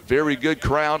 Very good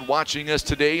crowd watching us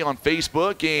today on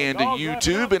Facebook and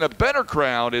YouTube, and a better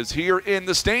crowd is here in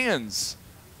the stands.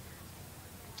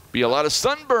 Be a lot of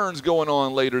sunburns going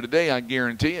on later today, I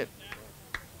guarantee it.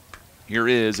 Here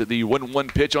is the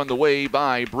 1-1 pitch on the way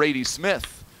by Brady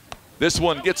Smith. This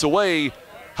one gets away.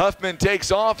 Huffman takes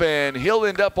off, and he'll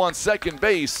end up on second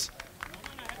base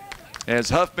as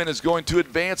Huffman is going to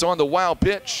advance on the wild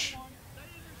pitch.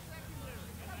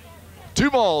 2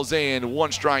 balls and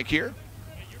 1 strike here.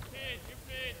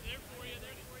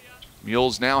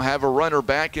 Mules now have a runner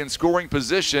back in scoring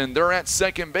position. They're at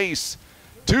second base.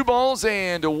 2 balls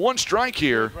and 1 strike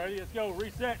here. Ready, let's go,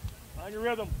 reset, on your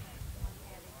rhythm.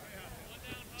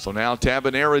 So now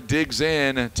Tabanera digs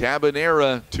in.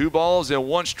 Tabanera, 2 balls and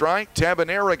 1 strike.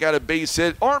 Tabanera got a base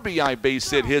hit, RBI base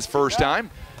hit his first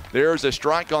time. There's a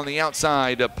strike on the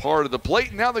outside part of the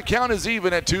plate. Now the count is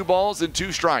even at 2 balls and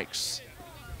 2 strikes.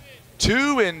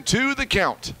 2-2 the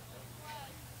count.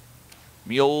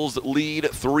 Mules lead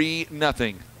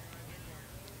 3-0.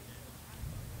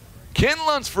 Ken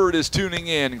Lunsford is tuning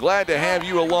in. Glad to have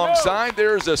you alongside.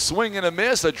 There's a swing and a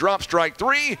miss, a drop strike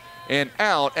 3, and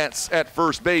out at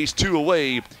first base, 2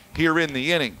 away here in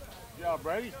the inning. Good job,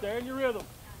 Brady. Stay in your rhythm.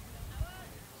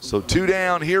 So 2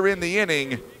 down here in the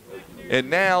inning. And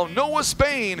now Noah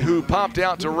Spain, who popped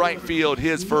out to right field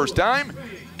his first time.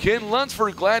 Ken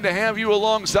Lunsford, glad to have you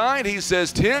alongside. He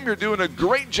says, Tim, you're doing a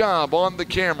great job on the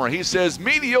camera. He says,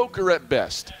 mediocre at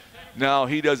best. No,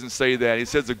 he doesn't say that. He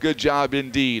says a good job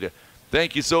indeed.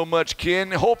 Thank you so much, Ken.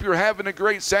 Hope you're having a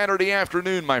great Saturday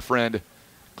afternoon, my friend.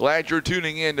 Glad you're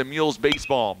tuning in to Mules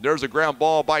Baseball. There's a ground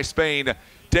ball by Spain.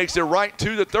 Takes it right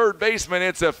to the third baseman.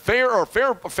 It's a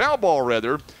foul ball,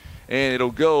 rather. And it'll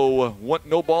go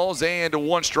no balls and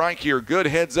 1 strike here. Good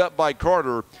heads up by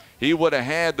Carter. He would have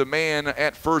had the man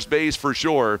at first base for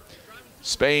sure.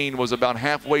 Spain was about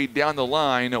halfway down the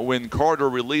line when Carter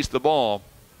released the ball.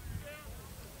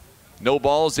 No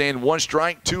balls and 1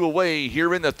 strike, 2 away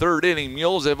here in the 3rd inning.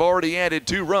 Mules have already added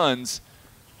 2 runs.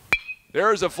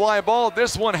 There's a fly ball.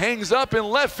 This one hangs up in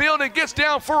left field and gets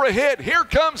down for a hit. Here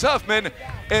comes Huffman.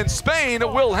 and Spain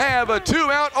will have a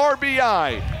 2-out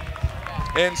RBI.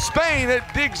 And Spain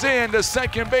digs in to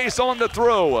second base on the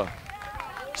throw.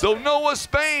 So Noah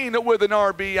Spain with an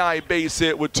RBI base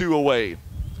hit with 2 away.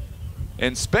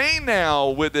 And Spain now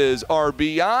with his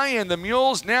RBI, and the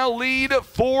Mules now lead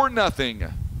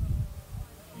 4-0.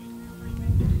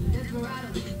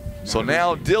 So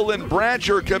now Dylan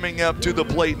Bratcher coming up to the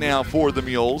plate now for the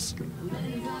Mules.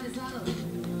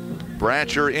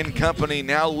 Bratcher in company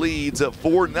now leads at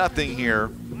 4-0 here.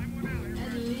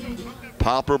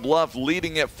 Poplar Bluff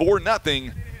leading at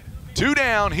 4-0. 2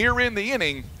 down here in the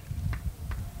inning.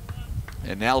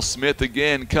 And now Smith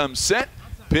again comes set.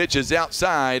 Pitch is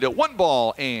outside. 1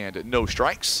 ball and no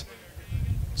strikes.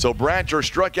 So Bratcher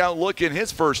struck out looking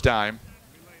his first time.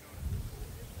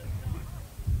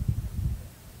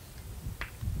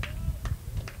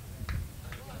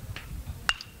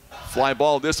 Fly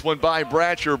ball, this one by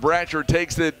Bratcher. Bratcher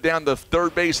takes it down the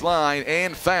third base line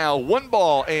and foul. 1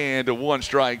 ball and 1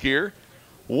 strike here.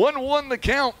 1-1 the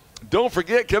count. Don't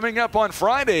forget, coming up on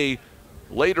Friday,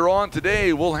 later on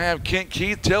today, we'll have Kent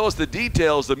Keith tell us the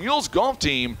details. The Mules golf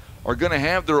team are going to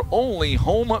have their only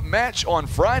home match on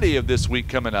Friday of this week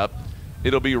coming up.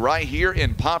 It'll be right here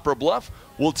in Poplar Bluff.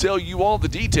 We'll tell you all the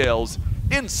details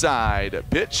inside.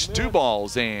 Pitch, 2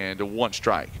 balls and 1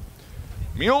 strike.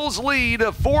 Mules lead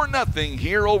 4-0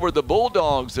 here over the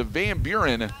Bulldogs of Van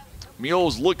Buren.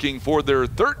 Mules looking for their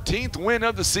 13th win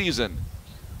of the season.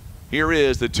 Here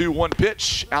is the 2-1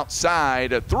 pitch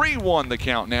outside. 3-1 the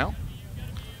count now.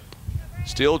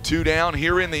 Still 2 down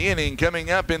here in the inning.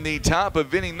 Coming up in the top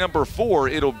of inning number 4,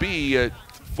 it'll be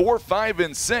 4, 5,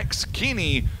 and 6.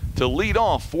 Keeney to lead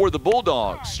off for the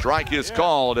Bulldogs. Strike is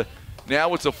called.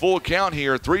 Now it's a full count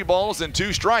here. 3 balls and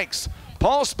 2 strikes.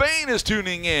 Paul Spain is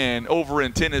tuning in over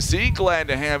in Tennessee. Glad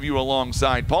to have you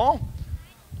alongside, Paul.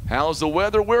 How's the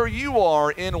weather where you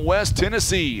are in West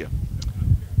Tennessee?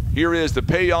 Here is the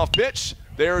payoff pitch.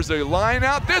 There's a line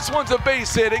out. This one's a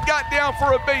base hit. It got down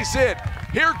for a base hit.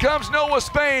 Here comes Noah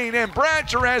Spain, and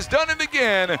Bratcher has done it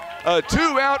again. A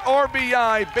 2-out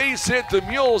RBI base hit. The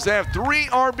Mules have 3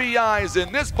 RBIs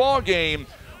in this ball game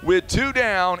with 2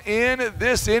 down in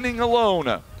this inning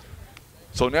alone.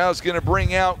 So now it's going to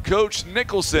bring out Coach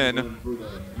Nicholson.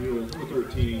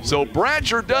 So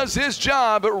Bratcher does his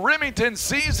job. Remington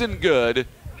Season Good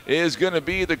is going to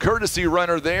be the courtesy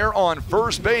runner there on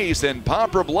first base. And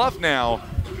Poplar Bluff now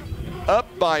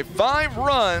up by 5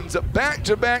 runs.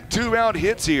 Back-to-back 2-out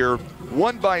hits here.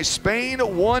 1 by Spain,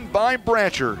 1 by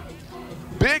Bratcher.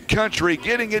 Big Country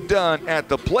getting it done at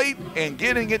the plate and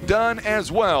getting it done as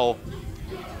well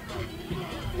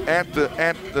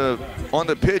on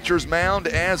the pitcher's mound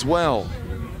as well.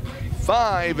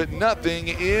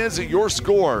 5-0 is your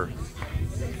score.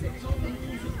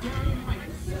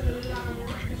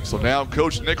 So now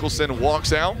Coach Nicholson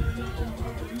walks out.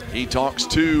 He talks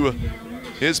to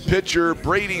his pitcher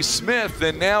Brady Smith,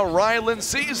 and now Ryland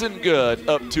Season Good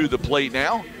up to the plate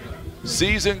now.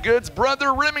 Season Good's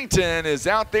brother Remington is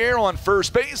out there on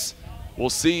first base. We'll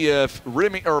see if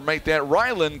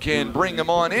Ryland can bring him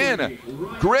on in.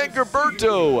 Greg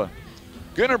Gilberto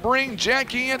gonna bring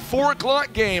Jackie at 4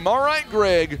 o'clock game. All right,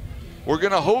 Greg, we're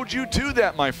gonna hold you to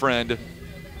that, my friend.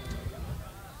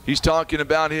 He's talking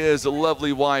about his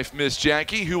lovely wife, Miss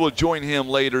Jackie, who will join him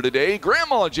later today.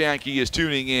 Grandma Jackie is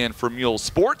tuning in for Mule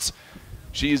Sports.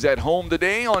 She's at home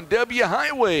today on W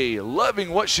Highway,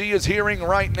 loving what she is hearing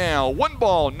right now. 1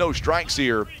 ball, no strikes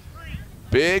here.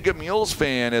 Big Mules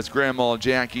fan as Grandma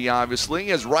Jackie,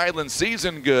 obviously, as Ryland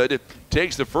Season Good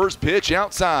takes the first pitch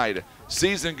outside.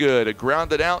 Season Good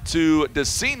grounded out to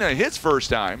DeSena his first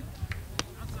time.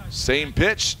 Same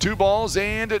pitch, 2 balls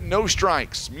and no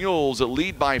strikes. Mules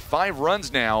lead by 5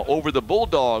 runs now over the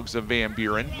Bulldogs of Van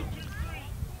Buren.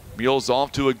 Mules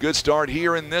off to a good start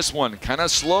here in this one. Kind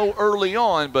of slow early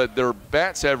on, but their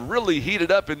bats have really heated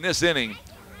up in this inning.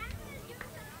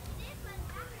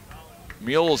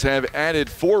 Mules have added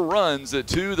 4 runs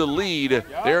to the lead.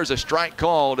 There's a strike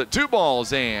called. 2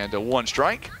 balls and 1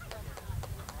 strike.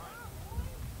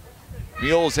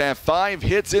 Mules have 5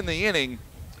 hits in the inning.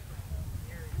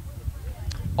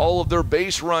 All of their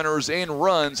base runners and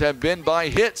runs have been by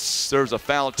hits. There's a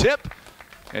foul tip,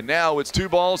 and now it's 2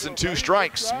 balls and 2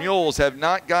 strikes. Mules have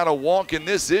not got a walk in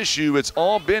this issue. It's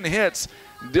all been hits.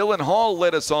 Dylan Hall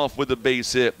led us off with a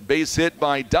base hit. Base hit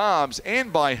by Dobbs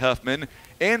and by Huffman,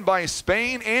 and by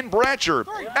Spain and Bratcher.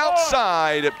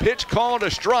 Outside, pitch called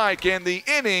a strike, and the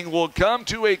inning will come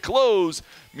to a close.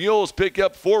 Mules pick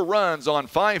up 4 runs on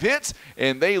 5 hits,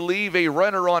 and they leave a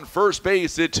runner on first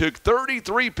base. It took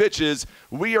 33 pitches.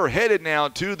 We are headed now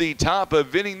to the top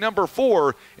of inning number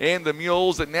 4, and the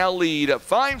Mules now lead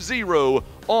 5-0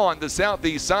 on the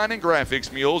Southeast Sign and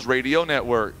Graphics Mules Radio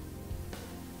Network.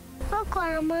 Look,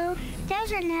 Grandma,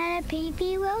 there's another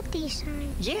PB Realty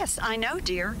sign. Yes, I know,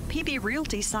 dear. PB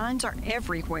Realty signs are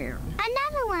everywhere.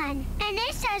 Another one, and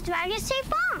it says Legacy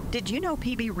Farm. Did you know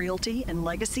PB Realty and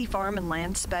Legacy Farm and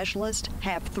Land Specialist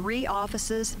have 3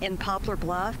 offices in Poplar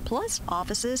Bluff, plus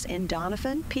offices in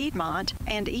Donovan, Piedmont,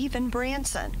 and even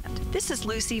Branson? This is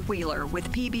Lucy Wheeler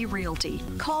with PB Realty.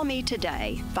 Call me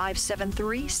today,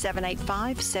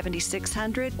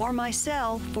 573-785-7600, or my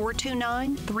cell,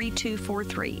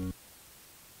 429-3243.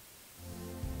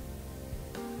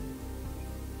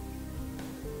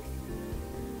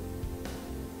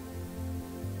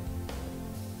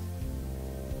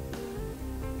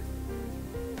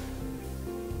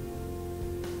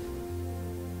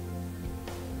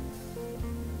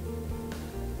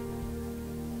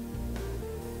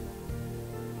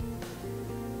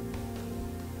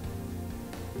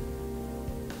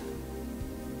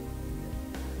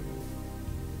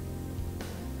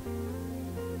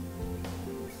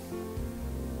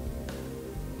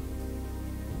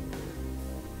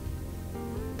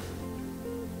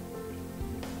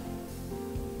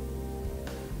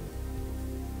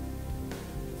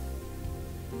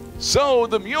 So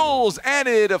the Mules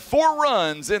added 4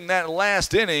 runs in that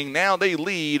last inning. Now they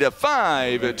lead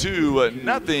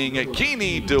 5-0.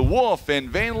 Keeney, DeWolf, and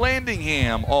Van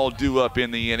Landingham all due up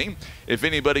in the inning. If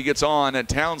anybody gets on,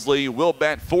 Townsley will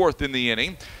bat 4th in the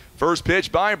inning. First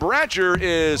pitch by Bratcher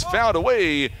is fouled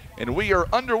away, and we are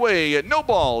underway at no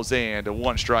balls and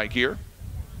 1 strike here.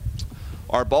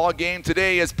 Our ball game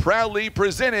today is proudly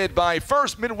presented by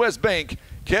First Midwest Bank,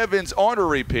 Kevin's Auto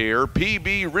Repair,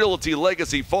 PB Realty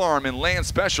Legacy Farm and Land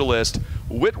Specialist,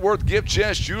 Whitworth Gift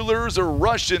Chest Jewelers,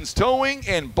 Russians Towing,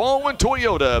 and Baldwin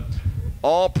Toyota.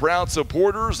 All proud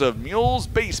supporters of Mules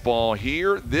Baseball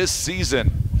here this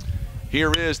season.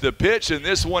 Here is the pitch, and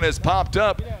this one has popped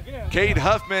up. Cade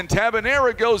Huffman,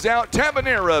 Tabanera goes out.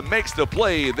 Tabanera makes the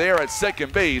play there at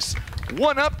second base.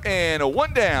 1 up and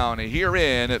 1 down here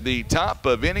in the top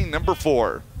of inning number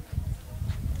 4.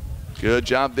 Good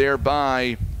job there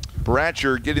by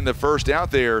Bratcher getting the first out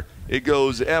there. It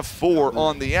goes F4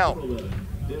 on the out.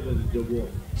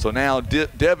 So now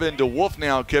Devin DeWolf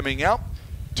now coming out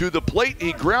to the plate.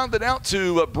 He grounded out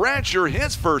to Bratcher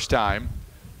his first time.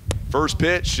 First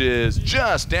pitch is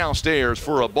just downstairs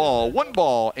for a ball. 1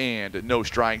 ball and no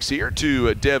strikes here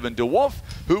to Devin DeWolf,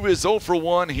 who is 0 for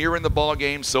 1 here in the ball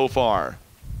game so far.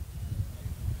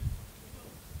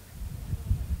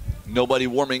 Nobody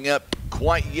warming up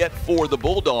quite yet for the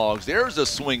Bulldogs. There's a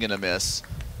swing and a miss.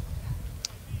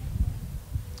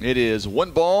 It is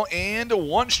 1 ball and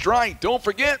 1 strike. Don't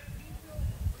forget,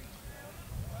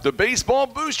 the Baseball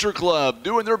Booster Club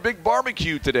doing their big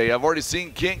barbecue today. I've already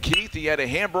seen Kent Keith. He had a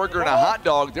hamburger and a hot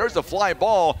dog. There's a fly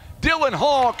ball. Dylan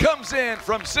Hall comes in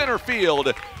from center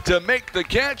field to make the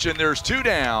catch, and there's 2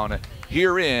 down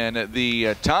here in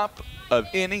the top of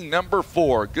inning number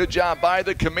 4. Good job by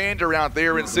the commander out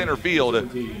there in center field.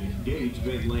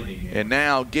 And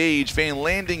now Gage Van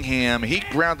Landingham, he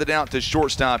grounded out to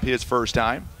shortstop his first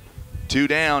time. 2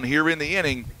 down here in the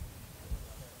inning.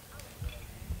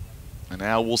 And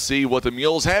now we'll see what the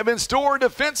Mules have in store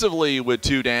defensively with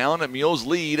 2 down. The Mules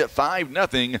lead at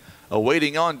 5-0.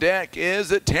 Awaiting on deck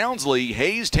is Townsley.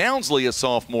 Hayes Townsley, a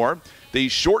sophomore. The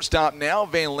shortstop now,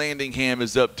 Van Landingham,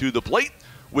 is up to the plate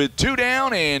with 2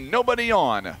 down and nobody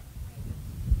on.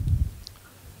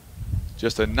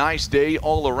 Just a nice day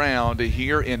all around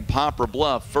here in Poplar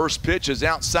Bluff. First pitch is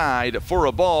outside for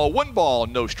a ball. 1 ball,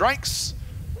 no strikes.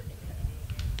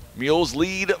 Mules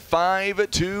lead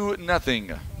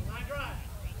 5-0.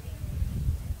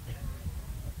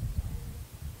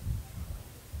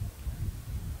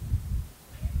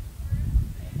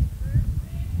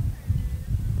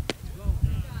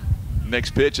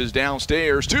 Next pitch is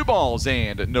downstairs. 2 balls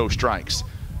and no strikes.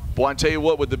 Boy, I tell you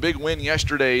what, with the big win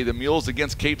yesterday, the Mules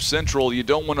against Cape Central, you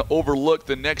don't want to overlook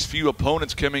the next few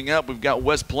opponents coming up. We've got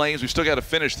West Plains. We've still got to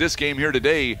finish this game here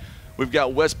today. We've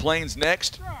got West Plains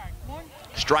next.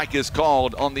 Strike is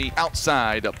called on the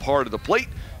outside part of the plate.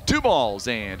 2 balls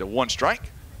and 1 strike.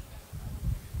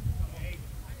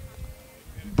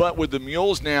 But with the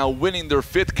Mules now winning their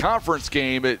 5th conference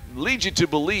game, it leads you to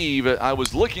believe. I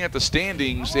was looking at the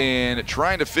standings and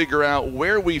trying to figure out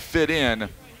where we fit in.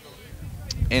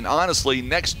 And honestly,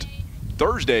 next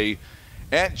Thursday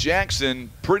at Jackson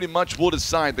pretty much will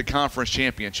decide the conference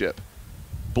championship.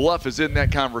 Bluff is in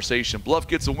that conversation. Bluff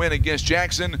gets a win against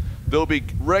Jackson. They'll be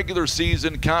regular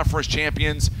season conference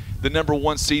champions, the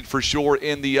 #1 seed for sure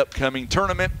in the upcoming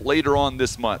tournament later on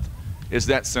this month. It's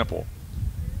that simple.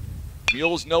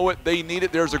 Mules know it. They need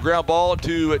it. There's a ground ball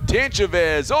to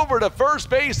Tanchavez over to first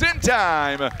base in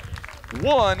time.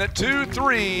 1, 2,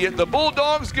 3. The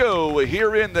Bulldogs go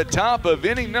here in the top of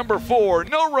inning number 4.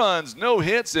 No runs, no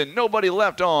hits, and nobody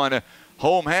left on.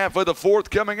 Home half of the 4th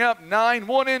coming up.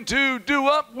 9-1 and 2. Due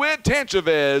up with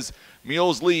Tanchavez.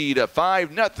 Mules lead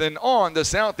 5-0 on the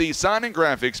Southeast Sign and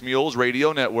Graphics Mules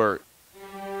Radio Network.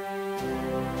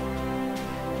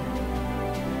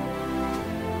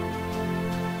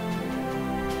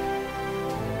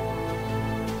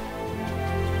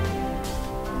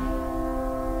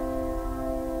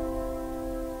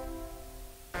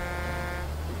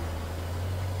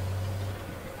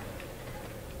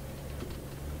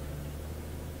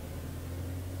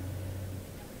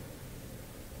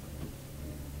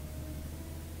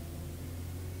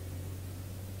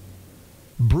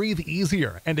 Breathe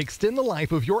easier and extend the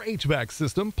life of your HVAC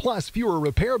system, plus fewer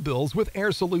repair bills with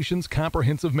Air Solutions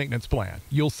Comprehensive Maintenance Plan.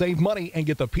 You'll save money and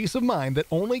get the peace of mind that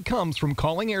only comes from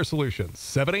calling Air Solutions.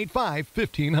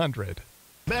 785-1500.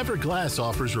 Maverick Glass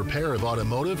offers repair of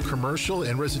automotive, commercial,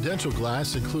 and residential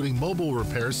glass, including mobile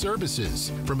repair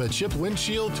services. From a chip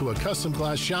windshield to a custom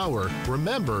glass shower,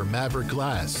 remember Maverick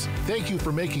Glass. Thank you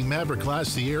for making Maverick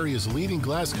Glass the area's leading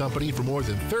glass company for more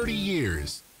than 30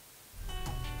 years.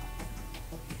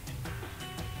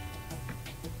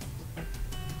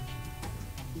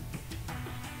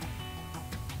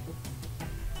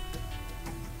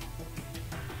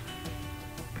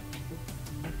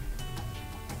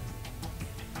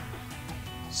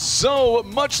 So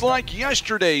much like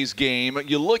yesterday's game,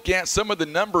 you look at some of the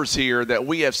numbers here that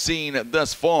we have seen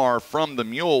thus far from the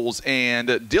Mules, and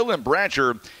Dylan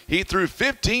Bratcher, he threw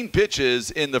 15 pitches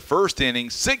in the first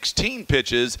inning, 16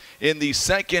 pitches in the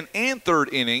second and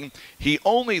third inning. He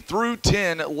only threw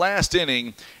 10 last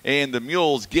inning, and the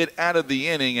Mules get out of the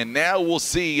inning, and now we'll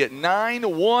see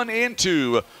 9-1 and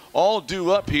 2 all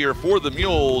due up here for the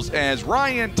Mules as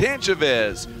Ryan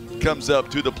Tanchavez comes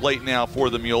up to the plate now for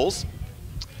the Mules.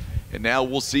 And now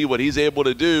we'll see what he's able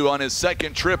to do on his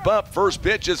second trip up. First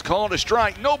pitch is called a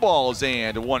strike. No balls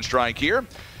and 1 strike here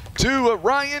to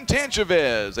Ryan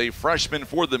Tanchavez, a freshman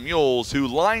for the Mules who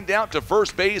lined out to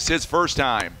first base his first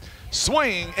time.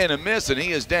 Swing and a miss, and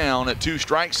he is down at 2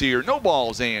 strikes here. No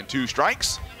balls and 2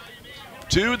 strikes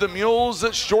to the Mules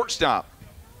shortstop.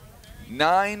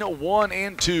 9-1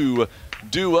 and 2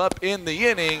 due up in the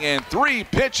inning, and 3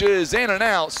 pitches and an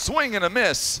out. Swing and a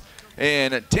miss.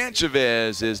 And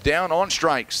Tanchavez is down on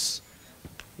strikes.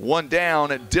 1 down.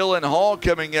 Dylan Hall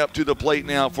coming up to the plate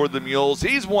now for the Mules.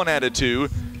 He's 1 out of 2.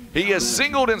 He has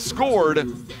singled and scored.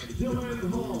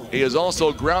 He has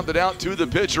also grounded out to the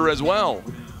pitcher as well.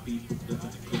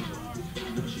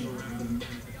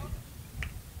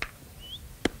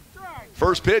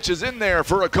 First pitch is in there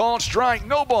for a called strike.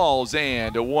 No balls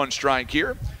and 1 strike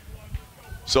here.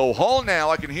 So Hall now,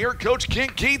 I can hear Coach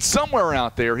Kent Keats somewhere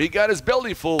out there. He got his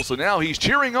belly full, so now he's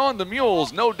cheering on the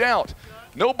Mules, no doubt.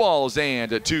 No balls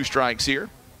and 2 strikes here.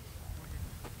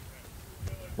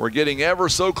 We're getting ever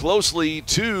so closely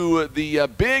to the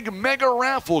big mega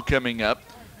raffle coming up.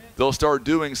 They'll start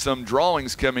doing some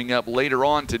drawings coming up later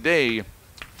on today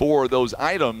for those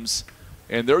items.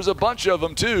 And there's a bunch of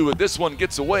them too, but this one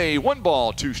gets away. 1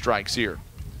 ball, 2 strikes here.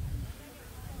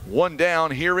 1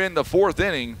 down here in the 4th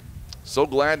inning. So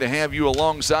glad to have you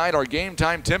alongside. Our game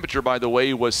time temperature, by the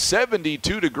way, was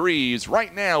 72 degrees.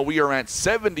 Right now we are at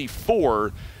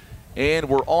 74, and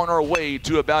we're on our way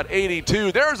to about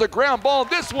 82. There's a ground ball.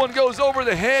 This one goes over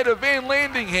the head of Van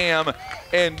Landingham,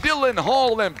 and Dylan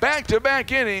Hall in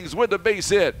back-to-back innings with a base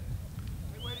hit.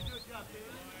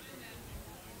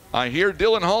 I hear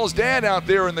Dylan Hall's dad out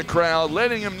there in the crowd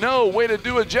letting him know, way to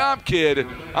do a job, kid.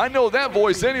 I know that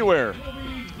voice anywhere.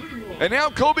 And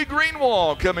now Kobe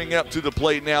Greenwald coming up to the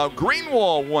plate now.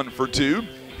 Greenwald 1 for 2.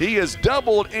 He has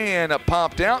doubled and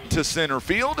popped out to center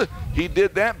field. He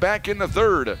did that back in the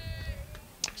 3rd.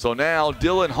 So now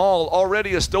Dylan Hall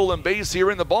already a stolen base here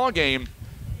in the ballgame.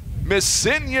 Miss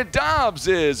Senya Dobbs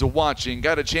is watching.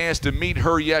 Got a chance to meet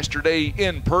her yesterday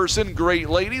in person.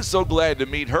 Great lady, so glad to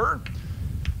meet her.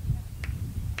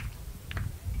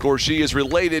 Of course, she is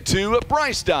related to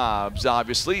Bryce Dobbs,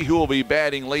 obviously, who will be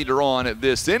batting later on at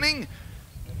this inning.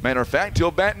 Matter of fact,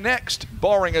 he'll bat next,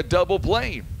 barring a double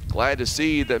play. Glad to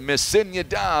see that Miss Senya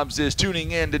Dobbs is tuning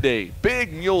in today.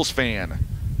 Big Mules fan.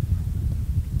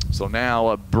 So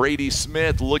now Brady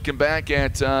Smith looking back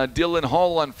at Dylan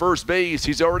Hall on first base.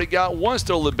 He's already got one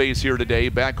stolen base here today.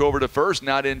 Back over to first,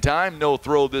 not in time, no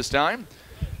throw this time.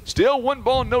 Still 1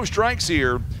 ball, no strikes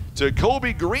here to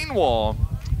Kobe Greenwald,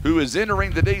 who is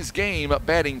entering today's game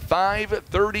batting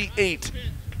 .538.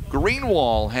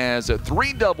 Greenwald has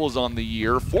 3 doubles on the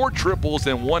year, 4 triples,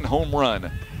 and 1 home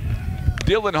run.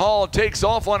 Dylan Hall takes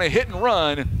off on a hit and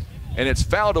run, and it's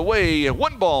fouled away.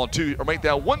 1 ball, 2, or make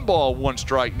that 1 ball, 1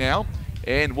 strike now.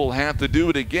 And we'll have to do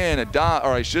it again.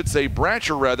 Or I should say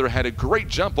Bratcher rather had a great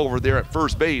jump over there at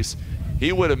first base.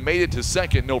 He would have made it to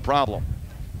second, no problem.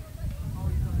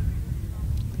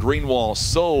 Greenwald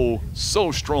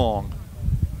so strong.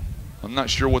 I'm not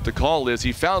sure what the call is.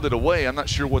 He fouled it away. I'm not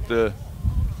sure what they're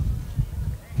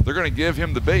going to give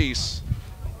him the base.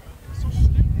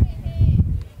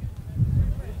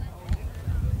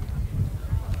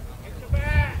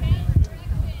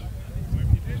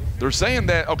 They're saying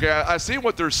that, okay, I see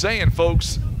what they're saying,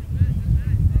 folks.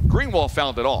 Greenwald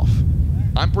fouled it off.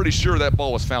 I'm pretty sure that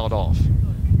ball was fouled off.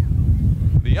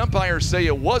 The umpires say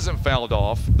it wasn't fouled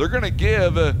off. They're going to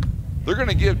give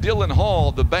Dylan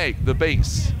Hall the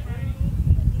base.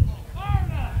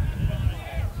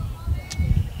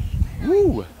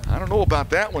 Woo, I don't know about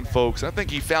that one, folks. I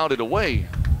think he fouled it away.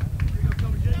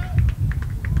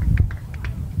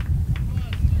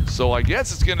 So I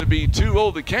guess it's going to be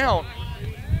 2-0 the count.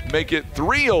 Make it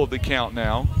 3-0 the count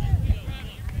now.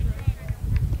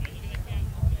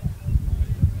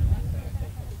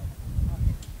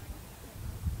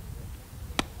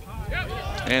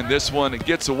 And this one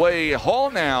gets away. Hall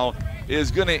now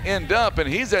is going to end up, and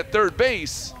he's at third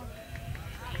base.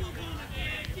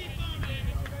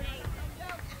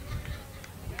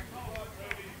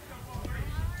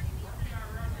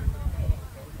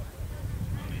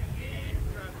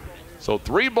 So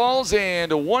 3 balls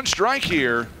and 1 strike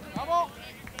here.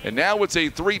 And now it's a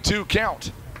 3-2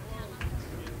 count.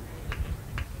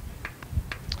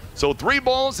 So 3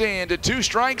 balls and 2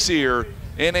 strikes here,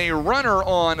 and a runner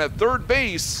on third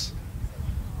base.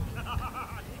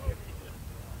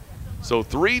 So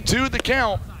 3-2 the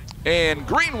count, and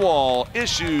Greenwald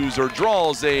issues or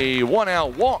draws a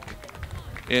 1-out walk.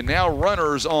 And now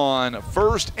runners on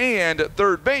first and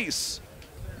third base,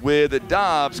 with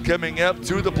Dobbs coming up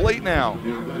to the plate now.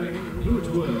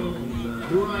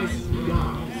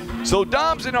 So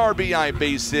Dobbs an RBI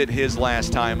base hit his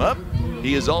last time up.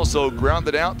 He is also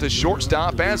grounded out to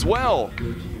shortstop as well.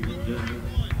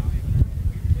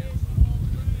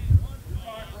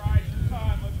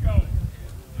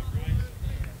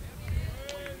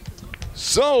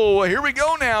 So here we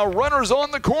go now. Runners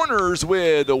on the corners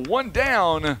with 1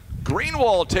 down.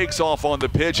 Greenwald takes off on the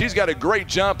pitch. He's got a great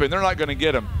jump, and they're not going to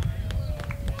get him.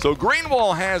 So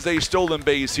Greenwald has a stolen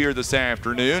base here this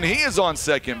afternoon. He is on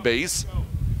second base.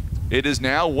 It is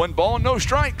now 1 ball, no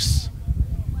strikes.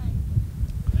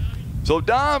 So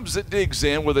Dobbs digs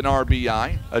in with an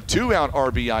RBI, a 2-out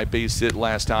RBI base hit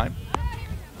last time.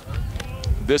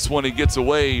 This one he gets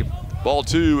away. Ball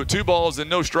 2, 2 balls and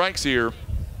no strikes here.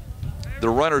 The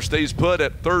runner stays put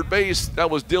at third base. That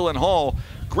was Dylan Hall.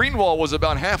 Greenwald was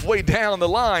about halfway down the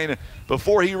line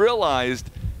before he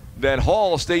realized that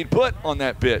Hall stayed put on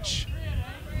that pitch.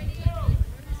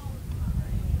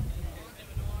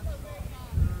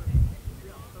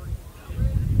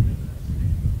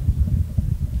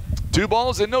 Two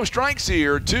balls and no strikes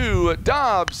here to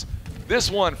Dobbs. This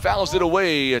one fouls it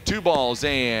away. 2 balls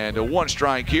and 1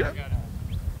 strike here.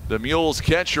 The Mules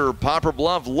catcher, Poplar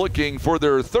Bluff, looking for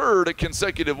their 3rd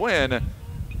consecutive win.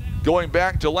 Going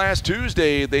back to last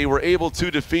Tuesday, they were able to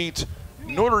defeat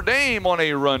Notre Dame on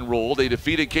a run roll. They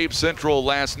defeated Cape Central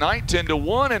last night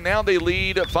 10-1, and now they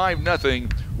lead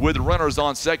 5-0 with runners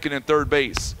on second and third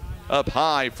base. Up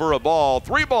high for a ball.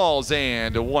 3 balls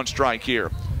and 1 strike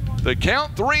here. The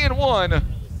count 3-1.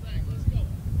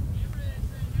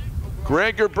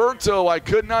 Greg Roberto, I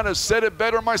could not have said it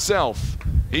better myself.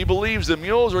 He believes the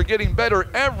Mules are getting better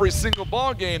every single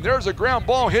ball game. There's a ground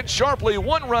ball hit sharply.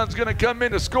 1 run's going to come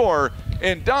in to score,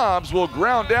 and Dobbs will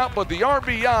ground out, but the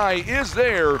RBI is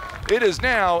there. It is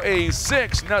now a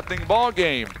 6-0 ball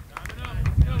game.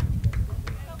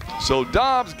 So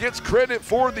Dobbs gets credit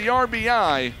for the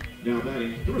RBI.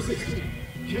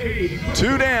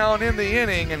 2 down in the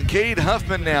inning, and Cade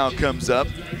Huffman now comes up.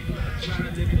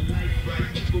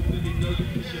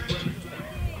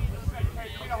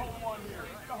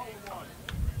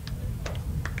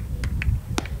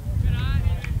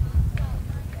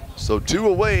 So 2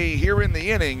 away here in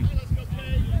the inning.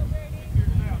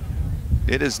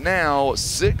 It is now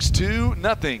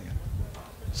 6-0.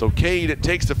 So Cade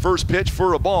takes the first pitch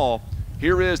for a ball.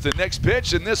 Here is the next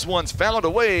pitch, and this one's fouled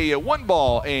away. 1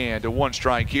 ball and 1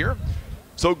 strike here.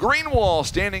 So Greenwald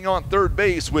standing on third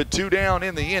base with 2 down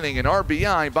in the inning. An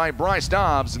RBI by Bryce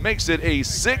Dobbs makes it a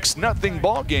 6-0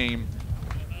 ball game.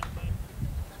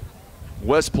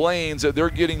 West Plains, they're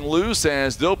getting loose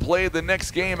as they'll play the next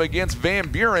game against Van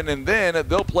Buren, and then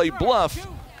they'll play Bluff.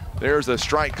 There's a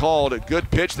strike called. A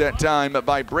good pitch that time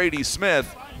by Brady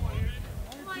Smith.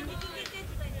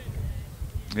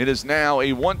 It is now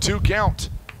a 1-2 count.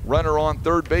 Runner on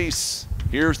third base.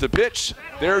 Here's the pitch.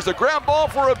 There's a ground ball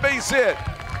for a base hit.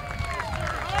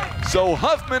 So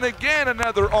Huffman again,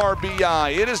 another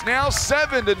RBI. It is now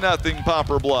 7-0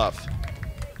 Poplar Bluff.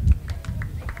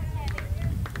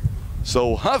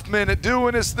 So Huffman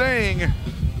doing his thing.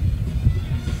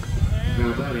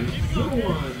 Now batting, number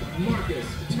 1, Marcus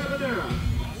Tabanera.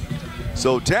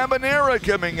 So Tabanera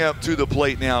coming up to the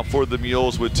plate now for the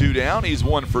Mules with 2 down. He's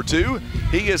 1 for 2.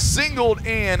 He is singled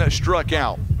and struck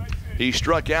out. He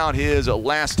struck out his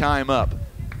last time up.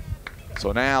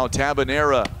 So now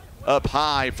Tabanera up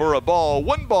high for a ball.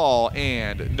 1 ball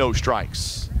and no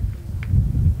strikes.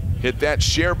 Hit that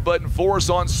share button for us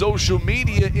on social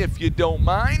media if you don't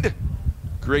mind.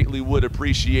 Greatly would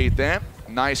appreciate that.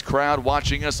 Nice crowd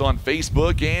watching us on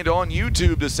Facebook and on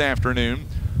YouTube this afternoon.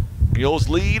 Mules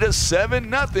lead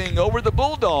 7-0 over the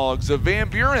Bulldogs of Van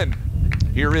Buren.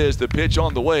 Here is the pitch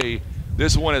on the way.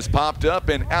 This one has popped up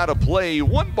and out of play.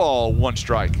 1 ball, 1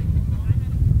 strike.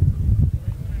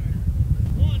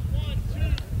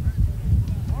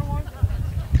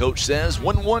 Coach says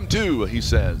 1-1-2, he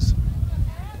says.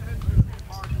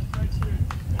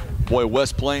 Boy,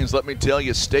 West Plains, let me tell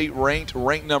you, state ranked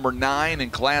number 9 in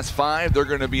Class 5. They're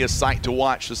going to be a sight to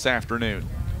watch this afternoon.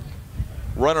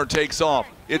 Runner takes off.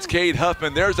 It's Cade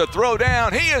Huffman. There's a throw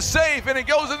down. He is safe, and it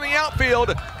goes in the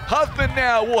outfield. Huffman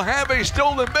now will have a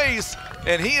stolen base,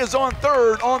 and he is on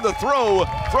third on the throw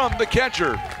from the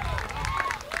catcher.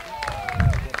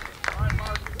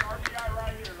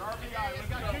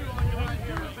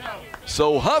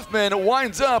 So Huffman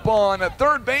winds up on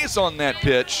third base on that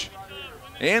pitch.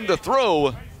 And the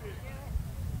throw.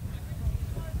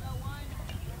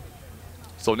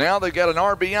 So now they've got an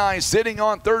RBI sitting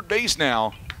on third base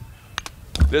now.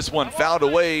 This one fouled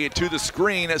away to the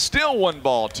screen. It's still 1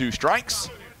 ball, 2 strikes.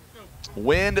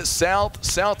 Wind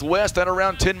south-southwest at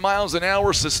around 10 miles an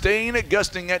hour, sustained,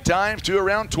 gusting at times to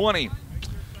around 20.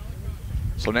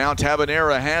 So now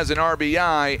Tabanera has an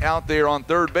RBI out there on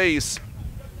third base.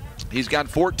 He's got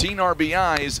 14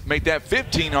 RBIs, make that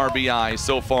 15 RBIs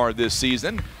so far this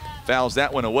season. Fouls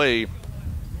that one away.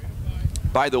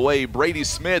 By the way, Brady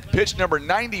Smith, pitch number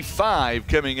 95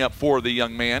 coming up for the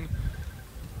young man.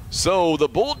 So the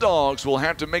Bulldogs will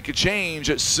have to make a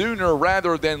change sooner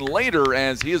rather than later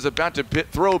as he is about to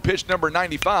throw pitch number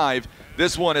 95.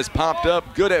 This one has popped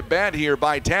up. Good at bat here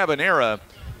by Tabanera.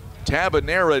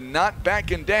 Tabanera not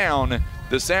backing down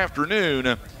this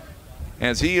afternoon,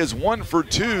 as he is 1 for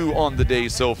 2 on the day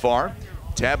so far.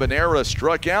 Tabanera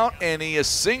struck out, and he is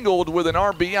singled with an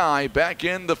RBI back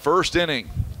in the first inning.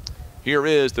 Here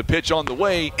is the pitch on the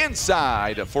way,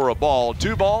 inside for a ball.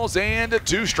 2 balls and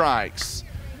 2 strikes.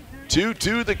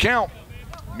 2-2 the count.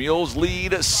 Mules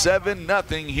lead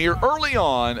 7-0 here early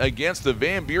on against the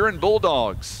Van Buren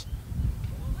Bulldogs.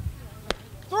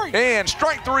 And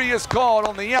strike 3 is called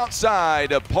on the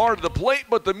outside part of the plate,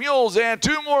 but the Mules add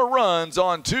 2 more runs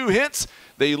on 2 hits.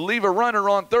 They leave a runner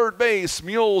on third base.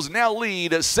 Mules now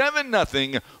lead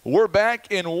 7-0. We're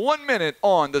back in 1 minute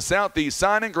on the Southeast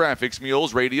Sign and Graphics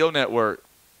Mules Radio Network.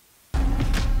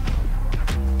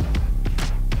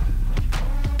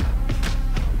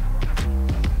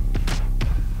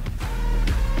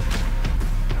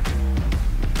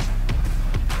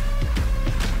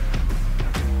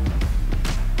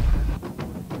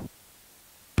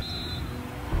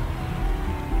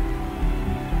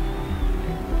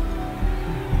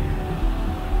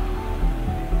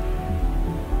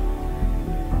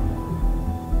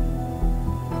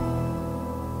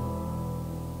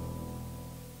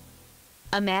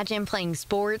 Imagine playing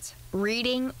sports,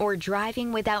 reading, or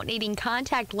driving without needing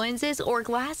contact lenses or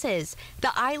glasses.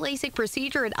 The eye LASIK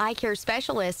procedure at Eye Care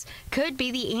Specialists could be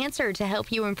the answer to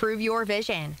help you improve your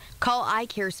vision. Call Eye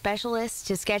Care Specialists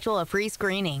to schedule a free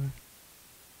screening.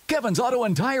 Kevin's Auto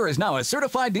and Tire is now a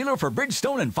certified dealer for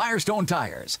Bridgestone and Firestone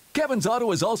tires. Kevin's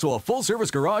Auto is also a full-service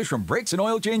garage from brakes and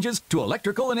oil changes to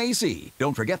electrical and AC.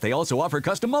 Don't forget they also offer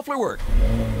custom muffler work.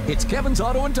 It's Kevin's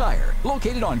Auto and Tire,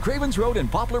 located on Cravens Road in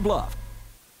Poplar Bluff.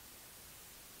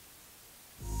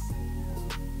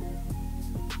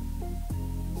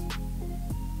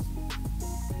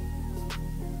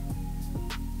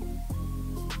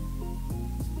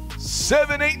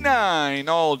 7, 8, 9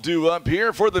 all due up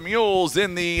here for the Mules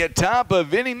in the top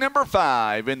of inning number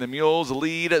 5. And the Mules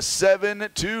lead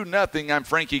 7-0. I'm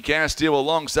Frankie Castile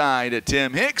alongside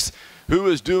Tim Hicks, who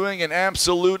is doing an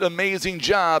absolute amazing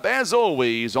job, as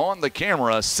always, on the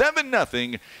camera.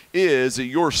 7-0 is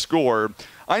your score.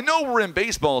 I know we're in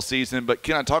baseball season, but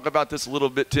can I talk about this a little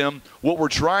bit, Tim? What we're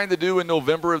trying to do in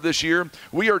November of this year,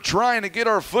 we are trying to get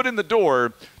our foot in the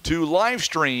door to live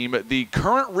stream the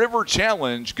Current River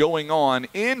Challenge going on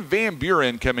in Van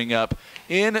Buren coming up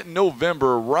in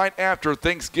November, right after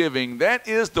Thanksgiving. That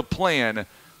is the plan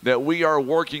that we are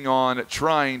working on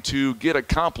trying to get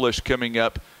accomplished coming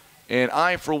up. And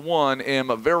I, for one,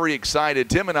 am very excited.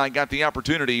 Tim and I got the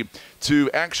opportunity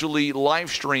to actually live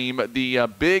stream the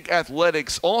Big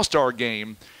Athletics All-Star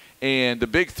Game and the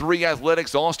Big 3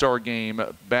 Athletics All-Star Game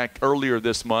back earlier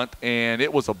this month, and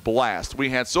it was a blast. We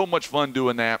had so much fun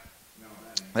doing that.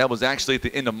 That was actually at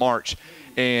the end of March.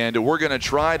 And we're going to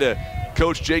try to –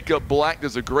 Coach Jacob Black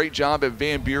does a great job at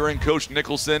Van Buren. Coach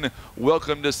Nicholson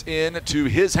welcomed us in to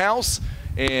his house,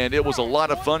 and it was a lot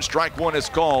of fun. Strike one is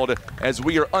called as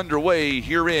we are underway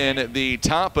here in the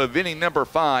top of inning number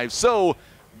 5. So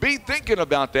be thinking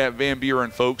about that, Van Buren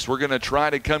folks. We're going to try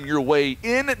to come your way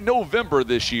in November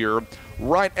this year,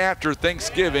 right after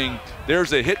Thanksgiving.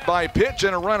 There's a hit by pitch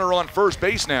and a runner on first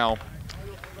base now.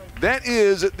 That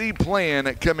is the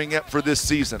plan coming up for this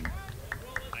season.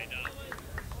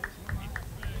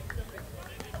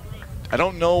 I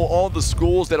don't know all the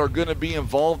schools that are going to be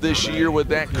involved this year with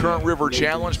that Current River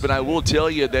Challenge, but I will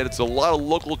tell you that it's a lot of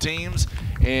local teams,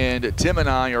 and Tim and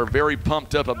I are very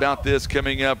pumped up about this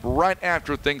coming up right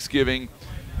after Thanksgiving.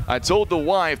 I told the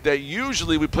wife that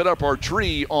usually we put up our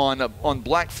tree on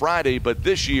Black Friday, but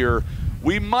this year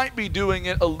we might be doing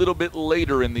it a little bit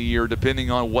later in the year,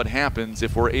 depending on what happens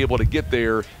if we're able to get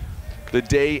there the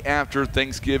day after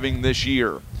Thanksgiving this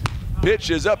year.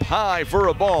 Pitch is up high for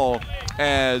a ball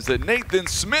as Nathan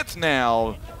Smith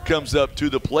now comes up to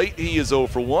the plate. He is 0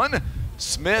 for 1.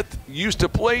 Smith used to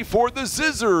play for the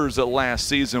Zizzers last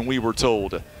season, we were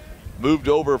told. Moved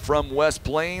over from West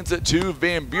Plains to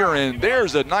Van Buren.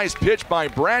 There's a nice pitch by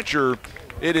Bratcher.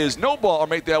 It is no ball, or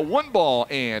make that 1 ball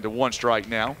and 1 strike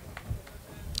now.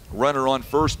 Runner on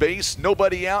first base,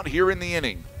 nobody out here in the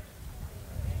inning.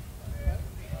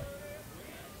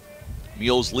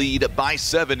 Mules lead by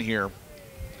 7 here.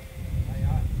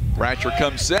 Bratcher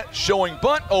comes set, showing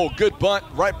bunt. Oh, good bunt,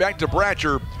 right back to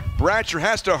Bratcher. Bratcher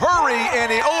has to hurry,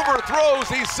 and he overthrows.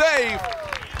 He's safe.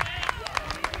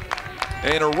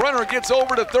 And a runner gets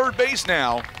over to third base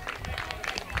now.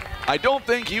 I don't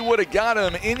think he would have got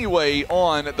him anyway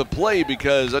on the play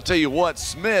because I tell you what,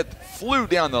 Smith flew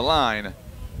down the line.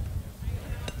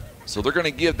 So they're going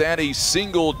to give that a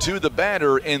single to the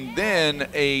batter and then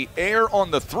a error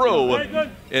on the throw.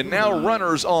 And now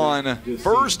runners on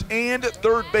first and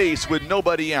third base with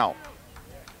nobody out.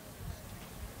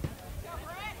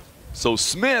 So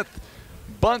Smith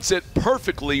bunts it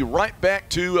perfectly right back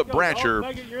to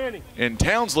Bratcher. And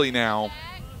Townsley now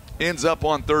ends up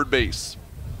on third base.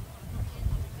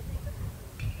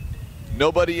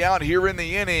 Nobody out here in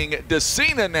the inning.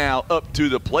 DeSena now up to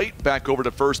the plate. Back over to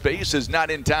first base is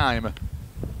not in time.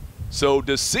 So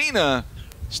DeSena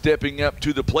stepping up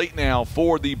to the plate now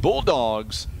for the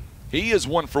Bulldogs. He is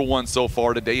 1 for 1 so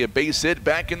far today. A base hit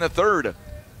back in the third.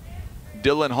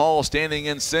 Dylan Hall standing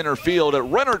in center field. A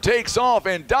runner takes off,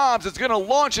 and Dobbs is going to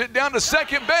launch it down to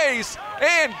second base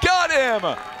and got him.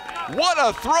 What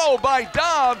a throw by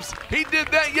Dobbs. He did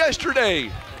that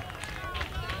yesterday.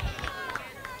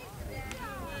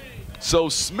 So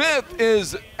Smith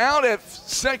is out at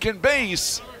second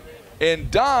base,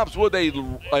 and Dobbs with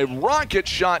a rocket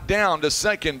shot down to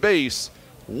second base.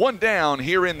 1 down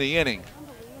here in the inning.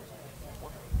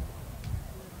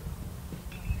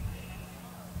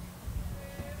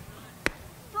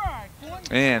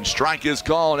 And strike is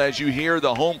called as you hear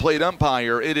the home plate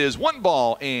umpire. It is 1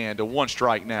 ball and 1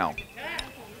 strike now.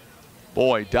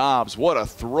 Boy, Dobbs, what a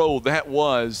throw that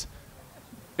was.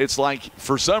 It's like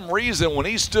for some reason when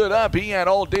he stood up, he had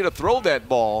all day to throw that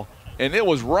ball, and it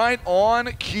was right on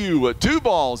cue. 2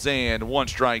 balls and 1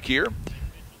 strike here.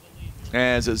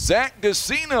 As Zach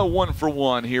DeSena 1 for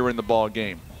 1 here in the ball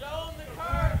game.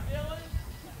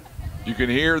 You can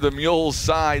hear the Mules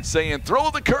side saying, throw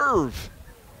the curve.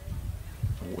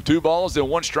 2 balls and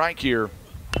 1 strike here.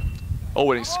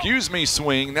 Oh, and excuse me,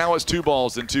 swing. Now it's 2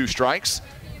 balls and 2 strikes.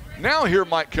 Now here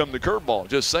might come the curveball,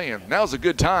 just saying. Now's a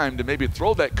good time to maybe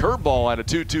throw that curveball at a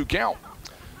 2-2 count.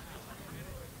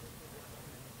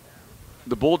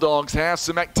 The Bulldogs have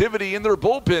some activity in their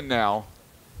bullpen now.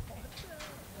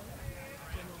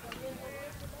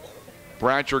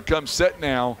 Bratcher comes set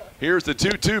now. Here's the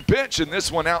 2-2 pitch, and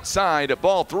this one outside at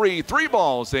ball 3. 3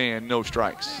 balls and no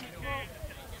strikes.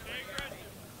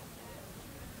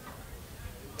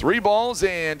 3 balls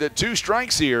and 2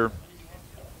 strikes here.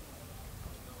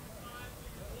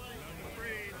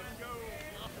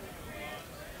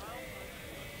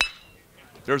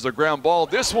 There's a ground ball.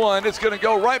 This one is going to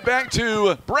go right back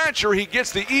to Bratcher. He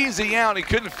gets the easy out. He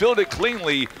couldn't field it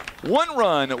cleanly. 1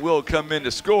 run will come in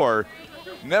to score.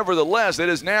 Nevertheless, it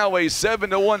is now a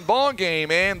 7-1 ball game,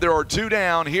 and there are 2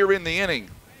 down here in the inning.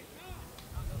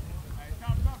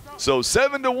 So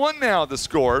 7-1 now the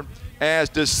score,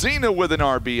 as DeSoto with an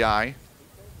RBI.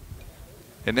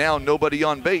 And now nobody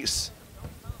on base.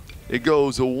 It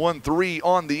goes a 1-3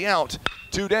 on the out.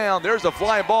 2 down. There's a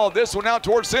fly ball. This one out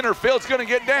towards center field. It's going to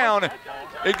get down.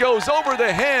 It goes over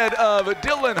the head of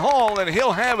Dylan Hall, and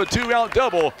he'll have a 2-out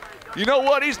double. You know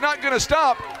what? He's not going to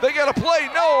stop. They got to play.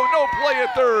 No play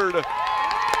at third.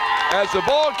 As the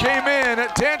ball came in,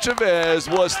 Tanchavez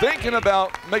was thinking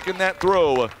about making that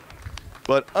throw,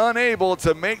 but unable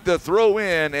to make the throw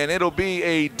in, and it'll be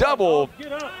a double,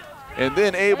 and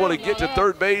then able to get to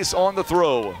third base on the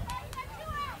throw.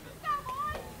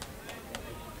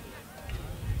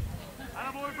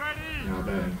 Now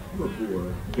batting number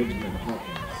 4, Benjamin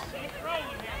Hawkins.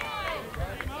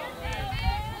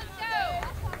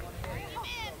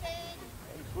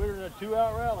 Sweeter than a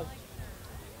 2-out rally.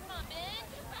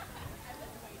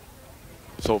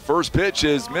 So first pitch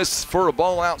is missed for a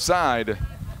ball outside.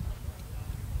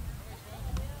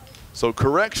 So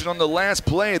correction on the last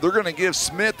play. They're going to give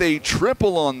Smith a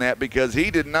triple on that because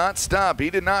he did not stop. He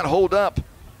did not hold up.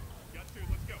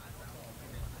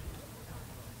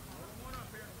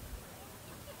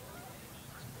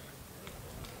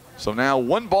 So now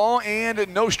 1 ball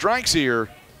and no strikes here.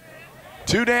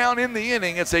 2 down in the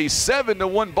inning. It's a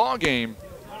 7-1 ball game.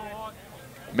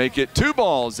 Make it 2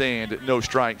 balls and no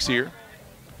strikes here.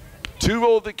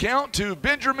 2-0 the count to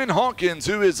Benjamin Hawkins,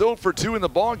 who is 0 for 2 in the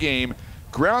ball game.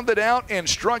 Grounded out and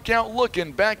struck out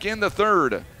looking back in the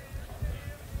third.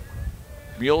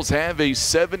 Mules have a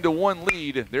 7-1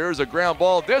 lead. There's a ground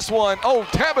ball. This one,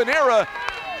 Tabanera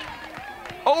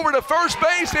over to first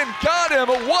base and got him.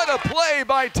 What a play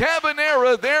by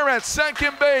Tabanera there at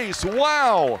second base.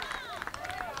 Wow.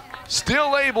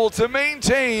 Still able to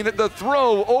maintain the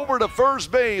throw over to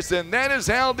first base, and that is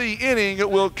how the inning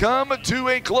will come to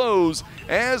a close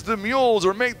as the Mules,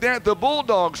 or make that the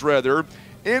Bulldogs rather,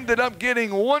 ended up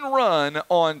getting 1 run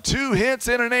on 2 hits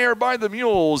and an error by the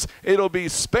Mules. It'll be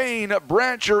Spain,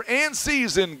 Bratcher, and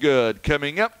Season Good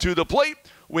coming up to the plate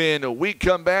when we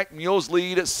come back. Mules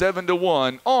lead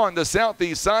 7-1 on the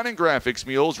Southeast Sign and Graphics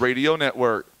Mules Radio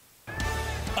Network.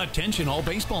 Attention all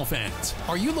baseball fans.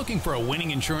 Are you looking for a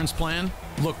winning insurance plan?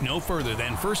 Look no further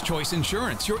than First Choice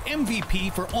Insurance, your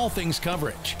MVP for all things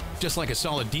coverage. Just like a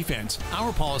solid defense,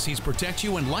 our policies protect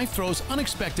you when life throws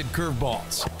unexpected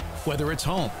curveballs. Whether it's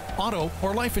home, auto,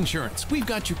 or life insurance, we've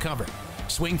got you covered.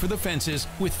 Swing for the fences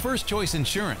with First Choice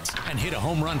Insurance and hit a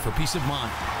home run for peace of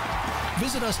mind.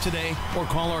 Visit us today or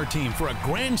call our team for a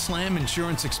Grand Slam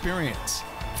insurance experience.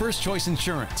 First Choice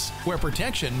Insurance, where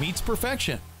protection meets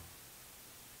perfection.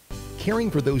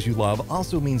 Caring for those you love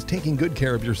also means taking good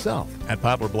care of yourself. At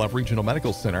Poplar Bluff Regional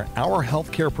Medical Center, our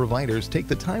healthcare providers take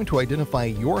the time to identify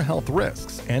your health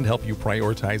risks and help you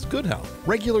prioritize good health.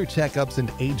 Regular checkups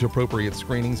and age-appropriate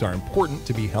screenings are important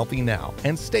to be healthy now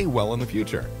and stay well in the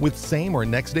future. With same or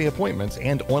next day appointments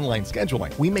and online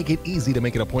scheduling, we make it easy to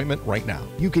make an appointment right now.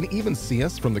 You can even see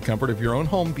us from the comfort of your own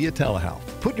home via telehealth.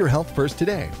 Put your health first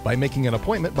today by making an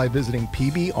appointment by visiting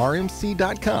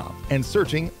pbrmc.com and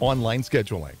searching online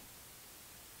scheduling.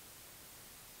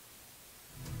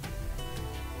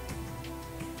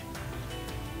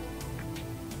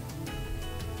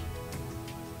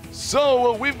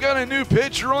 So we've got a new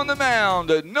pitcher on the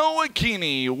mound. Noah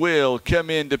Keeney will come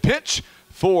in to pitch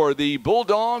for the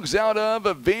Bulldogs out of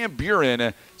Van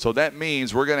Buren. So that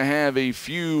means we're going to have a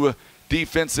few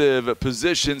defensive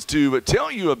positions to tell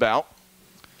you about.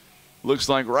 Looks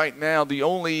like right now the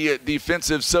only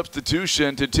defensive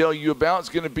substitution to tell you about is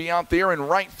going to be out there in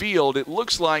right field. It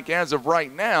looks like as of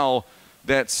right now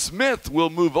that Smith will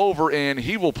move over and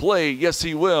he will play. Yes,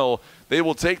 he will. They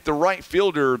will take the right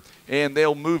fielder and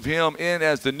they'll move him in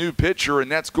as the new pitcher, and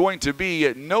that's going to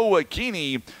be Noah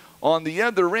Keeney on the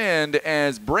other end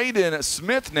as Braden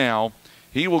Smith now.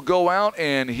 He will go out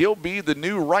and he'll be the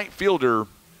new right fielder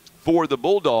for the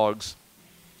Bulldogs.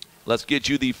 Let's get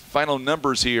you the final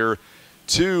numbers here.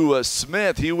 To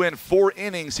Smith, he went 4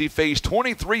 innings. He faced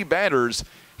 23 batters.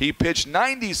 He pitched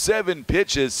 97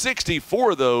 pitches.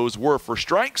 64 of those were for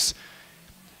strikes.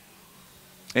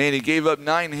 And he gave up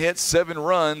 9 hits, 7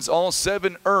 runs, all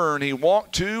 7 earned. He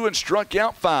walked 2 and struck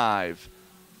out 5,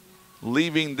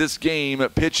 leaving this game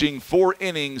pitching 4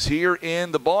 innings here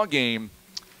in the ball game.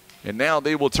 And now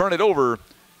they will turn it over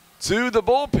to the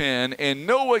bullpen, and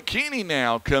Noah Keeney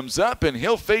now comes up, and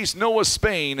he'll face Noah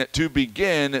Spain to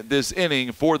begin this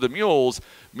inning for the Mules.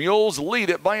 Mules lead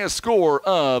it by a score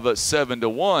of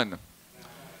 7-1.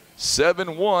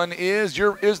 7-1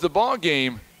 is the ball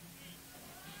game.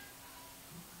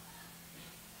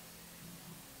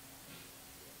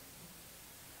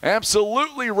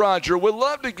 Absolutely, Roger. Would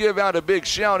love to give out a big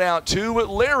shout out to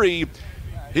Larry.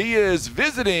 He is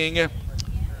visiting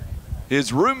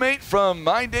his roommate from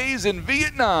my days in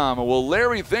Vietnam. Well,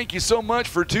 Larry, thank you so much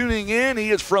for tuning in.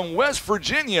 He is from West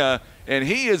Virginia, and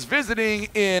he is visiting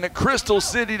in Crystal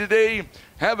City today.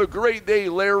 Have a great day,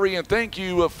 Larry, and thank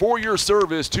you for your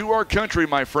service to our country,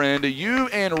 my friend. You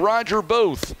and Roger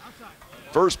both.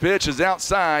 First pitch is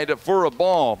outside for a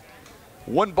ball.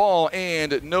 1 ball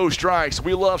and no strikes.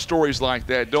 We love stories like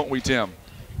that, don't we, Tim?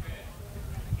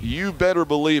 You better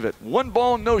believe it. 1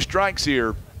 ball, no strikes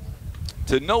here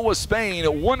to Noah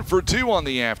Spain. 1 for 2 on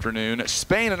the afternoon.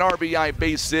 Spain an RBI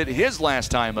base hit his last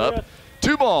time up.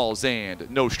 2 balls and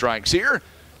no strikes here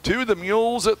to the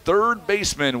Mules at third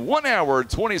baseman. 1 hour,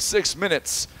 26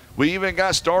 minutes. We even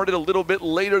got started a little bit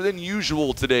later than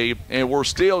usual today, and we're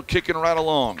still kicking right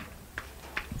along.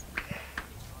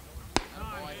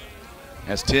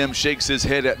 As Tim shakes his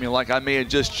head at me like I may have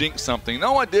just jinxed something.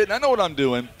 No, I didn't. I know what I'm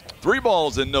doing. 3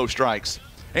 balls and no strikes.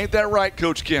 Ain't that right,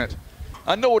 Coach Kent?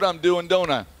 I know what I'm doing,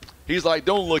 don't I? He's like,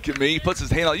 don't look at me. He puts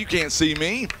his hand out. You can't see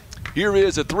me. Here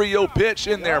is a 3-0 pitch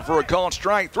in there for a called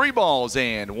strike. 3 balls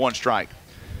and 1 strike.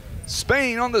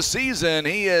 Spain on the season,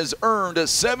 he has earned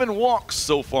 7 walks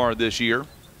so far this year.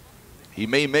 He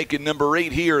may make it number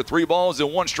 8 here. 3 balls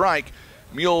and 1 strike.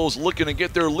 Mules looking to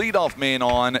get their leadoff man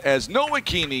on as Noah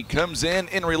Keeney comes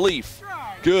in relief.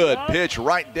 Good pitch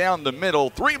right down the middle.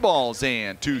 3 balls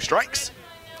and 2 strikes.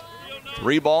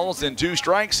 3 balls and 2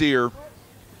 strikes here.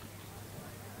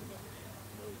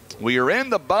 We are in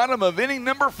the bottom of inning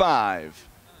number 5.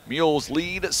 Mules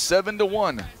lead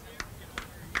 7-1.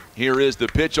 Here is the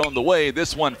pitch on the way.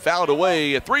 This one fouled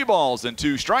away. 3 balls and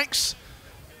 2 strikes.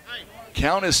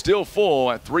 Count is still full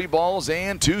at 3 balls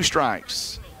and 2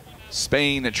 strikes.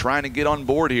 Spain trying to get on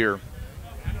board here.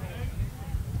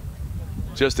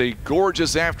 Just a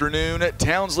gorgeous afternoon.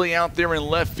 Townsley out there in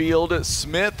left field.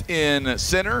 Smith in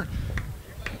center.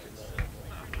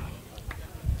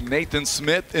 Nathan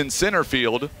Smith in center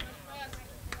field.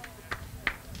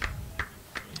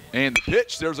 And the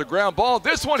pitch, there's a ground ball.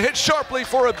 This one hit sharply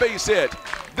for a base hit.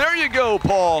 There you go,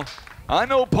 Paul. I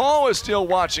know Paul is still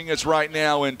watching us right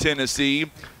now in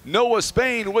Tennessee. Noah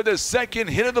Spain with his 2nd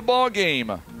hit of the ball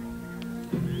game.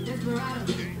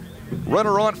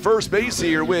 Runner on first base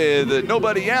here with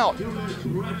nobody out.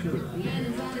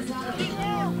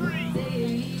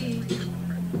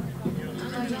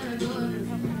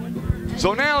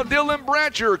 So now Dylan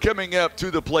Bratcher coming up to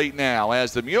the plate now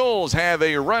as the Mules have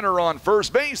a runner on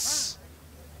first base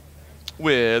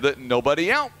with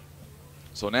nobody out.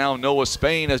 So now Noah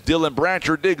Spain as Dylan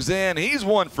Bratcher digs in. He's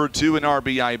 1 for 2 in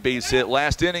RBI base hit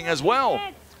last inning as well.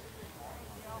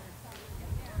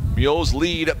 Mules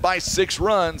lead by 6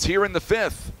 runs here in the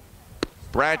 5th.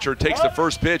 Bratcher takes the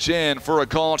first pitch in for a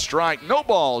called strike. No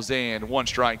balls and 1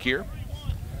 strike here.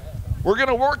 We're going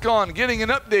to work on getting an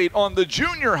update on the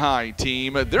junior high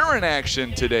team. They're in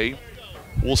action today.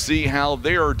 We'll see how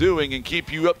they are doing and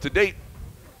keep you up to date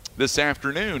this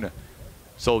afternoon.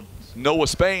 So Noah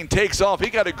Spain takes off.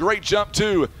 He got a great jump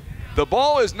too. The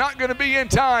ball is not going to be in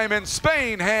time, and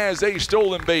Spain has a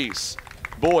stolen base.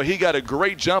 Boy, he got a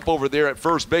great jump over there at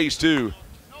first base too.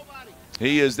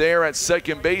 He is there at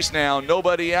second base now.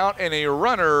 Nobody out and a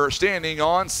runner standing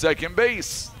on second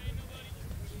base.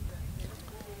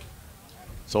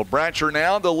 So Bratcher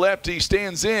now, the lefty,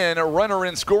 stands in, a runner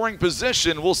in scoring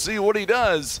position. We'll see what he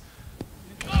does.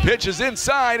 Pitch is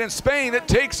inside, and Spain, it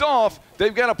takes off.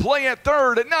 They've got a play at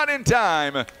third, not in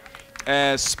time,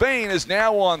 as Spain is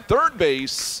now on third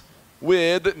base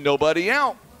with nobody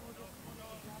out.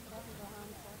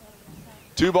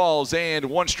 2 balls and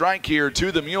 1 strike here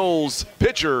to the Mules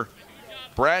pitcher.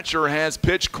 Bratcher has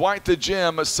pitched quite the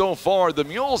gem so far. The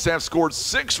Mules have scored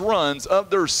 6 runs of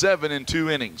their 7 in 2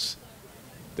 innings.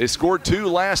 They scored 2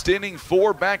 last inning,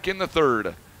 4 back in the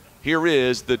 3rd. Here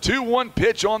is the 2-1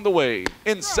 pitch on the way.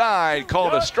 Inside,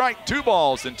 called a strike, 2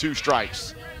 balls and 2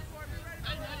 strikes.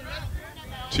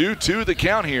 2-2 the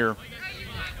count here.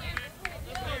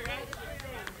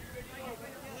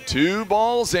 2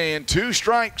 balls and 2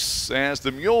 strikes as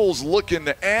the Mules looking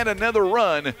to add another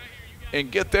run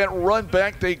and get that run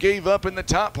back they gave up in the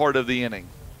top part of the inning.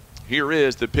 Here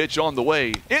is the pitch on the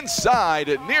way. Inside,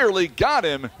 it nearly got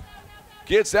him.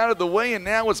 Gets out of the way, and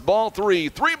now it's ball 3.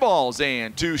 3 balls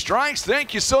and 2 strikes.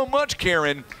 Thank you so much,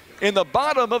 Karen. In the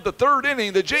bottom of the 3rd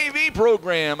inning, the JV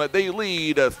program, they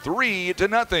lead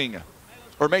 3-0.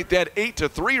 Or make that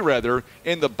 8-3 rather,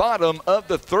 in the bottom of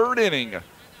the 3rd inning.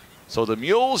 So the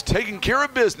Mules taking care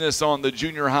of business on the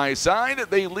junior high side.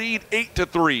 They lead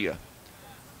 8-3.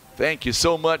 Thank you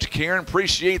so much, Karen.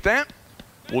 Appreciate that.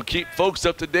 We'll keep folks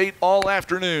up to date all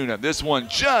afternoon. This one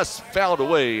just fouled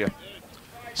away.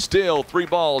 Still 3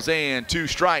 balls and 2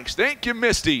 strikes. Thank you,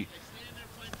 Misty.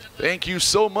 Thank you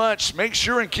so much. Make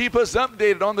sure and keep us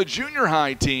updated on the junior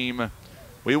high team.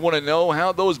 We want to know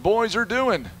how those boys are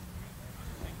doing.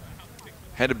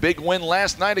 Had a big win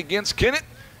last night against Kennett,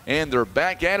 and they're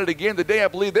back at it again today. I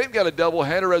believe they've got a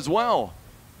doubleheader as well.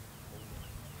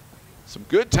 Some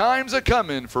good times are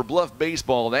coming for Bluff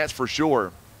baseball, that's for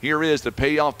sure. Here is the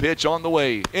payoff pitch on the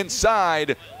way.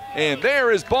 Inside, and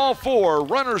there is ball 4.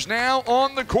 Runners now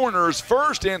on the corners,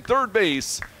 1st and 3rd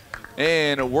base.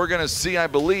 And we're going to see, I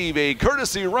believe, a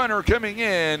courtesy runner coming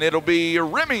in. It'll be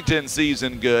Remington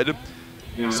Season Good.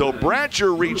 So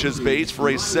Bratcher reaches base for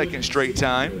a 2nd straight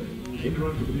time.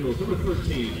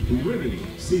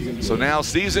 So now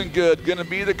Season Good going to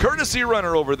be the courtesy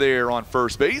runner over there on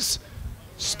 1st base.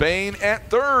 Spain at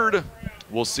 3rd.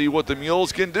 We'll see what the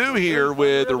Mules can do here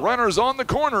with the runners on the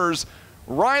corners.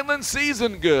 Ryland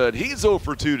Season Good. He's 0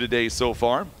 for 2 today so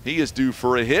far. He is due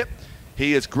for a hit.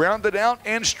 He is grounded out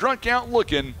and struck out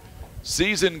looking.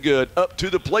 Season Good up to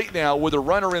the plate now with a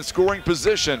runner in scoring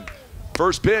position.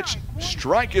 First pitch,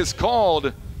 strike is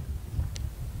called.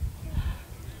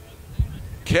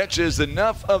 Catches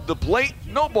enough of the plate.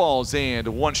 No balls and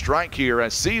 1 strike here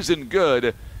as Season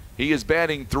Good. He is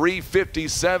batting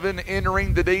 .357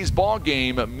 entering today's ball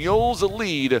game. Mules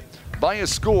lead by a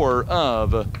score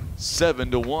of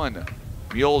 7-1.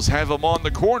 Mules have them on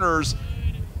the corners,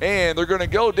 and they're going to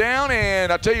go down.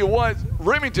 And I tell you what,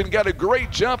 Remington got a great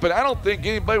jump, and I don't think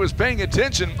anybody was paying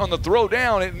attention on the throw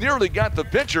down. It nearly got the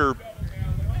pitcher.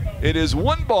 It is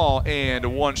 1 ball and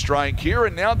 1 strike here,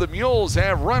 and now the Mules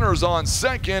have runners on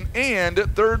 2nd and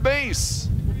 3rd base.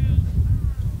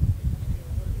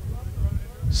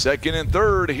 2nd and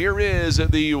 3rd, here is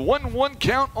the 1-1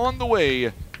 count on the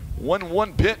way.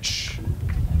 1-1 pitch.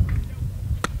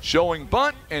 Showing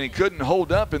bunt, and he couldn't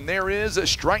hold up, and there is a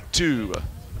strike 2.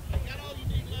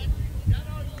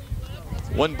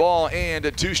 1 ball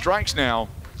and 2 strikes now.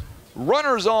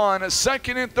 Runners on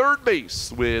 2nd and 3rd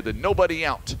base with nobody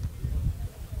out.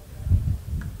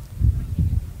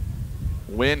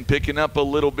 Wind picking up a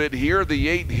little bit here. The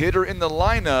 8-hitter in the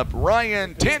lineup,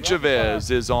 Ryan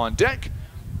Tanchavez, is on deck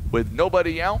with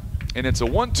nobody out, and it's a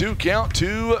 1-2 count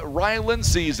to Ryland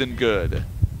Season Good.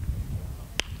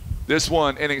 This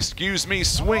one, an excuse me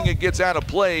swing, it gets out of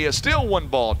play. Still 1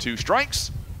 ball, 2 strikes.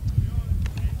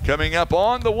 Coming up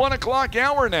on the 1 o'clock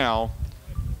hour now.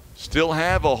 Still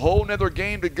have a whole nother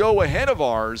game to go ahead of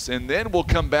ours, and then we'll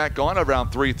come back on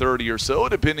around 3:30 or so,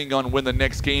 depending on when the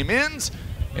next game ends,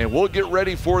 and we'll get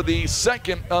ready for the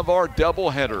 2nd of our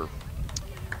doubleheader.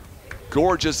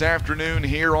 Gorgeous afternoon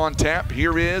here on tap.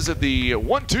 Here is the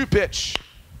 1-2 pitch.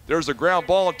 There's a ground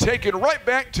ball taken right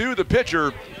back to the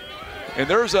pitcher, and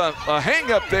there's a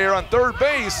hang up there on 3rd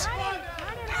base.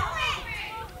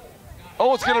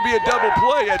 Oh, it's going to be a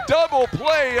double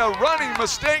play, a running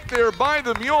mistake there by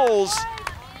the Mules.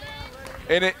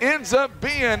 And it ends up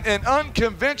being an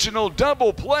unconventional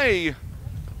double play.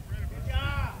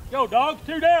 Go, dogs,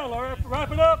 2 down,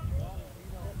 wrap it up.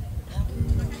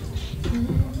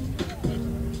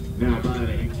 Now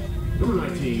batting, number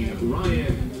 19,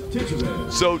 Ryan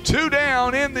Tanchavez. So 2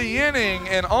 down in the inning,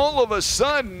 and all of a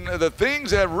sudden, the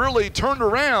things have really turned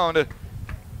around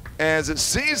as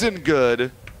Season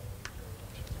Good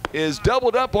is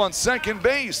doubled up on 2nd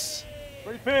base.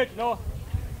 Free pitch, Noah.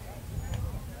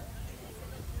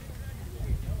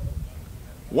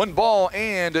 1 ball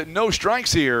and no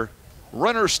strikes here.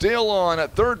 Runner still on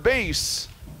at 3rd base.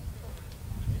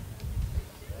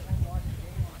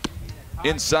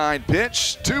 Inside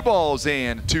pitch, 2 balls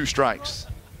and 2 strikes.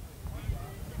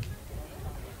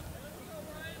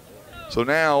 So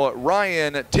now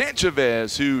Ryan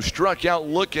Tanchavez, who struck out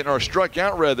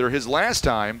his last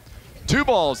time, 2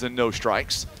 balls and no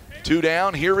strikes. 2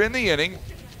 down here in the inning.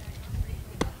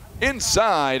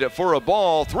 Inside for a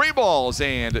ball, 3 balls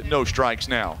and no strikes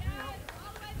now.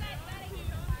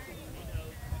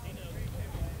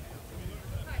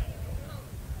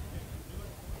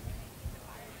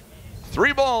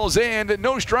 Three balls and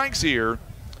no strikes here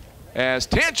as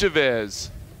Tanchavez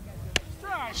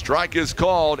Strike is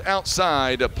called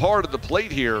outside part of the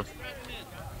plate here.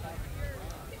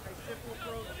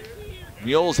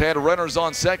 Mules had runners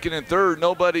on second and third,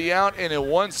 nobody out, and in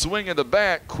one swing of the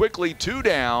bat, quickly 2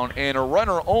 down and a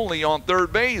runner only on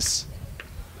third base.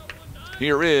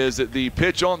 Here is the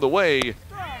pitch on the way,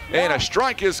 and a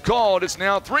strike is called. It's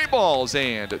now 3 balls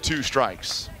and 2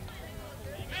 strikes.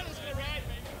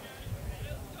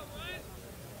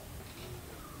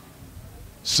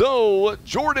 So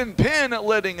Jordan Penn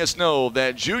letting us know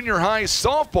that junior high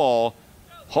softball,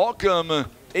 Holcomb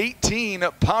 18,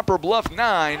 Poplar Bluff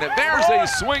 9. There's a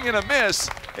swing and a miss,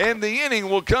 and the inning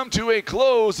will come to a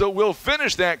close. So we'll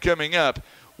finish that coming up.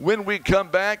 When we come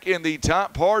back in the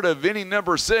top part of inning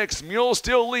number 6, Mules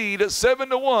still lead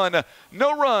 7-1.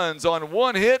 No runs on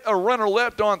 1 hit, a runner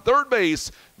left on third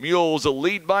base. Mules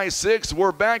lead by 6.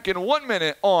 We're back in 1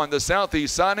 minute on the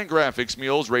Southeast Sign and Graphics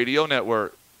Mules Radio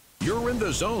Network. You're in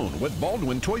the zone with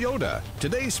Baldwin Toyota.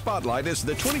 Today's spotlight is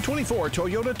the 2024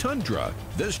 Toyota Tundra.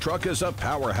 This truck is a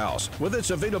powerhouse with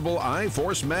its available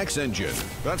I-Force Max engine.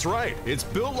 That's right. It's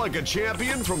built like a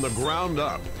champion from the ground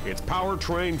up. Its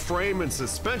powertrain, frame, and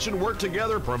suspension work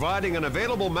together, providing an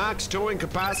available max towing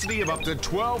capacity of up to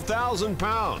 12,000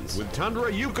 pounds. With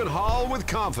Tundra, you can haul with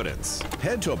confidence.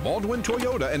 Head to Baldwin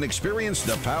Toyota and experience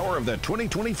the power of the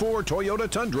 2024 Toyota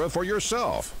Tundra for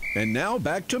yourself. And now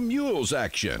back to Mules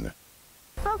action.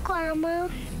 Look, Grandma,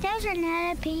 there's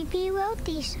another PB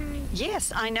Realty sign.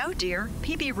 Yes, I know, dear.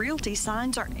 PB Realty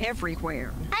signs are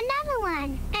everywhere. Another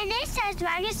one, and it says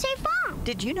Legacy Farm.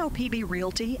 Did you know PB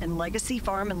Realty and Legacy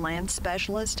Farm and Land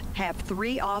Specialist have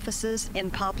 3 offices in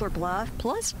Poplar Bluff,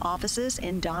 plus offices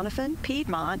in Donovan,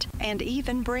 Piedmont, and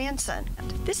even Branson?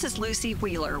 This is Lucy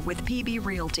Wheeler with PB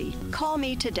Realty. Call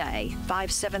me today,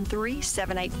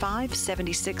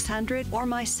 573-785-7600, or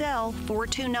my cell,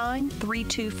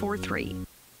 429-3243.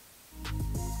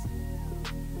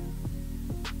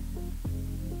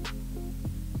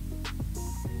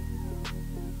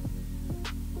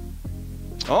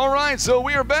 All right, so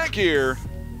we are back here.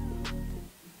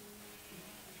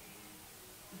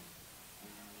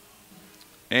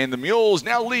 And the Mules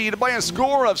now lead by a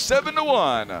score of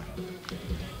 7-1.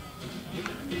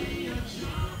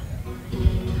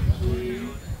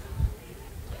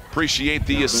 Appreciate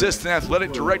the assistant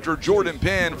athletic director, Jordan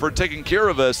Penn, for taking care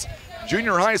of us.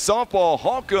 Junior high softball,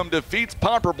 Holcomb defeats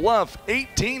Poplar Bluff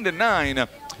 18-9.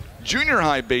 Junior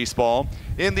high baseball,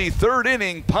 in the 3rd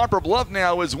inning, Poplar Bluff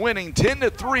now is winning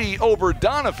 10-3 over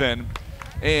Donovan.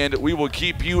 And we will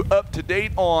keep you up to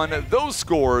date on those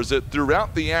scores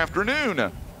throughout the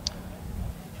afternoon.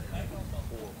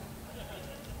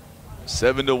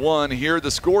 7-1 here, the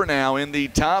score now in the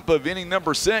top of inning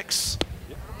number 6.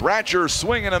 Bratcher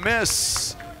swing and a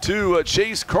miss to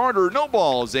Chase Carter. No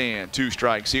balls and 2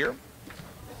 strikes here.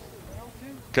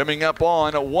 Coming up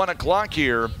on 1 o'clock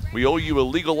here, we owe you a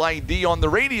legal ID on the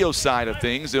radio side of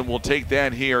things, and we'll take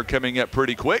that here coming up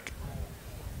pretty quick.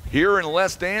 Here in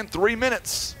less than 3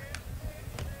 minutes.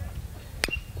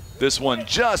 This one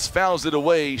just fouls it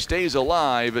away, stays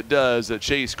alive. It does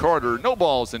Chase Carter. No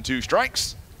balls and 2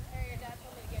 strikes.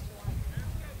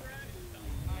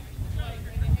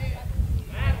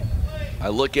 I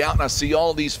look out and I see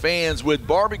all these fans with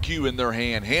barbecue in their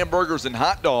hand, hamburgers and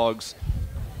hot dogs.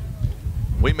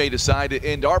 We may decide to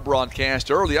end our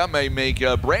broadcast early. I may make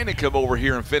Brandon come over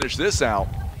here and finish this out.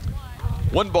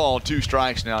 1 ball, 2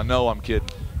 strikes now. No, I'm kidding.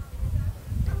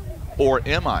 Or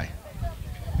am I?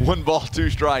 1 ball,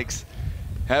 2 strikes.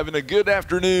 Having a good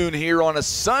afternoon here on a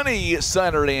sunny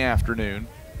Saturday afternoon.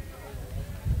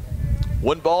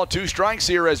 1 ball, 2 strikes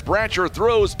here as Bratcher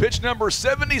throws pitch number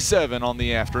 77 on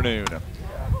the afternoon.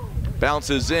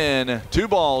 Bounces in, 2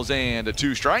 balls and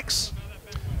 2 strikes.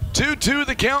 2-2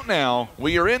 the count now.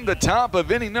 We are in the top of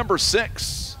inning number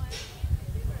 6.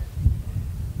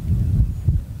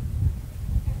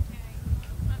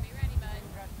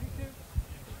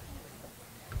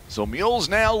 So Mules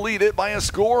now lead it by a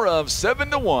score of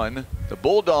 7-1. The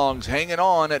Bulldogs hanging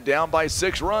on at down by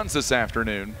 6 runs this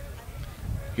afternoon.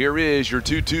 Here is your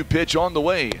 2-2 pitch on the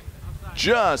way.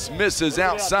 Just misses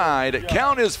outside.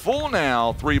 Count is full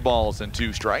now. 3 balls and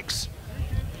 2 strikes.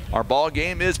 Our ball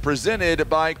game is presented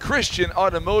by Christian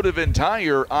Automotive and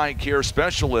Tire Eye Care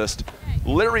Specialist,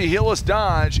 Larry Hillis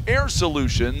Dodge Air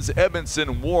Solutions,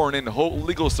 Evanson Warren and Holt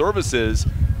Legal Services,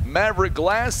 Maverick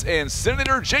Glass, and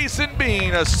Senator Jason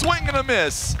Bean. A swing and a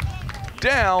miss.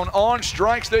 Down on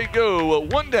strikes they go.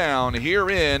 1 down here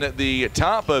in the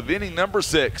top of inning number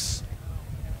 6.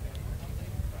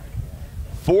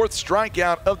 4th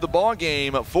strikeout of the ball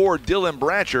game for Dylan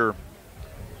Bratcher.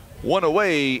 1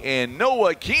 away, and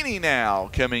Noah Keeney now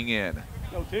coming in.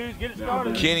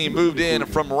 Kenny moved in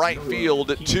from right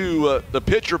field to the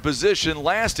pitcher position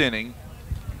last inning.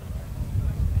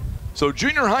 So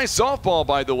junior high softball,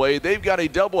 by the way, they've got a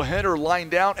doubleheader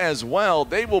lined out as well.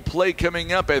 They will play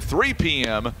coming up at 3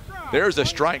 p.m. There's a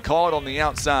strike called on the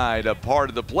outside part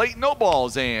of the plate. No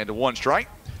balls and 1 strike.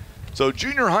 So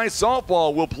junior high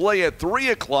softball will play at 3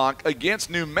 o'clock against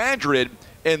New Madrid,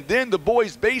 and then the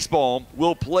boys baseball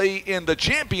will play in the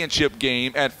championship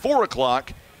game at 4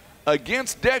 o'clock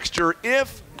against Dexter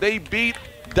if they beat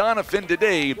Donovan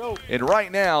today. And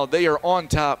right now they are on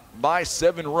top by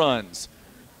 7 runs.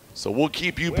 So we'll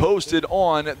keep you posted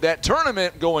on that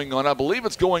tournament going on. I believe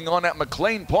it's going on at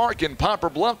McLean Park in Poplar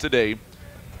Bluff today.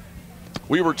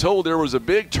 We were told there was a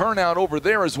big turnout over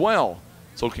there as well.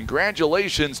 So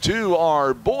congratulations to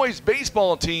our boys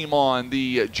baseball team on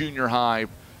the junior high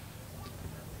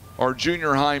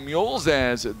Mules,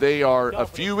 as they are a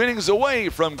few innings away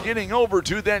from getting over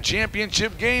to that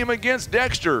championship game against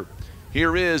Dexter.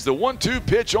 Here is the 1-2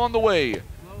 pitch on the way.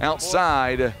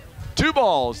 Outside, 2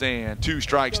 balls and 2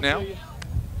 strikes now.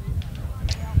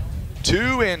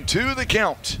 2-2 the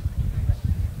count.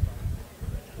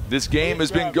 This game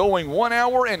has been going 1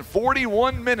 hour and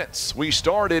 41 minutes. We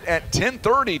started at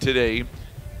 10:30 today,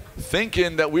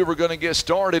 thinking that we were going to get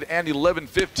started at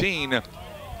 11:15.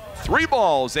 3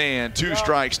 balls and 2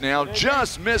 strikes now.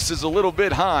 Just misses a little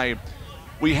bit high.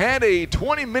 We had a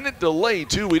 20-minute delay,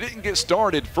 too. We didn't get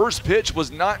started. First pitch was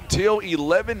not until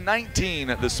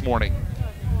 11:19 this morning.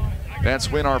 That's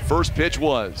when our first pitch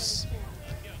was.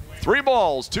 3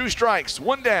 balls, 2 strikes,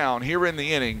 1 down here in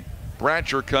the inning.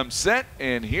 Bratcher comes set,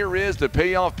 and here is the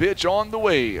payoff pitch on the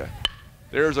way.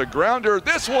 There's a grounder.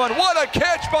 This one, what a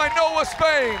catch by Noah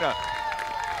Spain.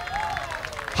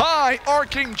 High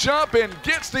arcing jump and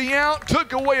gets the out,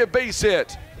 took away a base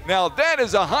hit. Now that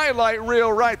is a highlight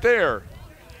reel right there.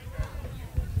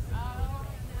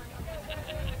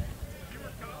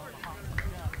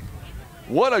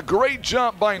 What a great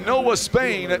jump by Noah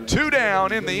Spain. 2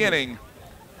 down in the inning.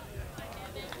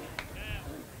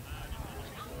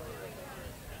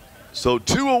 So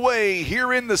 2 away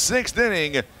here in the 6th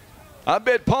inning. I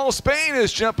bet Paul Spain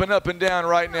is jumping up and down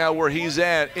right now where he's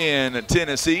at in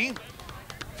Tennessee.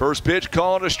 First pitch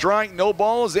called a strike, no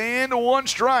balls and 1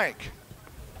 strike.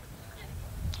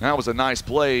 That was a nice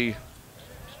play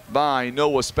by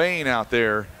Noah Spain out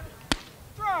there.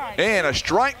 And a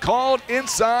strike called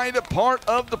inside a part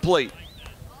of the plate.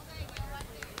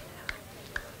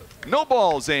 No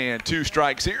balls and 2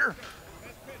 strikes here.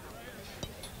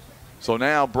 So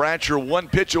now Bratcher 1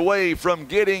 pitch away from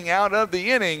getting out of the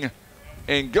inning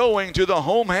and going to the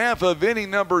home half of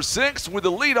inning number 6 with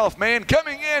the leadoff man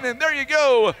coming in, and there you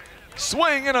go.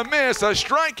 Swing and a miss, a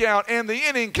strikeout, and the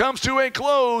inning comes to a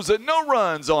close. No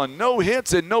runs on no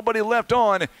hits and nobody left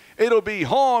on. It'll be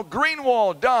Hall,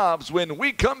 Greenwald, Dobbs when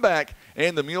we come back,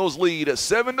 and the Mules lead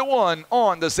 7-1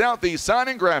 on the Southeast Sign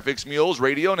and Graphics Mules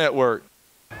Radio Network.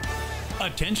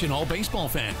 Attention all baseball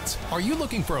fans. Are you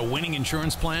looking for a winning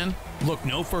insurance plan? Look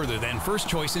no further than First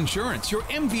Choice Insurance, your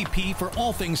MVP for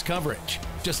all things coverage.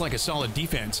 Just like a solid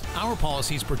defense, our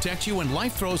policies protect you when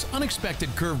life throws unexpected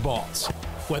curveballs.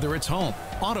 Whether it's home,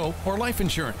 auto, or life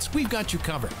insurance, we've got you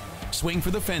covered. Swing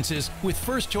for the fences with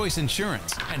First Choice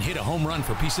Insurance and hit a home run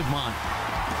for peace of mind.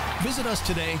 Visit us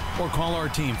today or call our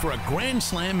team for a Grand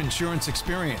Slam insurance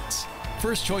experience.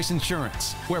 First Choice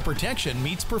Insurance, where protection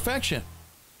meets perfection.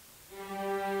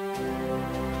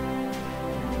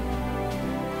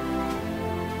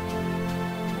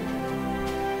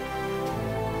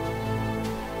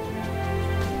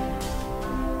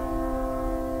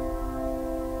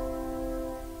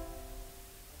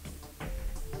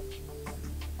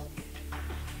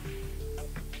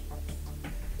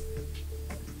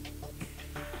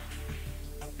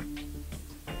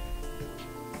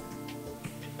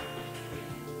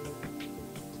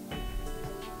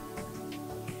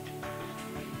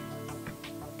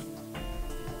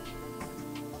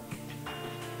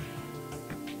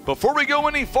 Before we go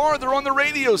any farther on the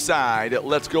radio side,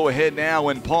 let's go ahead now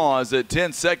and pause at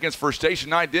 10 seconds for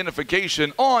station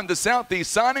identification on the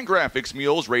Southeast Sign and Graphics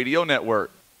Mules Radio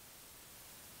Network.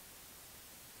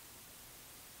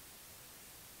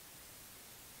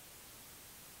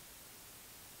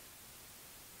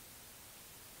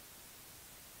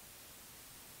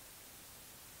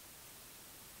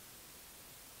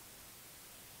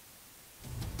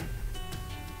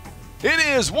 It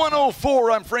is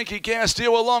 1:04. I'm Frankie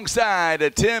Castillo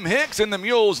alongside Tim Hicks, and the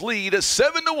Mules lead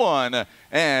 7-1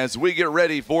 as we get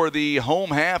ready for the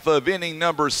home half of inning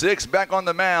number 6. Back on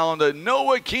the mound,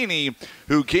 Noah Keeney,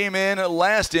 who came in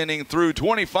last inning through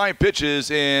 25 pitches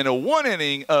in 1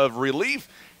 inning of relief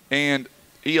and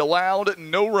He allowed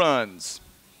no runs.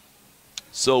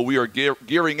 So we are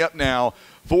gearing up now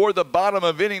for the bottom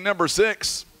of inning number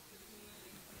 6.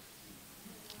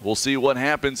 We'll see what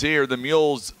happens here. The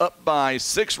Mules up by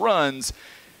 6 runs.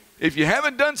 If you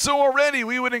haven't done so already,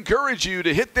 we would encourage you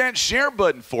to hit that share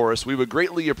button for us. We would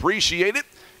greatly appreciate it.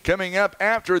 Coming up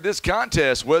after this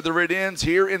contest, whether it ends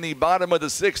here in the bottom of the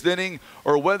 6th inning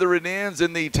or whether it ends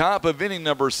in the top of inning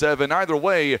number 7, either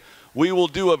way, we will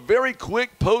do a very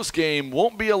quick post game.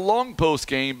 Won't be a long post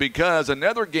game because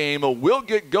another game will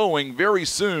get going very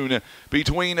soon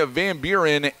between Van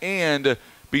Buren and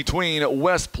between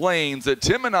West Plains.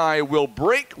 Tim and I will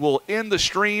break, we'll end the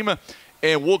stream,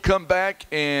 and we'll come back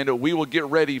and we will get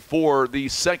ready for the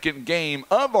second game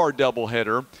of our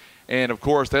doubleheader. And, of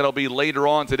course, that'll be later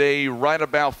on today, right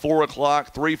about 4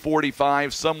 o'clock,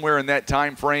 3:45, somewhere in that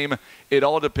time frame. It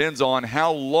all depends on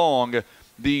how long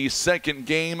the second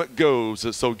game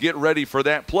goes. So get ready for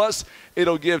that. Plus,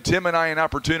 it'll give Tim and I an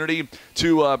opportunity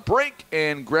to break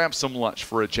and grab some lunch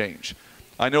for a change.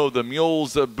 I know the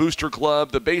Mules Booster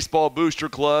Club, the Baseball Booster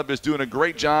Club, is doing a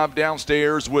great job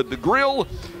downstairs with the grill,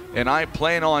 and I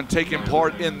plan on taking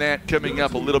part in that coming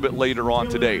up a little bit later on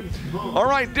today. All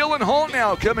right, Dylan Hall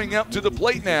now coming up to the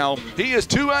plate now. He is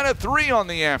 2 out of 3 on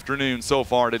the afternoon so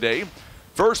far today.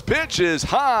 First pitch is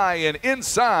high and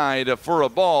inside for a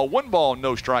ball. 1 ball,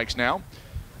 no strikes now.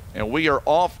 And we are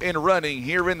off and running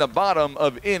here in the bottom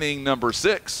of inning number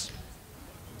 6.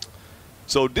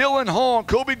 So Dylan Hall,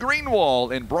 Kobe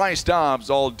Greenwald, and Bryce Dobbs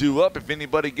all due up if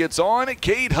anybody gets on.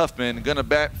 Cade Huffman going to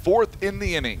bat 4th in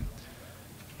the inning.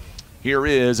 Here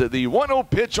is the 1-0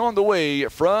 pitch on the way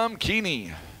from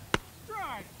Keeney.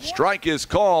 Strike is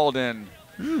called, and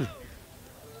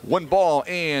 1 ball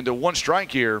and 1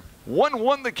 strike here.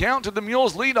 1-1 the count to the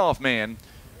Mules leadoff man.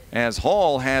 As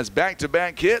Hall has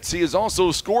back-to-back hits, he has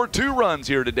also scored 2 runs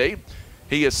here today.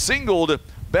 He has singled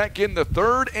back in the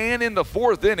 3rd and in the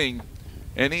 4th inning,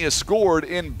 and he has scored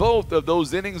in both of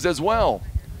those innings as well.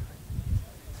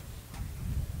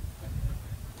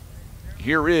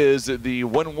 Here is the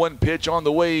 1-1 pitch on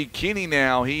the way. Keeney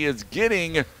now, he is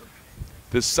getting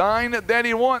the sign that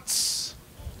he wants.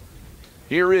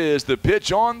 Here is the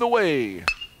pitch on the way.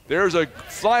 There's a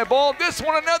fly ball. This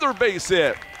one another base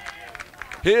hit.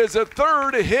 His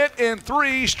 3rd hit in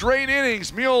 3 straight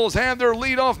innings. Mules have their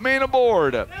leadoff man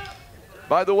aboard.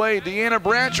 By the way, Deanna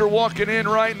Brancher walking in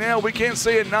right now. We can't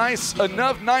say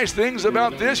enough nice things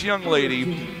about this young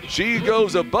lady. She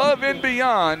goes above and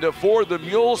beyond for the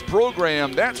Mules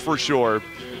program, that's for sure.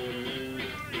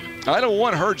 I don't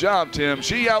want her job, Tim.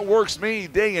 She outworks me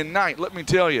day and night, let me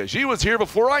tell you. She was here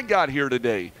before I got here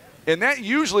today, and that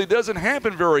usually doesn't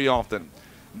happen very often.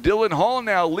 Dylan Hall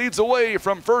now leads away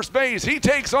from first base. He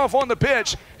takes off on the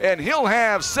pitch, and he'll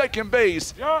have second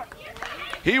base.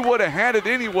 He would have had it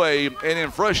anyway, and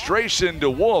in frustration,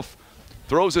 DeWolf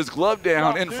throws his glove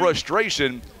down in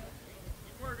frustration.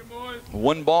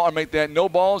 1 ball, I make that no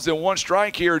balls and 1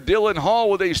 strike here. Dylan Hall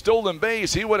with a stolen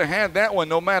base. He would have had that one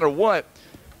no matter what.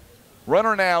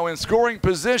 Runner now in scoring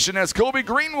position as Kobe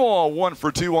Greenwald 1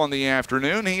 for 2 on the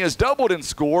afternoon. He has doubled and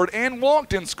scored and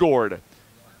walked and scored.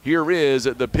 Here is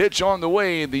the pitch on the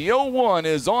way. The 0-1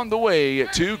 is on the way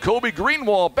to Kobe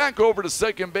Greenwald. Back over to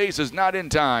second base, is not in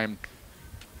time.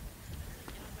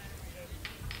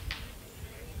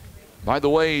 By the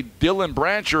way, Dylan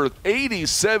Brancher,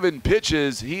 87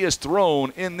 pitches he has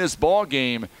thrown in this ball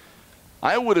game.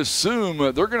 I would assume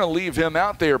they're going to leave him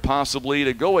out there possibly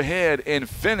to go ahead and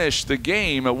finish the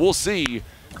game. We'll see.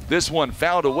 This one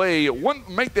fouled away.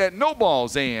 Make that no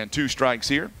balls and 2 strikes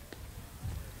here.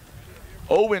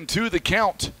 0-2 the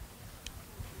count.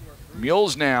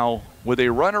 Mules now with a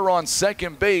runner on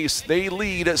second base. They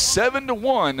lead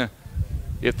 7-1.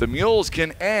 If the Mules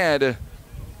can add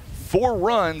 4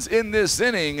 runs in this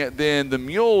inning, then the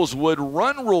Mules would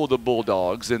run rule the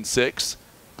Bulldogs in 6.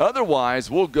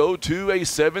 Otherwise, we'll go to a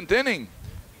 7th inning.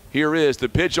 Here is the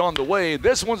pitch on the way.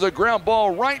 This one's a ground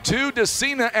ball right to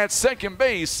DeSena at second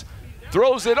base.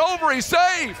 Throws it over. He's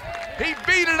safe. He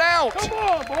beat it out. Come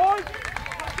on, boys.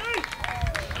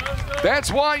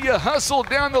 That's why you hustle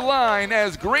down the line,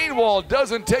 as Greenwald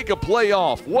doesn't take a play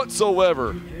off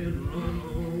whatsoever.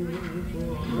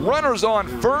 Runners on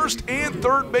first and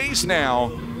third base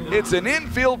now. It's an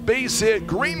infield base hit.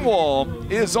 Greenwald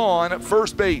is on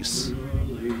first base.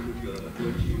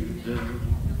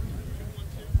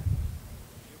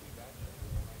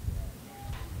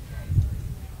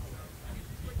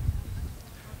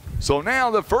 So now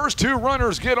the first 2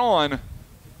 runners get on.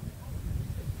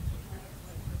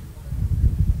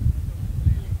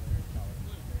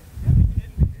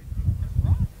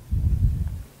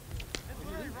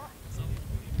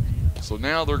 So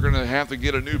now they're going to have to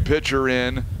get a new pitcher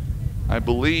in. I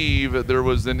believe there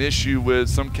was an issue with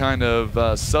some kind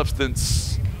of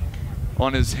substance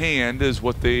on his hand is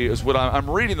what I'm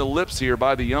reading the lips here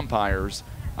by the umpires.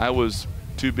 I was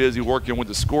too busy working with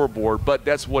the scoreboard, but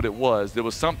that's what it was. There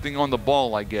was something on the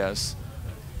ball, I guess.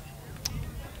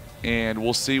 And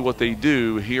we'll see what they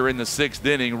do here in the 6th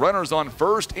inning. Runners on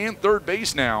first and third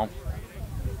base now.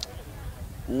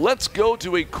 Let's go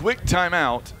to a quick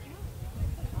timeout.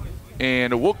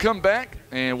 And we'll come back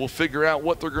and we'll figure out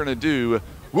what they're going to do.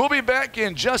 We'll be back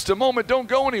in just a moment. Don't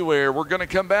go anywhere. We're going to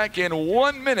come back in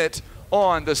 1 minute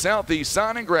on the Southeast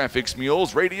Sign and Graphics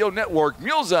Mules Radio Network.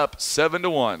 Mules up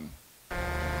 7-1.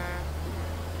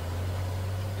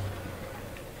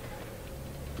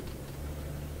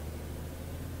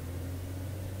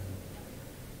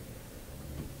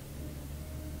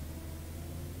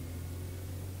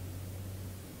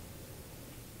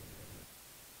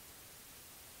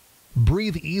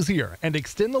 Breathe easier and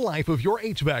extend the life of your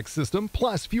HVAC system,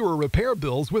 plus fewer repair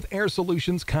bills with Air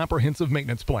Solutions Comprehensive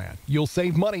Maintenance Plan. You'll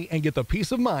save money and get the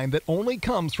peace of mind that only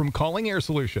comes from calling Air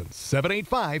Solutions.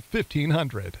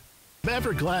 785-1500.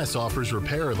 Maverick Glass offers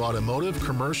repair of automotive,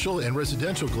 commercial, and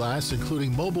residential glass,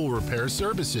 including mobile repair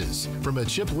services. From a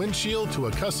chip windshield to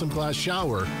a custom glass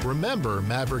shower, remember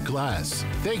Maverick Glass.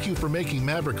 Thank you for making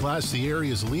Maverick Glass the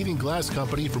area's leading glass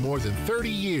company for more than 30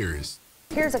 years.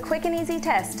 Here's a quick and easy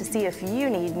test to see if you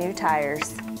need new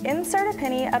tires. Insert a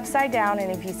penny upside down, and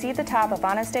if you see the top of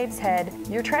Honest Abe's head,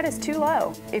 your tread is too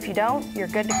low. If you don't, you're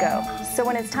good to go. So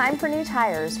when it's time for new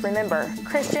tires, remember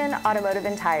Christian Automotive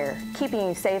and Tire, keeping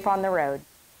you safe on the road.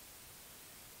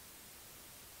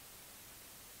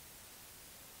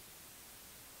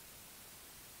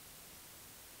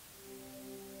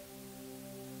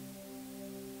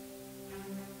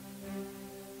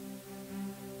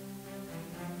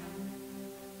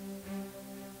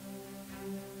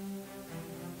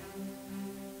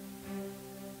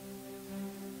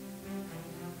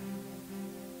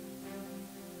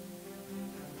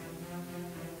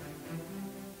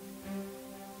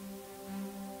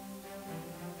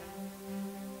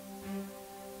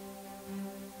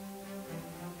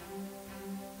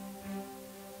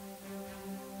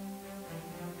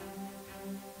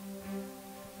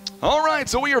 All right,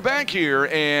 so we are back here,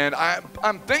 and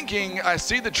I'm thinking I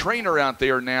see the trainer out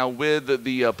there now with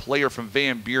the player from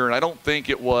Van Buren. I don't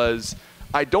think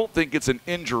it's an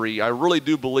injury. I really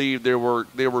do believe there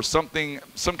were some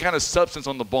kind of substance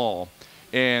on the ball,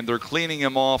 and they're cleaning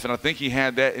him off, and I think he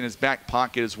had that in his back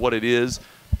pocket is what it is.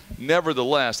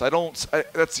 Nevertheless,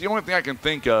 that's the only thing I can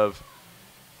think of.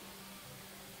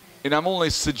 And I'm only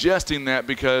suggesting that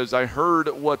because I heard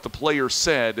what the player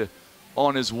said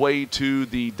on his way to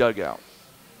the dugout.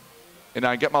 And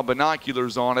I got my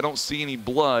binoculars on. I don't see any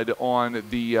blood on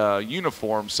the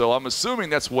uniform, so I'm assuming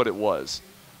that's what it was.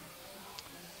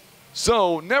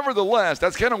 So, nevertheless,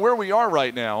 that's kind of where we are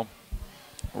right now.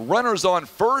 Runners on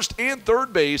first and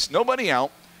third base, nobody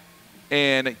out.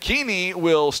 And Keeney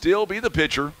will still be the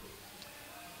pitcher.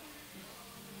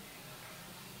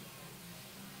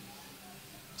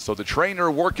 So the trainer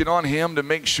working on him to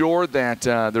make sure that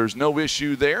there's no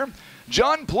issue there.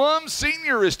 John Plum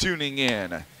Sr. is tuning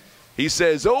in. He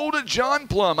says, old John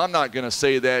Plum. I'm not going to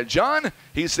say that, John.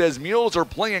 He says, Mules are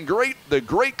playing great, the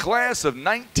great class of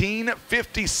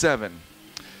 1957.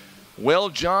 Well,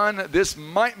 John, this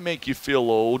might make you feel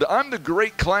old. I'm the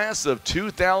great class of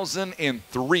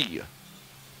 2003.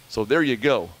 So there you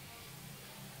go.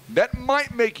 That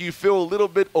might make you feel a little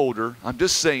bit older. I'm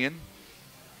just saying.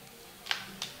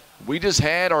 We just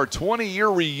had our 20-year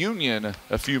reunion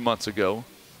a few months ago.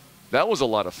 That was a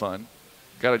lot of fun.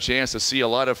 Got a chance to see a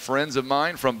lot of friends of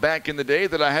mine from back in the day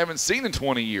that I haven't seen in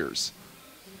 20 years.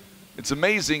 It's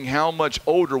amazing how much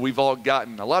older we've all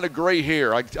gotten. A lot of gray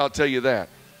hair, I'll tell you that.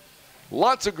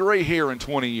 Lots of gray hair in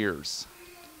 20 years.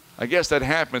 I guess that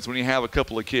happens when you have a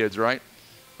couple of kids, right?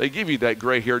 They give you that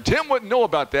gray hair. Tim wouldn't know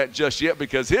about that just yet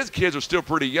because his kids are still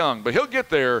pretty young, but he'll get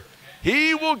there.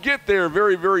 He will get there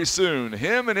very, very soon.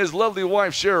 Him and his lovely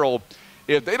wife, Cheryl,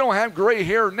 if they don't have gray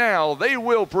hair now, they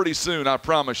will pretty soon, I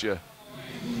promise you.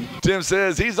 Tim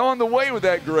says he's on the way with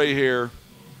that gray hair.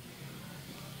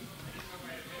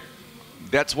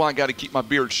 That's why I got to keep my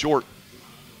beard short.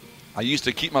 I used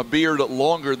to keep my beard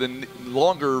longer,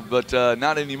 but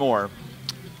not anymore.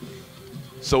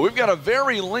 So we've got a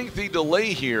very lengthy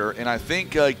delay here, and I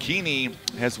think Keeney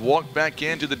has walked back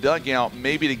into the dugout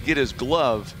maybe to get his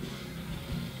glove.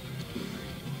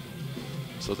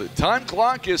 So the time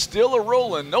clock is still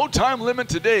a-rolling. No time limit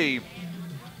today.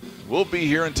 We'll be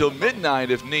here until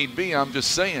midnight if need be. I'm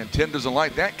just saying, Tim doesn't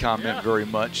like that comment very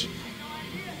much.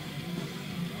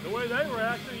 The way they were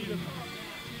acting,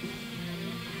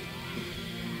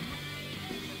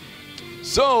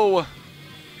 So,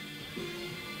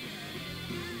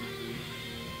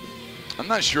 I'm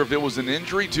not sure if it was an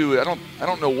injury to, I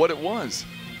don't know what it was.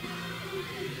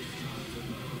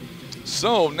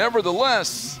 So,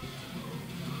 nevertheless,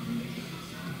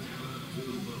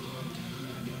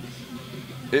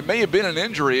 it may have been an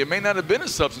injury. It may not have been a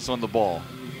substance on the ball.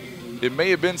 It may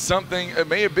have been something, it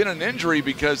may have been an injury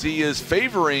because he is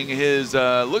favoring his,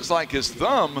 looks like his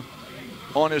thumb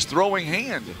on his throwing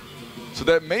hand. So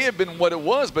that may have been what it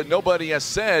was, but nobody has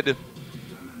said,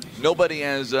 nobody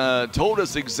has told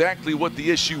us exactly what the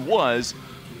issue was.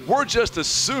 We're just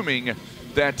assuming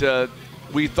that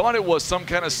we thought it was some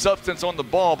kind of substance on the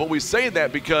ball, but we say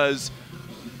that because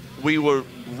we were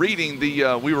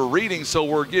reading, so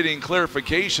we're getting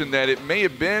clarification that it may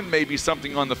have been maybe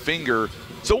something on the finger.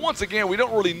 So once again, we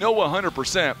don't really know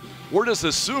 100%. We're just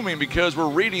assuming because we're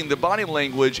reading the body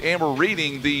language and we're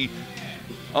reading the,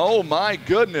 oh my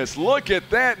goodness, look at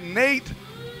that, Nate.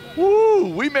 Woo,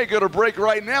 we may go to break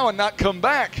right now and not come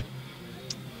back.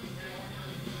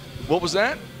 What was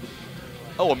that?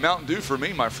 Oh, a Mountain Dew for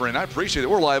me, my friend. I appreciate it.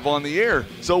 We're live on the air.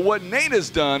 So what Nate has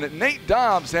done, Nate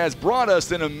Dobbs has brought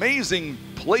us an amazing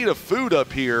plate of food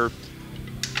up here.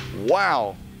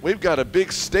 Wow. We've got a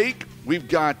big steak. We've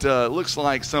got, looks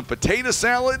like some potato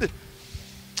salad.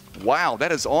 Wow,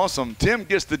 that is awesome. Tim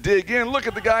gets to dig in. Look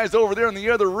at the guys over there in the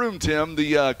other room, Tim,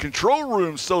 the control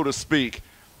room, so to speak.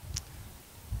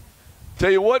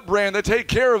 Tell you what, Brand, they take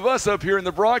care of us up here in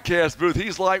the broadcast booth.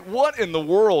 He's like, what in the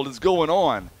world is going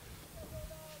on?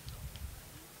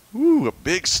 Ooh, a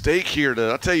big steak here.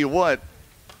 I'll tell you what,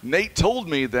 Nate told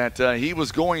me that he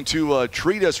was going to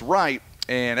treat us right,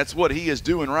 and that's what he is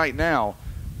doing right now.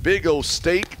 Big old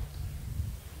steak.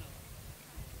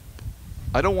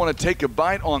 I don't want to take a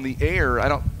bite on the air. I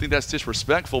don't think that's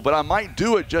disrespectful, but I might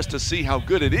do it just to see how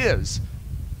good it is.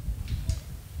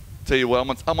 Tell you what,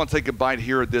 I'm gonna take a bite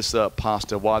here at this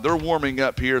pasta while they're warming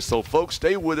up here. So folks,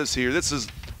 stay with us here. This is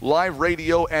live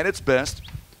radio at its best.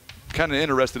 Kind of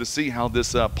interested to see how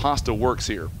this pasta works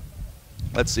here.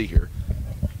 Let's see here.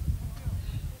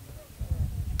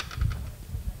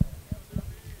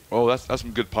 Oh, that's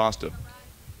some good pasta.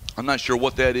 I'm not sure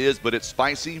what that is, but it's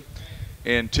spicy.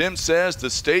 And Tim says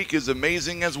the steak is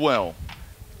amazing as well.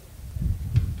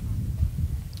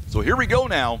 So here we go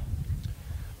now.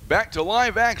 Back to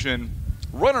live action.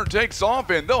 Runner takes off,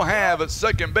 and they'll have at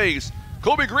second base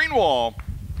Kobe Greenwald,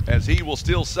 as he will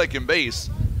steal second base.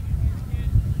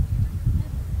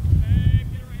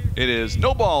 It is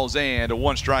no balls and a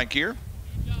 1 strike here.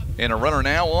 And a runner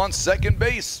now on second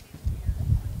base.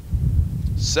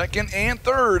 Second and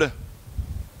third.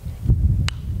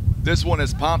 This one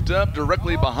has popped up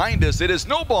directly behind us. It is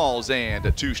no balls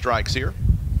and 2 strikes here.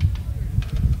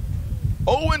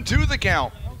 0-2 the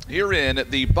count here in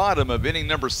the bottom of inning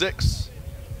number 6.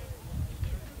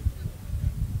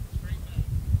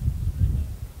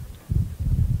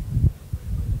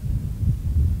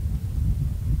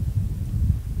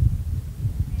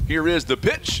 Here is the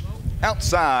pitch,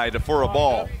 outside for a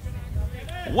ball.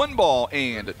 1 ball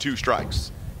and 2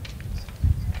 strikes.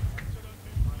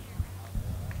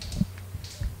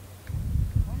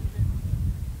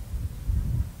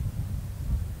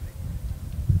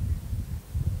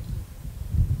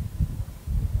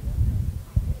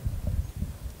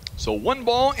 So 1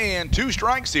 ball and 2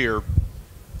 strikes here.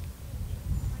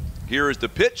 Here is the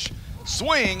pitch,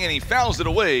 swing, and he fouls it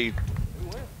away.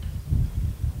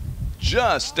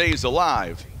 Just stays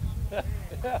alive.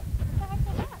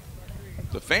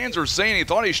 The fans are saying he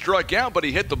thought he struck out, but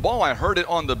he hit the ball. I heard it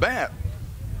on the bat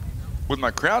with my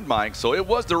crowd mic, so it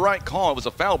was the right call. It was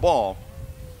a foul ball.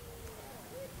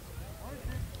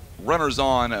 Runners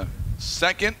on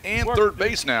second and third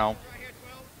base now.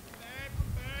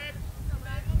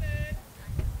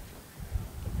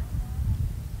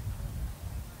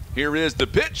 Here is the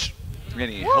pitch,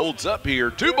 and he holds up here.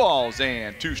 2 balls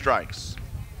and 2 strikes.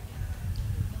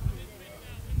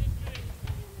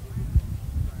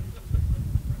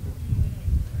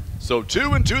 So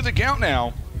 2-2 the count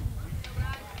now.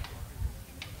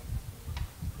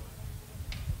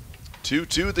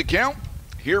 2-2 the count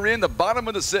here in the bottom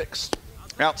of the 6th.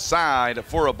 Outside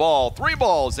for a ball. 3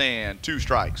 balls and 2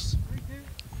 strikes.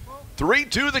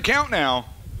 3-2 the count now.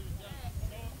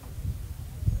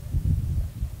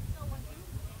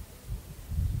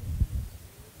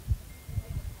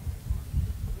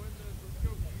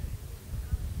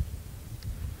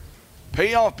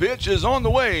 Payoff pitch is on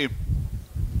the way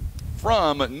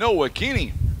from Noah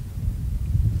Keeney.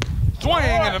 Swing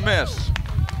and a miss.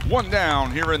 1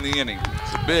 down here in the inning.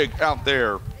 It's a big out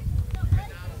there.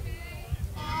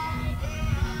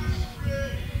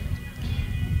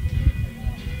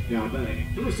 Now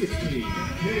batting, number 16,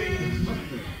 Hayden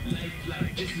Huffman.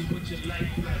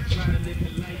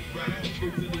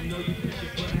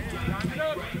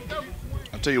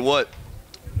 I'll tell you what,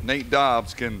 Nate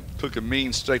Dobbs can cook a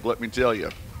mean steak, let me tell you.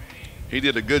 He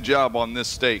did a good job on this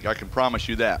steak, I can promise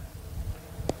you that.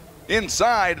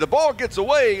 Inside, the ball gets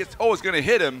away. It's always going to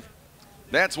hit him.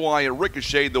 That's why it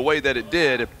ricocheted the way that it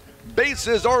did.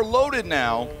 Bases are loaded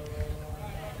now.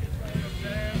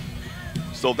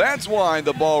 So that's why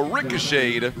the ball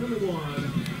ricocheted.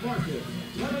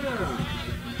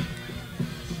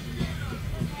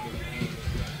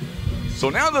 So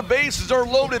now the bases are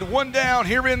loaded, one down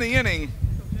here in the inning.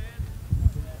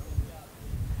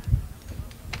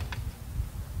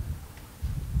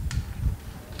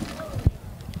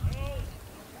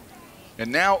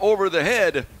 And now over the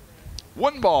head,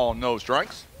 1 ball, no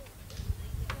strikes.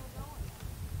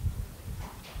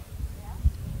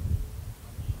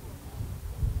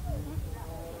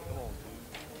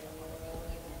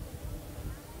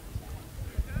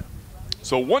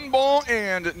 So 1 ball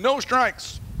and no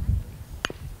strikes.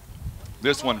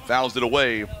 This one fouls it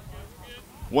away.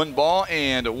 1 ball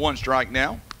and 1 strike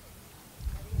now.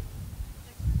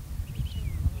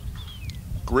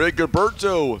 Greg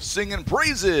Gilberto singing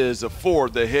praises for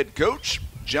the head coach,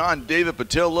 John David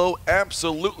Patillo.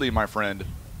 Absolutely, my friend.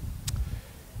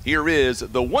 Here is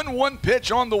the 1-1 pitch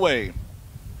on the way.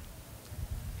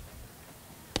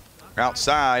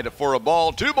 Outside for a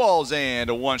ball, 2 balls and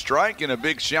 1 strike, and a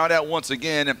big shout out once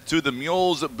again to the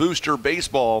Mules Booster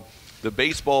Baseball, the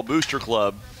Baseball Booster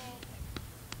Club,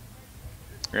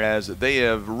 as they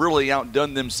have really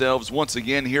outdone themselves once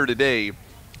again here today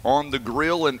on the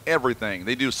grill and everything.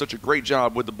 They do such a great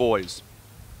job with the boys.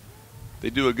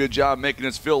 They do a good job making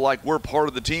us feel like we're part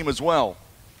of the team as well.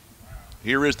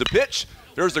 Here is the pitch.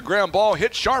 There's the ground ball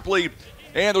hit sharply,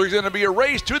 and there's going to be a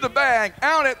race to the bag,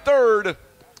 out at third.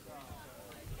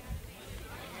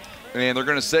 And they're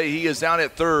going to say he is out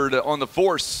at third on the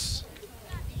force.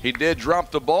 He did drop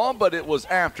the ball, but it was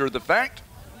after the fact.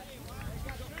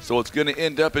 So it's going to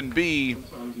end up and be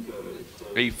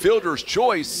a fielder's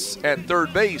choice at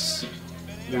third base.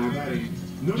 Now batting,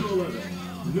 number 11,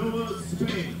 Noah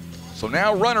Spain. So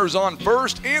now runners on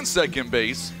first and second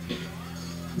base.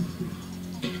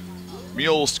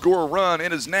 Mules score a run.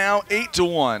 It is now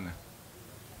 8-1.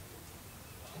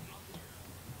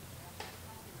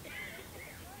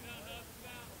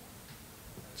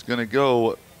 It's going to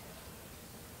go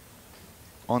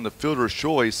on the fielder's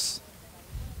choice.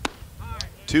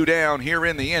 2 down here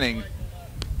in the inning.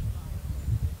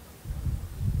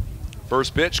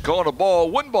 First pitch called a ball,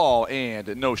 1 ball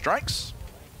and no strikes.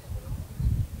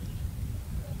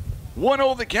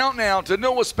 1-0 the count now to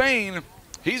Noah Spain.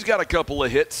 He's got a couple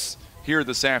of hits here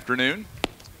this afternoon.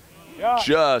 Yeah.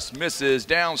 Just misses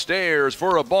downstairs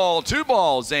for a ball, 2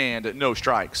 balls and no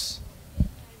strikes.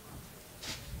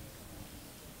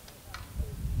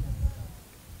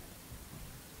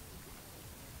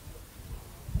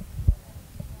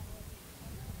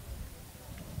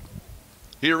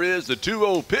 Here is the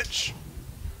 2-0 pitch.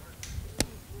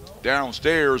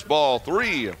 Downstairs, ball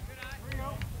 3.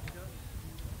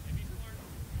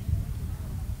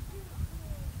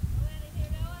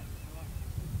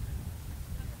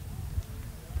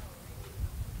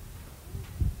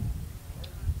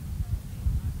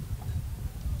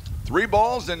 Three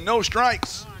balls and no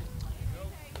strikes.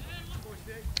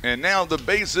 And now the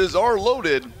bases are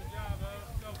loaded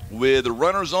with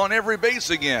runners on every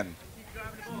base again.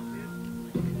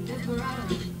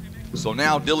 So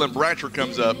now Dylan Bratcher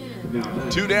comes up.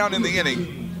 2 down in the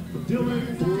inning.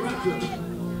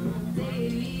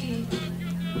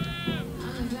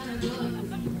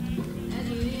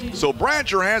 So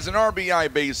Bratcher has an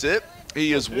RBI base hit.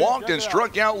 He has walked and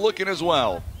struck out looking as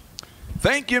well.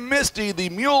 Thank you, Misty. The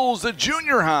Mules, the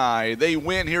junior high, they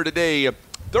win here today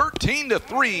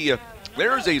 13-3.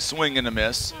 There's a swing and a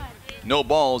miss. No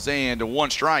balls and 1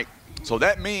 strike. So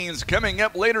that means coming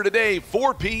up later today,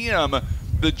 4 p.m.,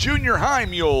 the junior high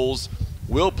Mules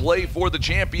will play for the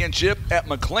championship at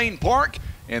McLean Park,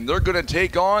 and they're going to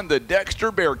take on the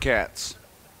Dexter Bearcats.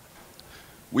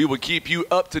 We will keep you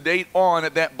up to date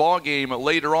on that ball game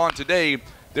later on today.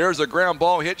 There's a ground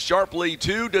ball hit sharply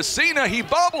to DeSena. He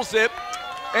bobbles it,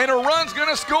 and a run's going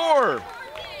to score.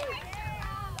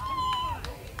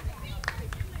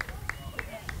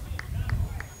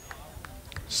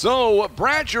 So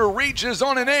Bratcher reaches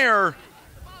on an error.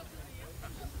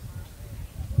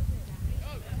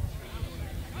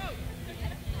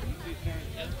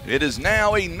 It is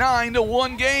now a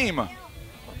 9-1 game. Now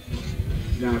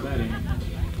batting,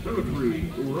 number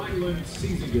 3, Ryland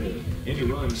Season Good.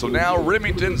 So now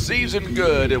Remington Season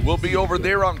Good. It will be over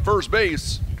there on first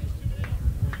base.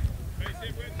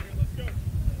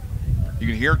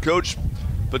 can hear Coach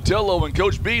Patillo and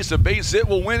Coach Beast. A base hit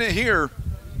will win it here.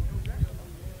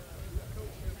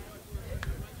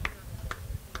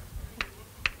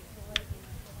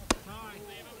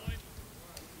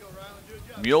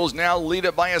 Mules now lead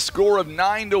it by a score of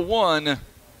 9-1.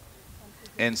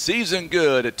 And Season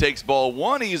Good, it takes ball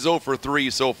one. He's 0 for 3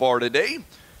 so far today.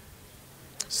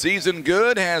 Season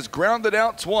Good has grounded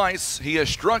out twice. He has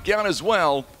struck out as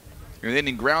well. And then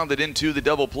he grounded into the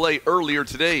double play earlier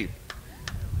today.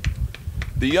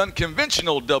 The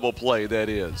unconventional double play, that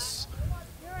is.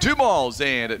 2 balls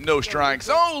and no strikes.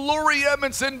 Oh, Lori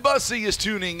Edmondson Bussey is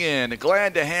tuning in.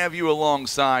 Glad to have you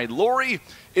alongside. Lori,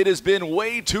 it has been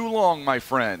way too long, my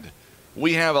friend.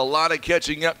 We have a lot of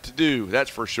catching up to do, that's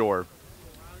for sure.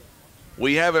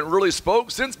 We haven't really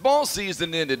spoke since ball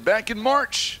season ended back in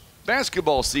March.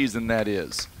 Basketball season, that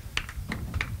is.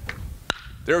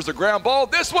 There's a ground ball.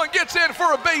 This one gets in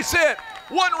for a base hit.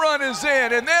 1 run is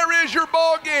in, and there is your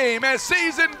ball game as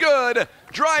Season Good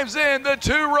drives in the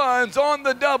 2 runs on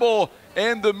the double,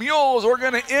 and the Mules are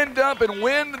going to end up and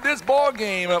win this ball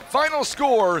game. Final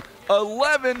score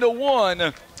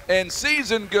 11-1, and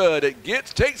Season Good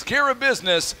takes care of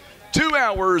business 2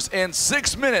 hours and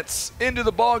 6 minutes into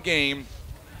the ball game,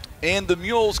 and the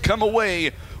Mules come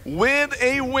away with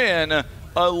a win,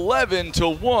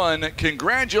 11-1.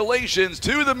 Congratulations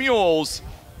to the Mules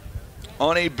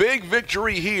on a big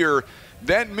victory here.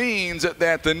 That means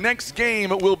that the next game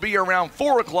will be around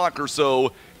 4 o'clock or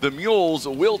so. The Mules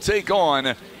will take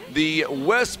on the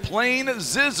West Plains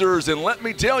Zizzers, and let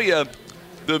me tell you,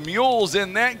 the Mules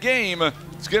in that game,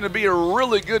 it's going to be a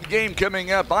really good game coming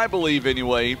up, I believe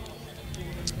anyway,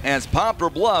 as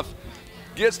Poplar Bluff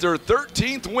gets their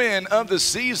 13th win of the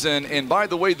season. And by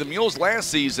the way, the Mules last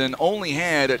season only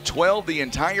had 12 the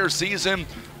entire season.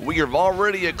 We have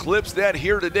already eclipsed that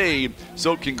here today.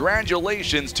 So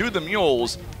congratulations to the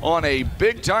Mules on a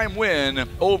big-time win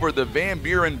over the Van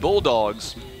Buren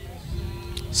Bulldogs.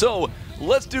 So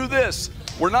let's do this.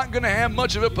 We're not going to have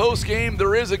much of a post game.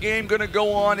 There is a game going to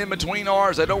go on in between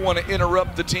ours. I don't want to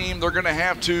interrupt the team. They're going to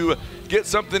have to get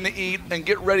something to eat and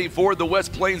get ready for the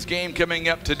West Plains game coming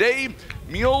up today.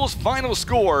 Mules' final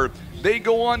score, they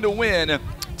go on to win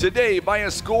today by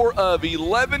a score of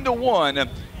 11-1.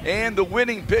 And the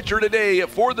winning pitcher today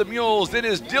for the Mules, it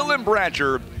is Dylan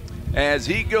Bratcher, as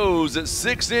he goes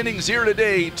 6 innings here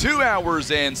today. 2 hours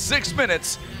and 6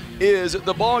 minutes is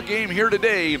the ball game here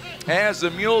today as the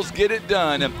Mules get it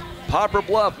done. Poplar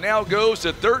Bluff now goes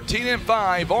to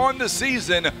 13-5 on the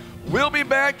season. We'll be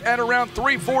back at around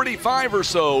 3:45 or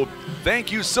so.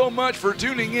 Thank you so much for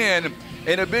tuning in,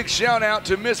 and a big shout out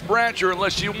to Miss Bratcher,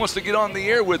 unless she wants to get on the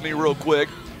air with me real quick.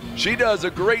 She does a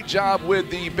great job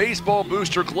with the Baseball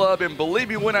Booster Club, and believe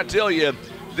me when I tell you,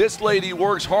 this lady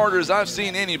works harder as I've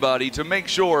seen anybody to make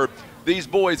sure these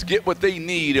boys get what they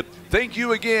need. Thank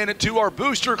you again to our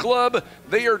Booster Club.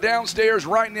 They are downstairs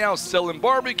right now selling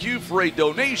barbecue for a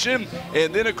donation.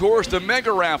 And then, of course, the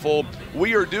Mega Raffle.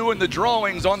 We are doing the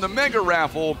drawings on the Mega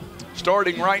Raffle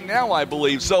starting right now, I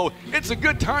believe. So it's a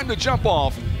good time to jump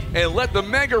off and let the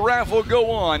Mega Raffle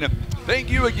go on. Thank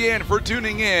you again for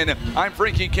tuning in. I'm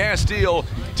Frankie Castile.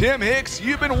 Tim Hicks,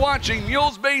 you've been watching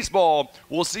Mules Baseball.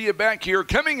 We'll see you back here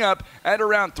coming up at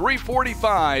around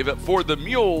 3:45 for the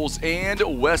Mules and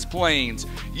West Plains.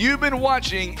 You've been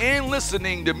watching and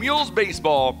listening to Mules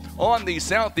Baseball on the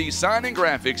Southeast Sign and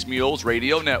Graphics Mules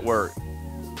Radio Network.